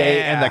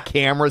stay and the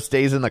camera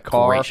stays in the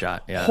car. Great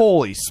shot. Yeah.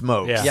 Holy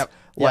smokes! Yep.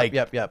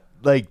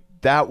 Like,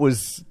 that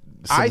was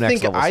some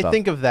next level stuff. I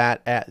think of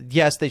that as,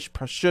 yes, they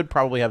should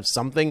probably have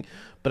something,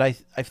 but I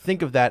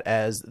think of that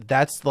as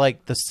that's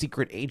like the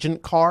secret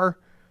agent car.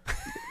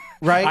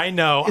 Right, I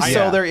know.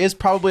 So there is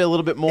probably a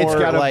little bit more. It's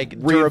got like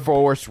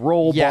reinforced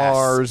roll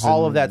bars,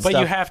 all of that but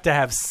stuff. You have to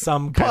have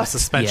some kind of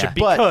suspension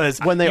because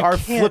when they are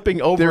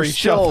flipping over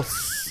each other,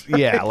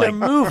 they're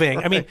moving.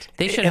 I mean,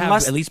 they should have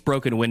at least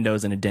broken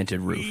windows and a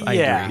dented roof. I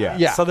agree.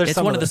 Yeah. So it's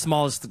one of the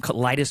smallest,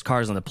 lightest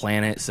cars on the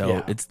planet,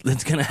 so it's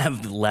going to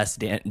have less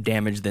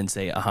damage than,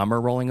 say, a Hummer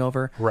rolling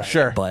over. Right.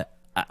 Sure. But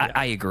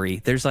I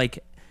agree. There's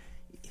like,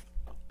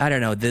 I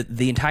don't know,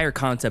 the entire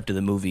concept of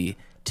the movie.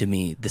 To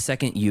me, the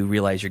second you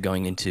realize you're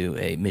going into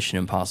a Mission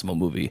Impossible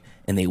movie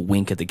and they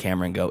wink at the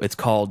camera and go, it's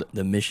called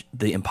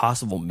the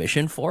Impossible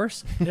Mission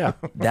Force. Yeah.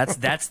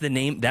 That's the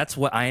name. That's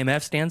what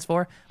IMF stands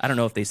for. I don't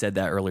know if they said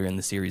that earlier in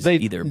the series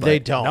either. But they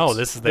don't. No,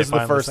 this is the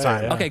first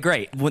time. Okay,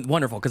 great.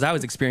 Wonderful. Because I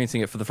was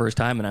experiencing it for the first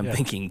time and I'm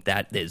thinking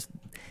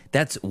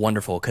that's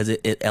wonderful because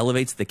it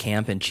elevates the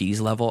camp and cheese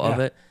level of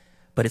it.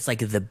 But it's like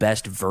the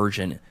best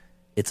version.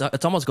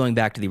 It's almost going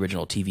back to the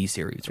original TV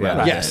series,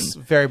 right? Yes,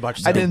 very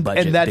much so.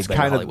 And that's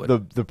kind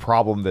of the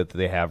problem that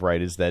they have,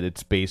 right? Is that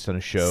it's based on a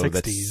show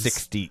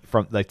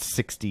 60s. That's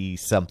 60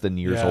 something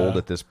years old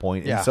at this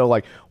point. And so,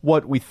 like,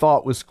 what we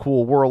thought was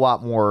cool, we're a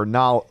lot more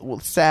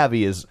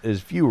savvy as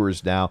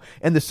viewers now.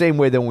 And the same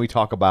way that when we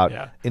talk about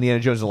Indiana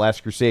Jones and the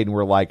Last Crusade, and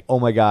we're like, oh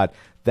my God,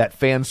 that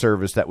fan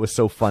service that was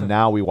so fun.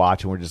 Now we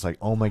watch and we're just like,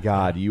 oh my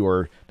God, you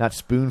are not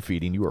spoon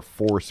feeding, you are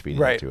force feeding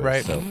it to us.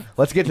 Right. So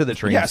let's get to the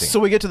train scene. So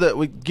we get to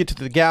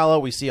the gala.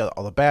 We see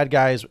all the bad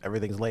guys.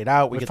 Everything's laid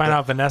out. We find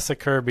out Vanessa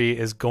Kirby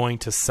is going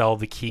to sell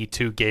the key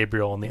to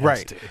Gabriel and the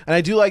entity. And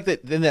I do like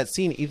that in that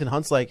scene. Ethan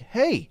Hunt's like,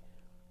 hey,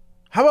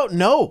 how about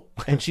no?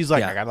 And she's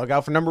like, I gotta look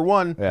out for number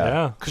one.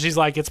 Yeah, because she's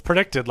like, it's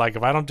predicted. Like,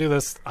 if I don't do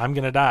this, I'm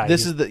gonna die.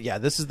 This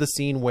is the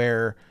scene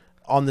where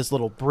on this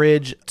little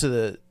bridge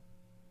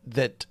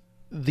that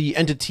the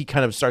entity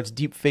kind of starts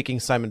deep faking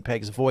Simon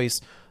Pegg's voice,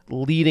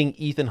 leading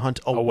Ethan Hunt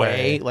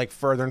away, like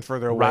further and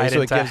further away. Right,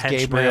 so it gives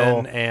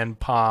Gabriel and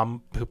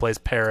Palm, who plays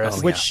Paris,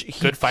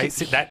 good fight.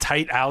 That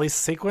tight alley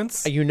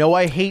sequence.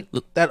 I hate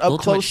that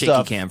up close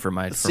stuff. Cam for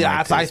my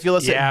I feel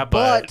the same.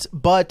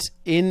 But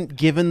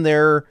given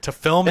their to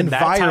film in that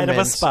tight of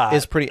a spot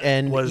is pretty.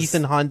 And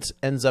Ethan Hunt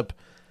ends up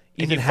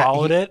and you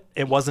followed it.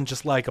 It wasn't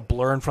just like a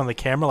blur in front of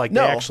the camera. Like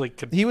No, they actually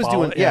could. he was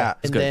follow doing it.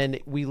 and then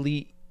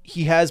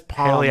he has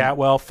Palm. Haley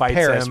Atwell fights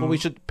Paris. him. Well,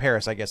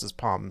 Paris, I guess, is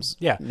Palm's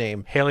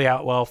name. Haley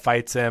Atwell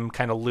fights him,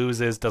 kind of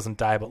loses, doesn't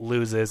die, but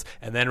loses.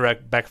 And then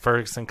Rebecca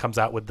Ferguson comes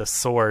out with the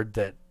sword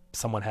that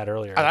someone had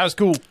earlier. That was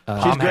cool. She's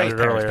Tom great. had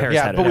it earlier. Paris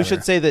Yeah, had it but we earlier.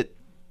 should say that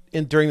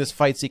during this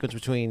fight sequence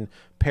between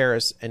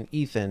Paris and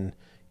Ethan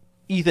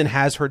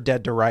has her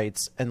dead to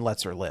rights and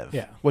lets her live,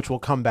 which will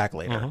come back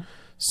later.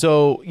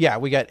 So, yeah,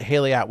 we got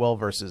Haley Atwell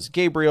versus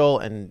Gabriel,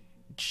 and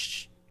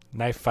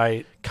Knife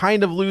fight.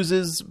 kind of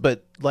loses,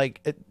 but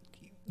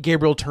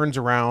Gabriel turns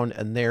around,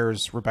 and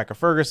there's Rebecca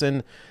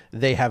Ferguson.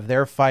 They have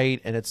their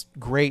fight, and it's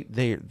great.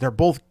 They're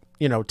both,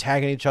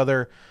 tagging each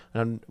other,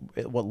 and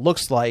what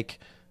looks like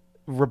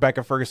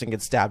Rebecca Ferguson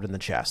gets stabbed in the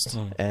chest,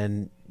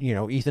 and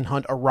Ethan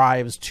Hunt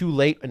arrives too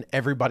late, and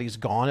everybody's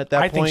gone at that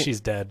point. I think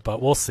she's dead,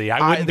 but we'll see.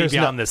 I wouldn't be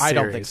beyond this series. I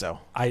don't think so.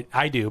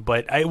 I do,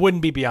 but it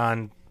wouldn't be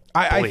beyond.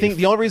 I think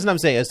the only reason I'm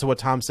saying as to what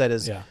Tom said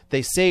is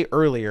they say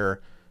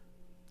earlier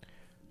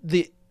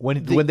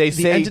when they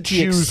say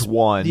choose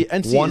one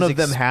of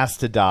them has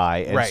to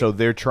die, and so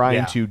they're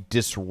trying to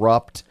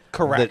disrupt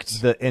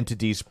the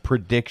entity's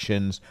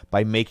predictions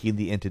by making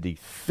the entity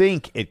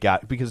think it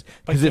got because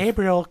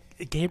Gabriel's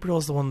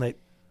the one that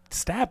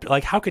stabbed.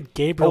 Like, how could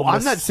Gabriel?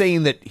 I'm not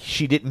saying that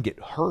she didn't get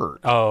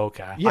hurt. Oh,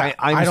 okay. Yeah,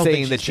 I'm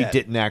saying that she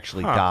didn't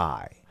actually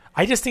die.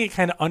 I just think it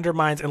kind of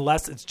undermines,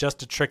 unless it's just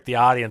to trick the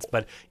audience.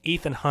 But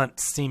Ethan Hunt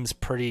seems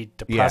pretty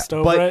depressed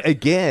over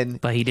it.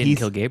 But he didn't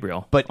kill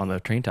Gabriel on the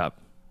train top.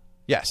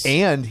 Yes,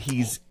 and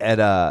he's at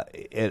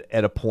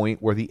a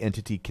point where the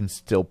entity can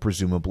still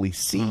presumably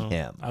see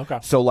him. Okay,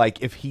 so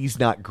if he's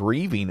not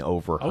grieving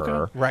over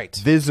her,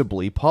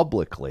 visibly,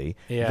 publicly,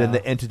 then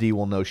the entity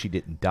will know she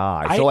didn't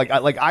die.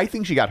 I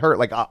think she got hurt.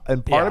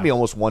 And part of me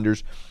almost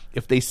wonders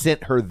if they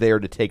sent her there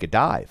to take a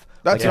dive.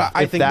 That's what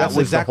I think. That's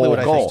exactly what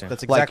I think.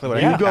 That's exactly what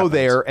I think. You go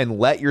there and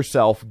let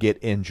yourself get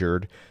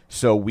injured,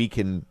 so we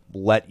can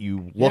let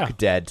you look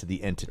dead to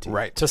the entity,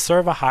 right? To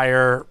serve a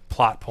higher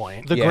plot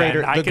point, the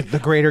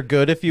greater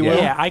good, if you will.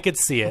 Yeah, I could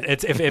see it.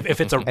 It's if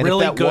it's a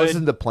really if that good.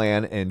 wasn't the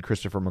plan, and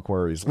Christopher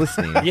McQuarrie's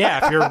listening.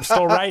 If you're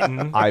still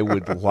writing, I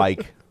would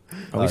like.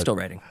 Are we still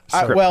writing?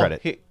 Script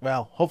credit.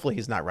 Hopefully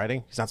he's not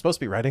writing. He's not supposed to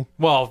be writing.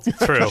 Well,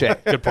 true.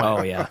 Good point.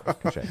 Oh yeah.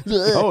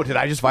 Oh, did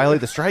I just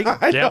violate the strike?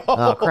 Yep.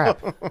 Oh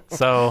crap.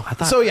 So I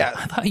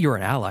thought you were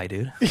an ally,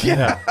 dude.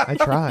 Yeah, I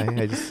try.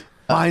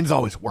 Mine's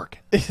always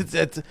working.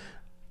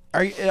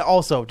 Are you,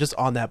 also, just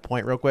on that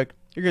point, real quick,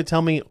 you're gonna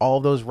tell me all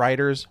of those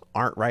writers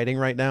aren't writing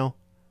right now?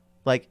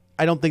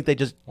 I don't think they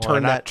just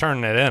turning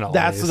it in.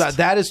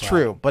 That is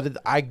true, but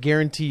I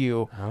guarantee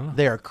you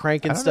they are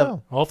cranking stuff.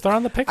 Know. Well, if they're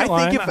on the picket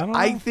line,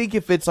 I think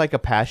if it's like a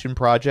passion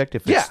project,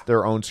 if it's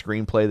their own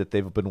screenplay that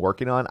they've been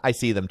working on, I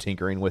see them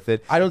tinkering with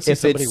it. I don't see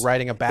somebody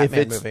writing a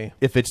Batman movie.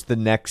 If it's the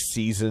next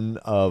season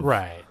of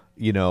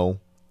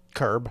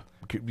Curb.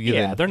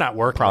 They're not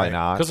working. Probably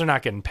not, because they're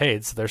not getting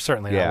paid, so they're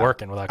certainly not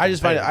working without. I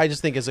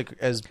just think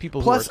as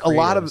people. Plus, who are a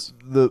lot of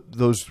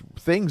those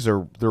things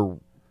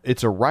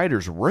it's a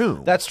writer's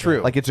room. That's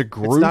true. It's a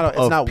group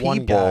it's not people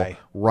one guy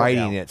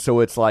writing it.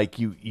 So it's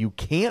you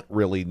can't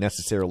really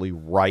necessarily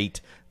write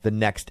the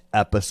next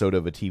episode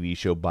of a TV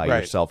show by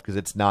yourself because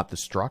it's not the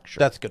structure.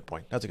 That's a good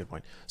point.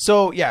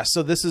 So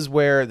so this is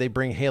where they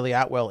bring Haley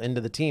Atwell into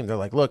the team. They're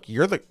like, look,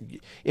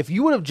 if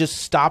you would have just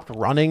stopped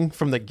running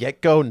from the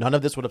get-go, none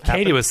of this would have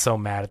happened. Katie was so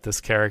mad at this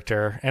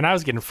character, and I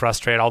was getting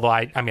frustrated, although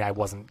I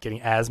wasn't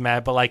getting as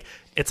mad, but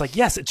it's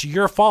yes, it's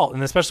your fault.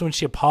 And especially when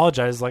she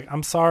apologized,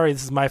 I'm sorry,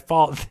 this is my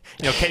fault.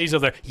 Katie's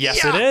over there,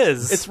 yes, it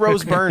is. It's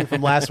Rose Byrne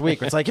from last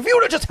week. It's if you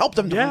would have just helped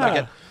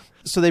him.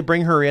 So they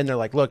bring her in. They're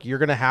like, look, you're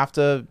going to have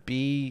to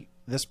be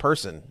this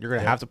person. You're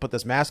going to have to put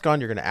this mask on.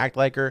 You're going to act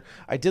like her.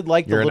 I did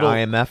like you're the little...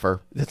 an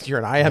IMFer. You're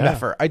an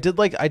IMFer. I did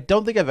I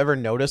don't think I've ever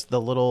noticed the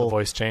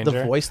voice changer.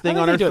 The voice thing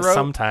on her throat.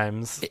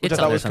 Sometimes. Which I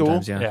thought was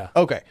cool. Yeah.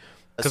 Okay.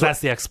 Because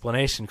that's the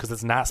explanation, because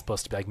it's not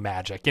supposed to be like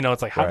magic.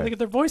 It's how do they get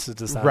their voices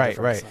to sound different?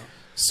 Right.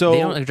 So they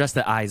don't address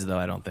the eyes, though,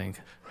 I don't think.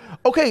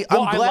 Okay,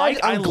 I'm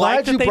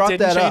glad you brought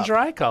that up. Change her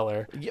eye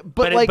color,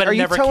 but it are you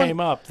never telling came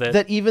up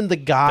that even the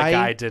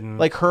guy didn't,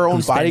 her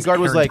own bodyguard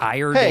was like,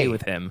 entire hey, day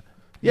with him.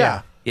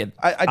 Yeah.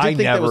 I did think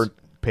that was.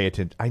 Pay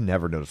attention. I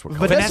never noticed what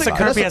color. Vanessa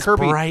Kirby has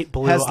bright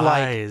blue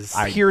eyes.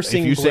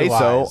 Piercing if you say blue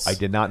so, eyes. I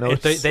did not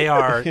notice. They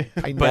are.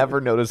 I never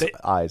noticed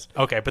eyes.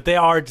 Okay, but they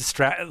are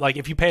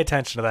if you pay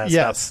attention to that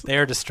stuff, they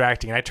are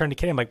distracting. And I turned to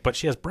Katie, I'm like, but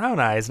she has brown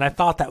eyes, and I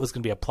thought that was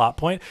going to be a plot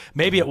point.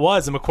 Maybe it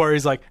was, and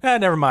McQuarrie's like,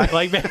 never mind.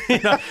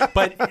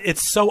 But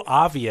it's so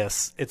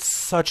obvious. It's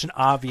such an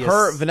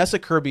obvious. Vanessa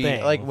Kirby,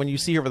 thing. when you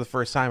see her for the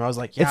first time, I was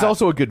like, it's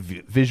also a good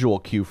visual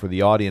cue for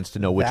the audience to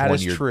know which one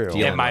you're dealing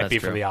with. It might be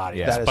for the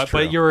audience, That is true.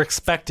 but you're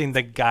expecting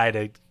the guy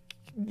to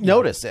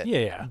notice it.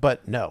 Yeah.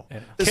 But no. Yeah.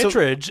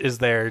 Kittredge is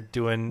there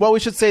doing... Well, we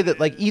should say that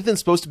Ethan's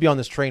supposed to be on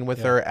this train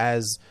with her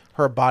as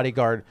her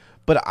bodyguard,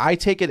 but I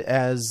take it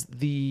as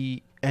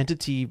the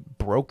entity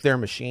broke their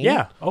machine.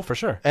 Yeah. Oh, for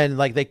sure. And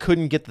like they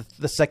couldn't get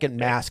the second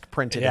mask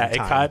printed Yeah, in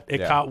time.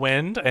 it caught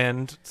wind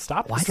and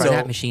stopped. Why it. does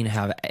that machine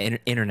have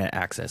internet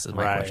access? Is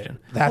my Right. question.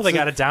 Well, they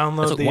got to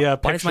download So the why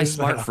pictures. does my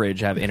smart fridge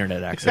have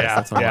internet access? Yeah,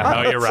 That's what I'm yeah.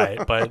 wondering. No, you're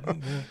right. But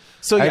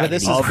So I yeah, have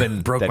this an is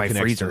oven broke that my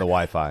connects freezer. to the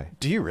Wi-Fi.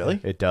 Do you really?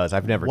 It does.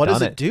 I've never What done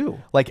does it do?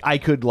 Like I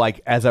could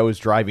as I was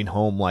driving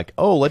home, like,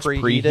 oh, let's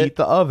Preheat preheat it?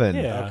 the oven.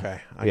 Yeah.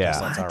 Okay. I Yeah. guess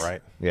that's all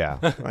right. Yeah.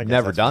 guess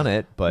Never that's done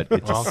it, but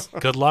it's well,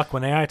 good luck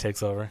when AI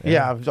takes over.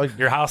 Yeah. like,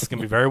 Your house can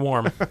be very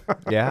warm.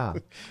 yeah.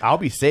 I'll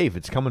be safe.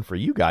 It's coming for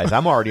you guys.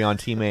 I'm already on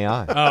Team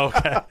AI. Oh,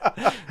 okay.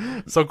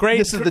 So great.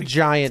 this is the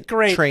giant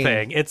great train.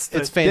 thing. It's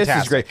fantastic.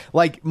 This is great.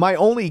 Like my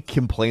only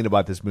complaint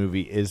about this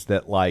movie is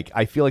that like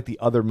I feel like the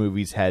other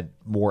movies had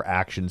more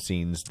action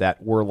scenes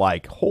that were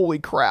like, holy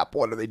crap,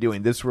 what are they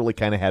doing? This really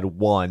kind of had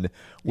one,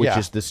 which Yeah.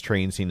 is this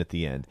train scene at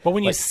the end. But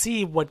when you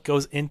see what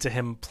goes into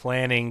him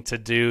planning to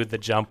do the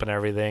jump and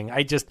everything,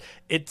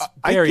 it's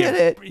very. I get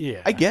it.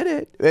 Yeah, I get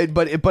it.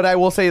 But I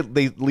will say at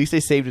least they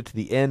saved it to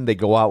the end. They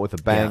go out with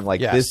a bang. Yeah.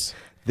 Like Yes.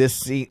 this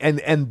scene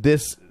and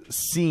this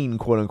scene,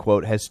 quote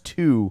unquote, has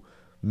two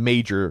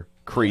major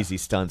crazy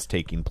stunts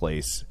taking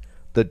place.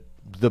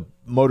 The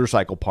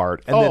motorcycle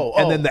part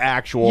and then the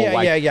actual Yeah,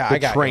 like yeah, I the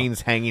got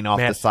trains hanging off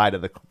Man. the side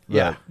of the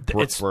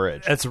It's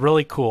bridge. It's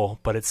really cool,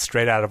 but it's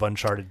straight out of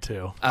Uncharted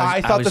 2.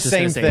 I thought was the just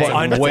same gonna say, thing. it's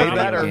like a Way video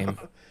better. game.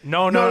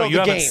 No, No, you the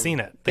haven't game. seen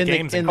it. The In the-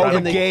 game's in- incredible.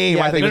 in the- game.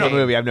 yeah, I think the it's a game.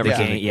 movie. I've never Yeah.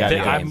 seen it. Yeah, Yeah, the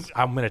yeah. game.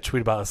 I'm going to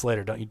tweet about this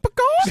later. Don't you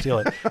steal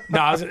it?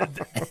 No,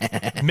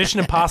 Mission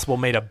Impossible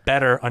made a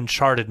better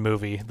Uncharted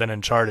movie than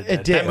Uncharted did.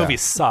 It did. That movie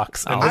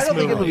sucks. and I this I don't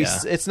think the movie,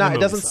 movie. It's not. the It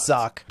movie doesn't sucks.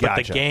 suck. But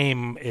Gotcha. the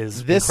game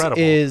is This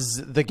incredible.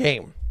 is the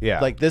game. Yeah.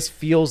 Like this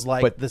feels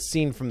like But- the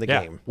scene from the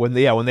Yeah. game. When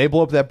they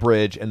blow up that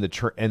bridge and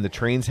the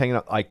trains hanging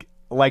up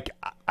like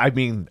I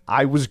mean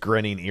I was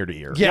grinning ear to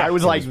ear. Yeah. I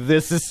was like,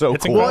 this is so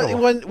It's cool.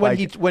 incredible. When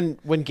Like,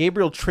 when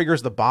Gabriel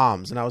triggers the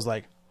bombs, and I was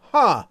like,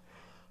 huh,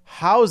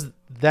 how's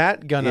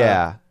that gonna?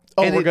 Yeah.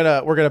 Oh, And we're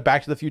gonna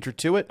Back to the Future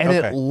to it, and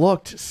okay. it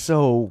looked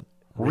so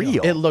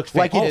real. It looked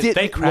like fake. it didn't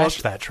They crashed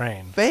look that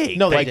train. fake.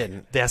 No, they Like,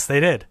 didn't. Yes, they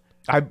did.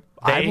 I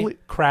They believe,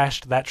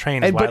 crashed that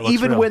train. Is and why it but looks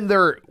even real. when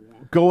they're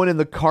going in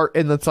the cart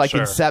and it's like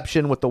Sure.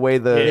 Inception with the way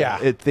the Yeah.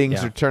 things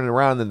Yeah. are turning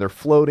around and they're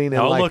floating and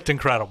no, it like looked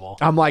incredible.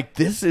 I'm like,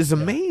 this is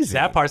amazing.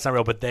 That part's not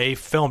real, but they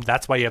filmed.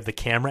 That's why you have the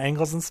camera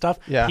angles and stuff.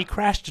 Yeah. He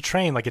crashed a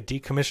train, like a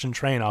decommissioned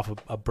train, off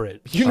a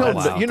bridge. You know,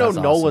 wow. you know,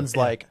 That's Nolan's awesome.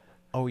 like,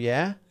 oh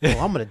yeah, well,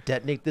 I'm gonna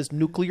detonate this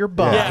nuclear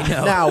bomb. Yeah. I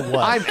know. Now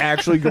what? I'm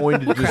actually going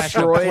to Crash a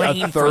destroy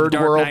plane a for third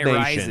Dark world Knight nation.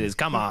 Rises.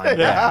 Come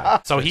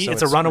on. So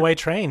it's a runaway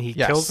train. He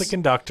Yes. kills the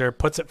conductor,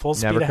 puts it full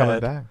Never speed coming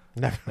ahead. back.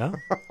 Never. No?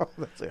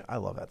 That's it. I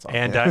love that song.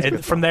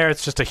 And from there,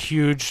 it's just a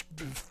huge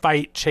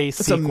fight chase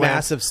It's a sequence.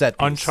 massive set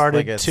piece. Uncharted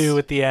Like it's- 2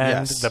 at the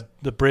end. yes.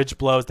 The bridge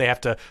blows. They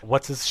have to.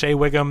 What's his Shea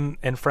Wiggum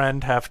and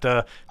friend have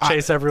to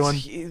chase everyone.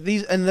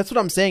 And that's what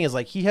I'm saying is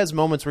like he has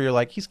moments where you're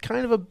like he's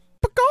kind of a,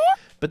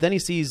 but then he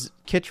sees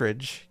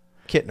Kittredge,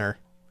 Kittredge.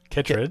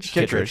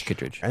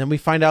 Kittredge. and then we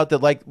find out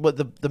that like what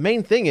the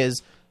main thing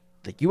is.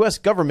 The U.S.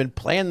 government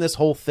planned this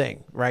whole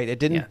thing, right? It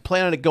didn't Yeah.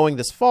 plan on it going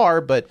this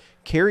far, but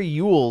Carrie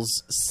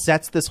Ewells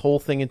sets this whole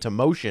thing into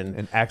motion.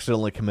 And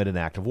accidentally commit an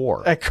act of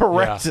war.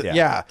 Correct. Yeah.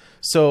 Yeah.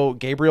 So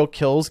Gabriel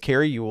kills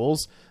Carrie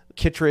Ewells.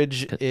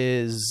 Kittredge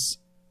is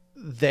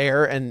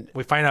there, and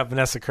We find out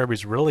Vanessa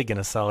Kirby's really going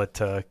to sell it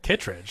to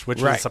Kittredge, which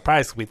was Right. a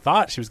surprise. We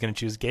thought she was going to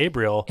choose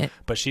Gabriel,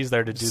 but she's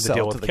there to do the sell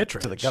deal to with the,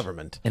 Kittredge. to the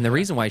government. And the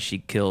reason why she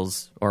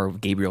kills, or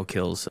Gabriel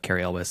kills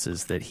Carrie Elwes,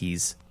 is that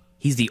he's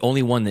the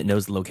only one that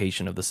knows the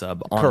location of the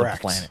sub on Correct.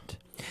 the planet.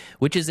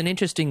 Which is an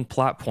interesting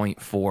plot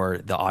point for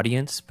the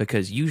audience,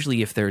 because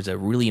usually if there's a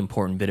really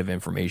important bit of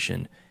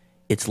information,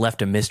 it's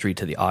left a mystery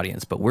to the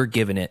audience, but we're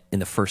given it in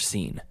the first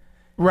scene.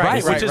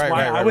 Right, which is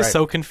why I was right.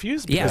 so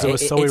confused because Yeah, it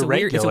was so it's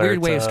irregular. it's a weird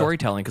way of to-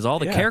 storytelling, because all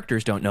the Yeah.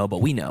 characters don't know, but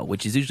we know,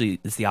 which is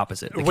usually it's the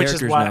opposite. The Which is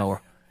characters why, know,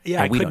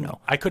 yeah, and we don't know.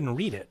 I couldn't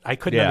read it. I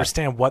couldn't Yeah.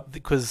 understand what,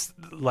 because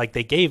like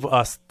they gave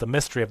us the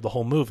mystery of the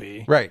whole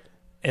movie, Right.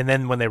 and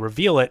then when they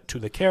reveal it to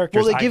the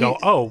characters, Well, they I give go, you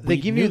 "Oh, they we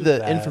give you knew the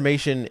that.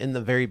 information in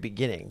the very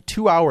beginning.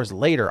 2 hours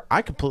later,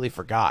 I completely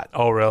forgot.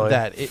 Oh, really?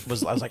 That it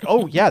was. I was like,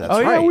 oh yeah, that's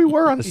Oh right. yeah, we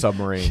were on the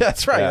submarine.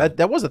 That's right. Yeah.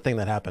 That was a thing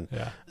that happened.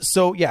 Yeah.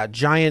 So yeah,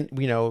 giant.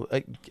 You know,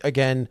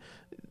 again,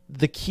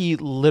 the key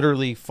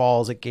literally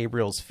falls at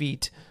Gabriel's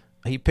feet.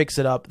 He picks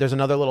it up. There's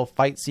another little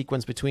fight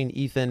sequence between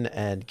Ethan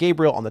and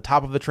Gabriel on the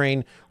top of the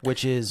train,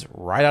 which is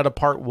right out of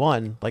part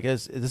one. Like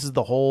this is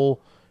the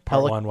whole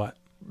Part one, what?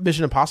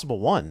 Mission Impossible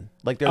 1.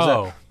 Like there's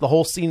Oh. the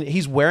whole scene.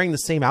 He's wearing the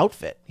same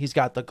outfit. He's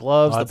got the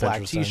gloves, Oh, the that's black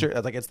interesting.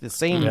 T-shirt. Like it's the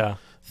same Yeah.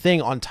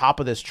 thing on top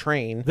of this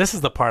train. This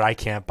is the part I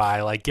can't buy.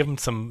 Like, give them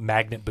some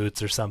magnet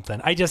boots or something.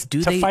 I just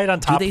Do to they fight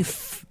on top.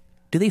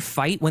 Do they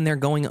fight when they're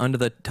going under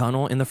the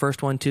tunnel in the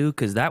first one too?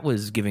 Because that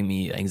was giving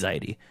me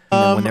anxiety. You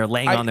know, when they're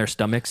laying on their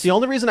stomachs. The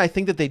only reason I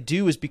think that they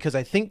do is because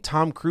I think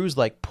Tom Cruise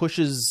like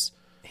pushes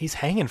He's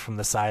hanging from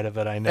the side of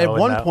it. I know. at in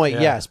one that- point,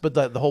 yeah. yes, but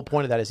the whole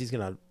point of that is he's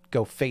gonna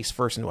go face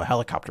first into a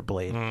helicopter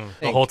blade.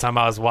 The whole time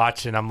I was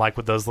watching, I'm like,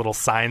 with those little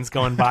signs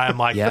going by, I'm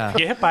like, Yeah. if you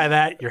get hit by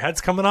that, your head's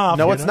coming off.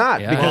 No, you it's know?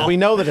 not, Yeah. because we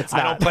know that it's I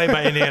not. don't play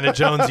by Indiana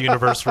Jones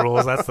universe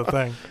rules. That's the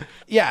thing.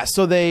 Yeah,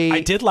 so they... I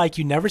did like,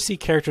 you never see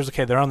characters,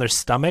 okay, they're on their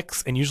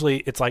stomachs, and usually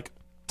it's like,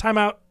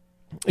 timeout.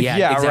 Yeah,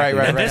 exactly. right,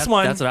 right, And right. this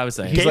one, That's what I was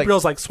saying. He's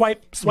Gabriel's like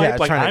swipe, Yeah,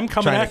 like trying to- I'm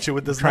coming trying at to- you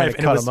with this trying knife, to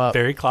and it cut was him up. Um,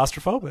 very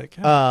claustrophobic.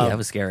 Yeah. Yeah, it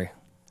was scary.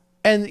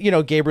 And, you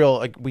know, Gabriel,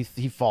 like,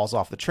 he falls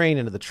off the train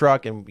into the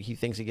truck, and he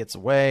thinks he gets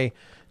away.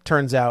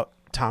 Turns out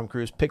Tom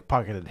Cruise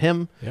pickpocketed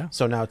him. Yeah.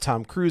 So now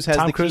Tom Cruise has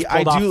Tom the Cruise key.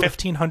 pulled off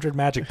 1,500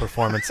 magic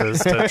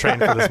performances to train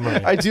for this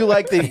movie. I do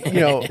like the, you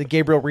know, the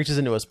Gabriel reaches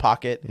into his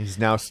pocket He's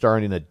now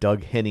starring in a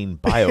Doug Henning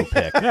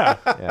biopic.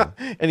 Yeah.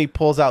 and he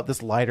pulls out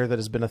this lighter that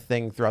has been a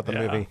thing throughout the Yeah.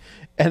 movie.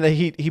 And then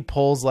he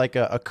pulls like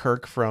a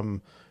Kirk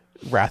from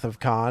Wrath of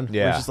Khan.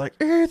 Yeah. Which is like,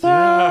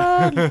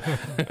 Ethan!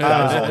 That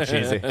was a little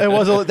cheesy.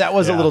 That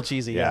was a Yeah. little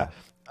cheesy, yeah.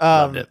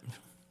 Loved it.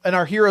 And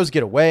our heroes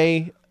get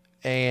away,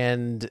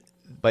 and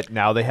But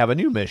now they have a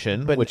new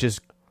mission, which is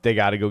they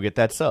got to go get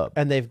that sub.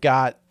 they've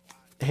got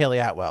Hayley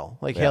Atwell.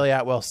 Like, Hayley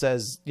Atwell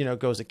says, you know,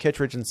 goes to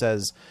Kittredge and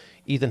says,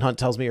 Ethan Hunt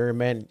tells me you're a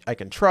man I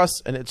can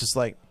trust. And it's just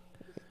like,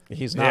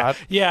 he's not.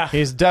 Yeah.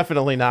 He's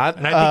definitely not.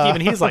 And I think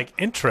even he's like,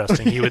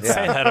 interesting. He would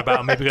say that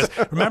about me because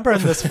remember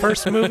in this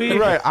first movie,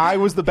 right, I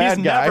was the bad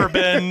he's guy. never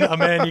been a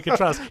man you can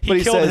trust. He But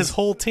he killed says- his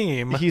whole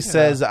team. He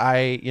says,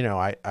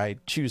 I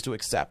choose to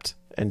accept.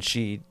 And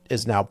she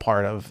is now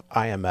part of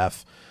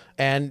IMF.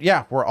 And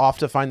yeah, we're off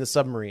to find the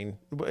submarine.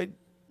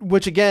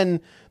 Which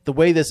again, the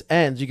way this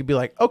ends, you could be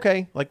like,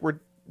 okay, like we're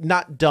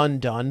not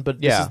done,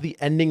 but this Yeah. is the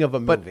ending of a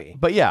movie.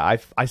 But yeah,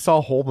 I saw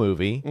a whole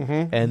movie,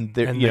 and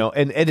there, And you the know,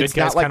 and good it's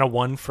guys not like kind of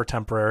won for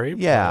temporary.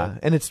 yeah,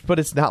 and it's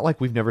not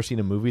like we've never seen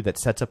a movie that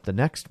sets up the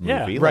next movie.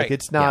 Yeah. Like Right.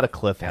 it's not a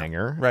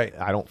cliffhanger. Right.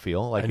 I don't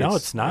feel like No,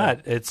 it's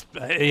not. It's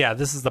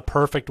this is the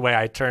perfect way.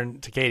 I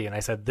turned to Katie and I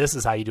said, "This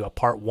is how you do a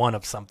part one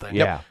of something."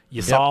 Yeah.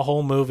 You saw a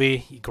whole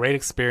movie, great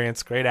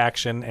experience, great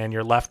action, and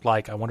you're left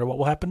like, I wonder what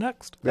will happen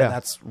next. And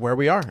that's where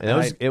we are.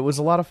 And it was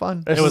a lot of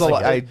fun. It was a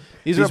lot. These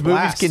These are a movies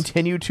blast.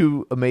 continue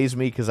to amaze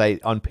me because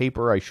on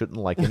paper I shouldn't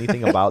like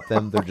anything about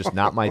them. They're just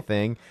not my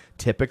thing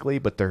typically,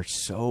 but they're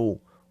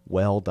so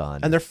well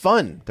done. And they're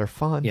fun. they're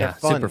fun. Yeah,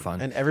 fun. super fun.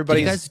 And Did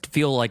everybody's- you guys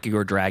feel like you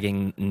were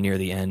dragging near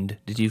the end?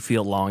 Did you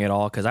feel long at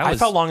all? Because I I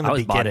felt long in the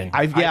was beginning.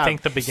 botting. I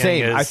think the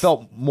beginning same. is- I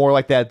felt more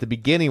like that at the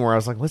beginning where I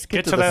was like, let's get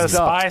Get to the the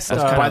stuff. spy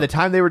stuff. By the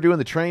time they were doing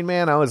the train,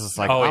 man, I was just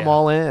like, Oh, I'm yeah.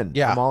 all in.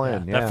 Yeah. I'm all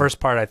in. Yeah. That first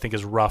part I think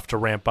is rough to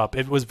ramp up.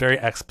 It was very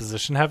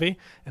exposition heavy,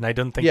 and I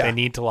don't think Yeah. they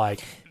need to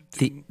like.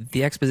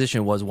 The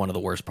exposition was one of the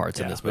worst parts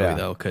in this movie, Yeah.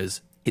 though,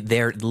 because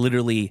they're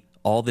literally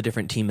all the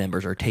different team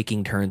members are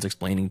taking turns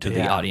explaining to the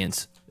Yeah.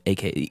 audience,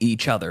 aka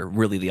each other,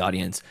 really the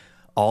audience,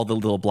 all the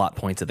little plot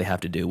points that they have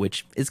to do,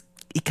 which is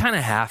you kind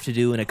of have to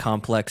do in a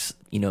complex,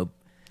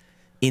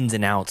 ins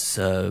and outs,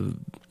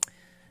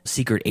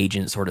 secret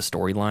agent sort of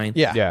storyline.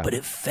 Yeah. Yeah. But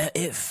it felt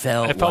It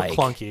felt like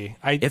clunky.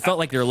 it felt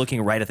like they were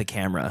looking right at the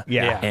camera,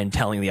 Yeah. and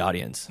telling the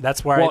audience.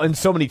 That's where Well, and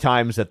so many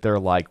times that they're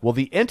like, well,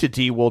 the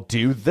entity will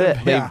do this.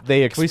 Yeah.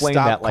 They Can we explain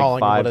stop that like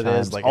calling it 5 what it is?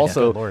 times. Like,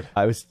 Also, good Lord.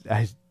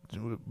 I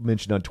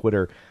mentioned on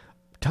Twitter,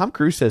 Tom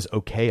Cruise says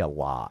okay a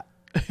lot.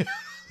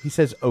 He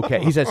says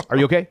okay. He says, "Are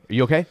you okay? Are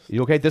you okay? Are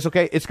you okay? This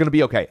okay? It's going to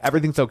be okay.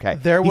 Everything's okay."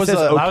 There He was says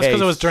a- that was because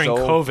okay it was during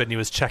so- COVID and he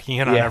was checking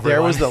in on Yeah, everyone.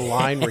 There was the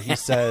line where he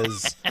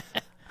says,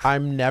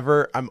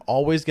 I'm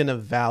always going to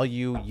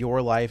value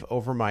your life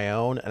over my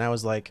own. And I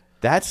was like,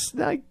 That's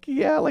like,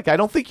 yeah, like I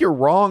don't think you're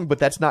wrong, but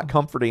that's not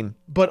comforting.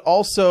 but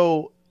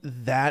also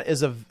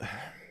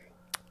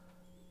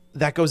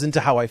that goes into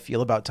how I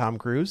feel about Tom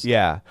Cruise.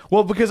 Yeah.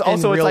 Well, because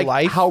also it's real like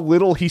life- how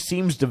little he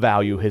seems to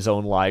value his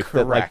own life.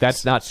 That like Correct.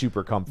 that's not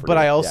super comforting. But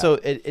I also,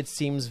 yeah. it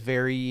seems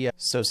very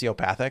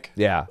sociopathic.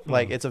 Yeah.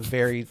 Like it's a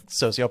very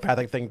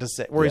sociopathic thing to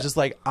say where he's just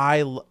like,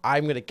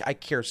 I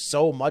care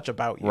so much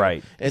about you.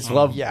 Right. It's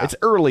love. Yeah. It's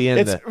early in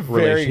It's the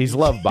very, relationship. He's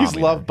love bombing. He's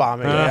love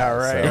bombing. Yeah.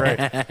 Right.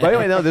 Right. But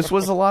anyway, no, this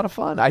was a lot of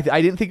fun. I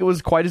didn't think it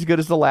was quite as good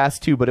as the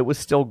last two, but it was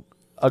still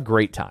a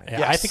great time.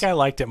 Yeah, I think I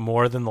liked it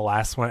more than the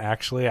last one.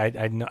 Actually, I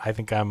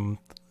think I'm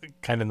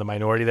kind of in the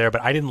minority there,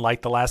 but I didn't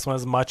like the last one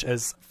as much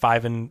as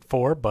 5 and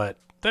 4. But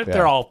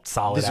they're all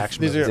solid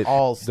action These movies. are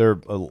all. They're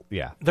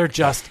yeah. They're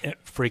just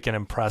freaking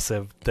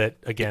impressive. That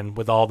again,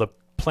 with all the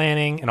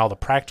planning and all the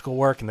practical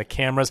work and the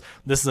cameras,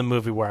 this is a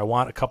movie where I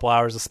want a couple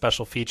hours of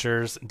special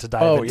features to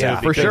dive Oh, into. yeah,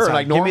 For because sure. Give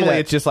Like me normally that-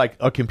 it's just like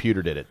a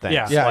computer did it. Thanks.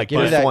 Yeah. Yeah. Like Give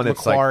me this that one,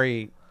 it's like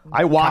McQuarrie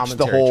I watched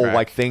the commentary whole track.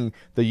 like thing,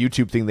 the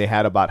YouTube thing they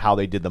had about how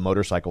they did the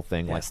motorcycle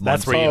thing. Yes, like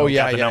that's months where you Oh, got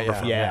yeah, the yeah, number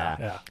yeah.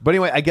 from. Yeah. But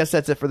anyway, I guess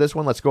that's it for this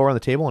one. Let's go around the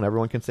table and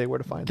everyone can say where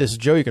to find This is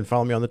Joe. You can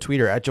follow me on the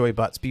Twitter at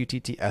JoeyButts,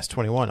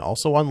 BUTTS21.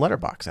 Also on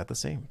Letterboxd at the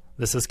same.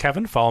 This is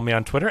Kevin. Follow me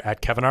on Twitter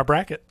at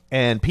KevinRBracket.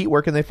 And Pete,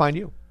 where can they find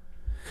you?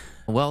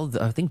 Well,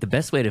 I think the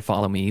best way to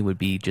follow me would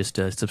be just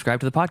to subscribe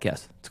to the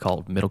podcast. It's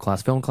called Middle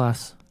Class Film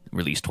Class,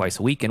 released twice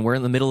a week, and we're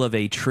in the middle of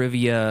a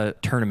trivia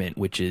tournament,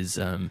 which is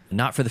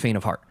not for the faint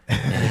of heart.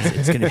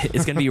 And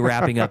it's gonna be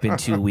wrapping up in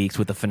 2 weeks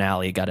with the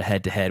finale. Got a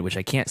head-to-head, which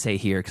I can't say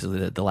here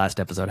because the last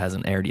episode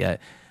hasn't aired yet.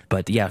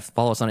 But yeah,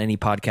 follow us on any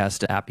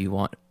podcast app you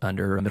want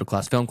under Middle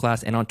Class Film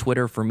Class. And on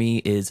Twitter for me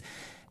is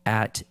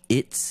at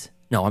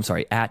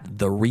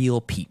The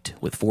Real Pete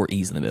with 4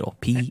 E's in the middle.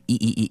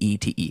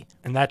 Peeeete.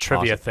 And that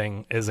trivia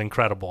thing is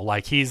incredible.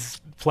 Like,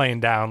 he's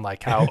playing down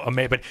like how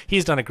amazing, but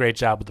he's done a great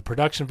job with the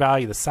production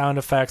value, the sound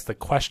effects, the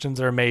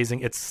questions are amazing.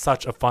 It's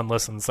such a fun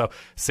listen. So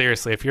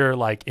seriously, if you're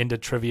like into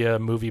trivia,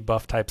 movie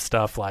buff type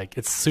stuff, like,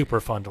 it's super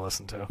fun to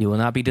listen to. You will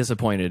not be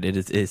disappointed.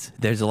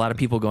 There's a lot of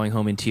people going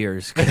home in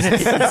tears because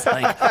it's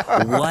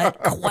like, what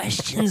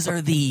questions are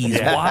these?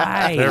 Yeah.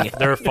 Why?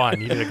 They're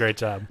fun. You did a great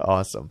job.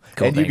 Awesome.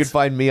 Cool, and you can thanks.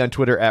 find me on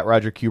Twitter at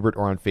Roger Kubert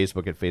or on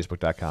Facebook at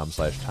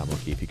facebook.com/Tom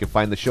O'Keefe. You can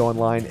find the show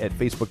online at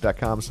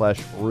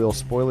facebook.com/Real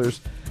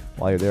Spoilers.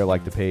 While you're there,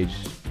 like the page,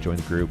 join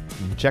the group,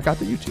 and check out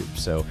the YouTube.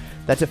 So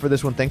that's it for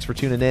this one. Thanks for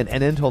tuning in.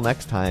 And until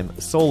next time,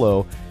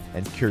 Solo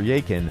and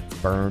Kuryakin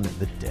burn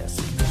the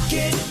disc.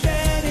 Get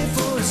ready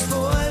for a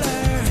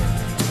spoiler.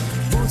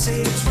 Won't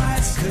say it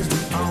twice, 'cause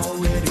we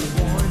always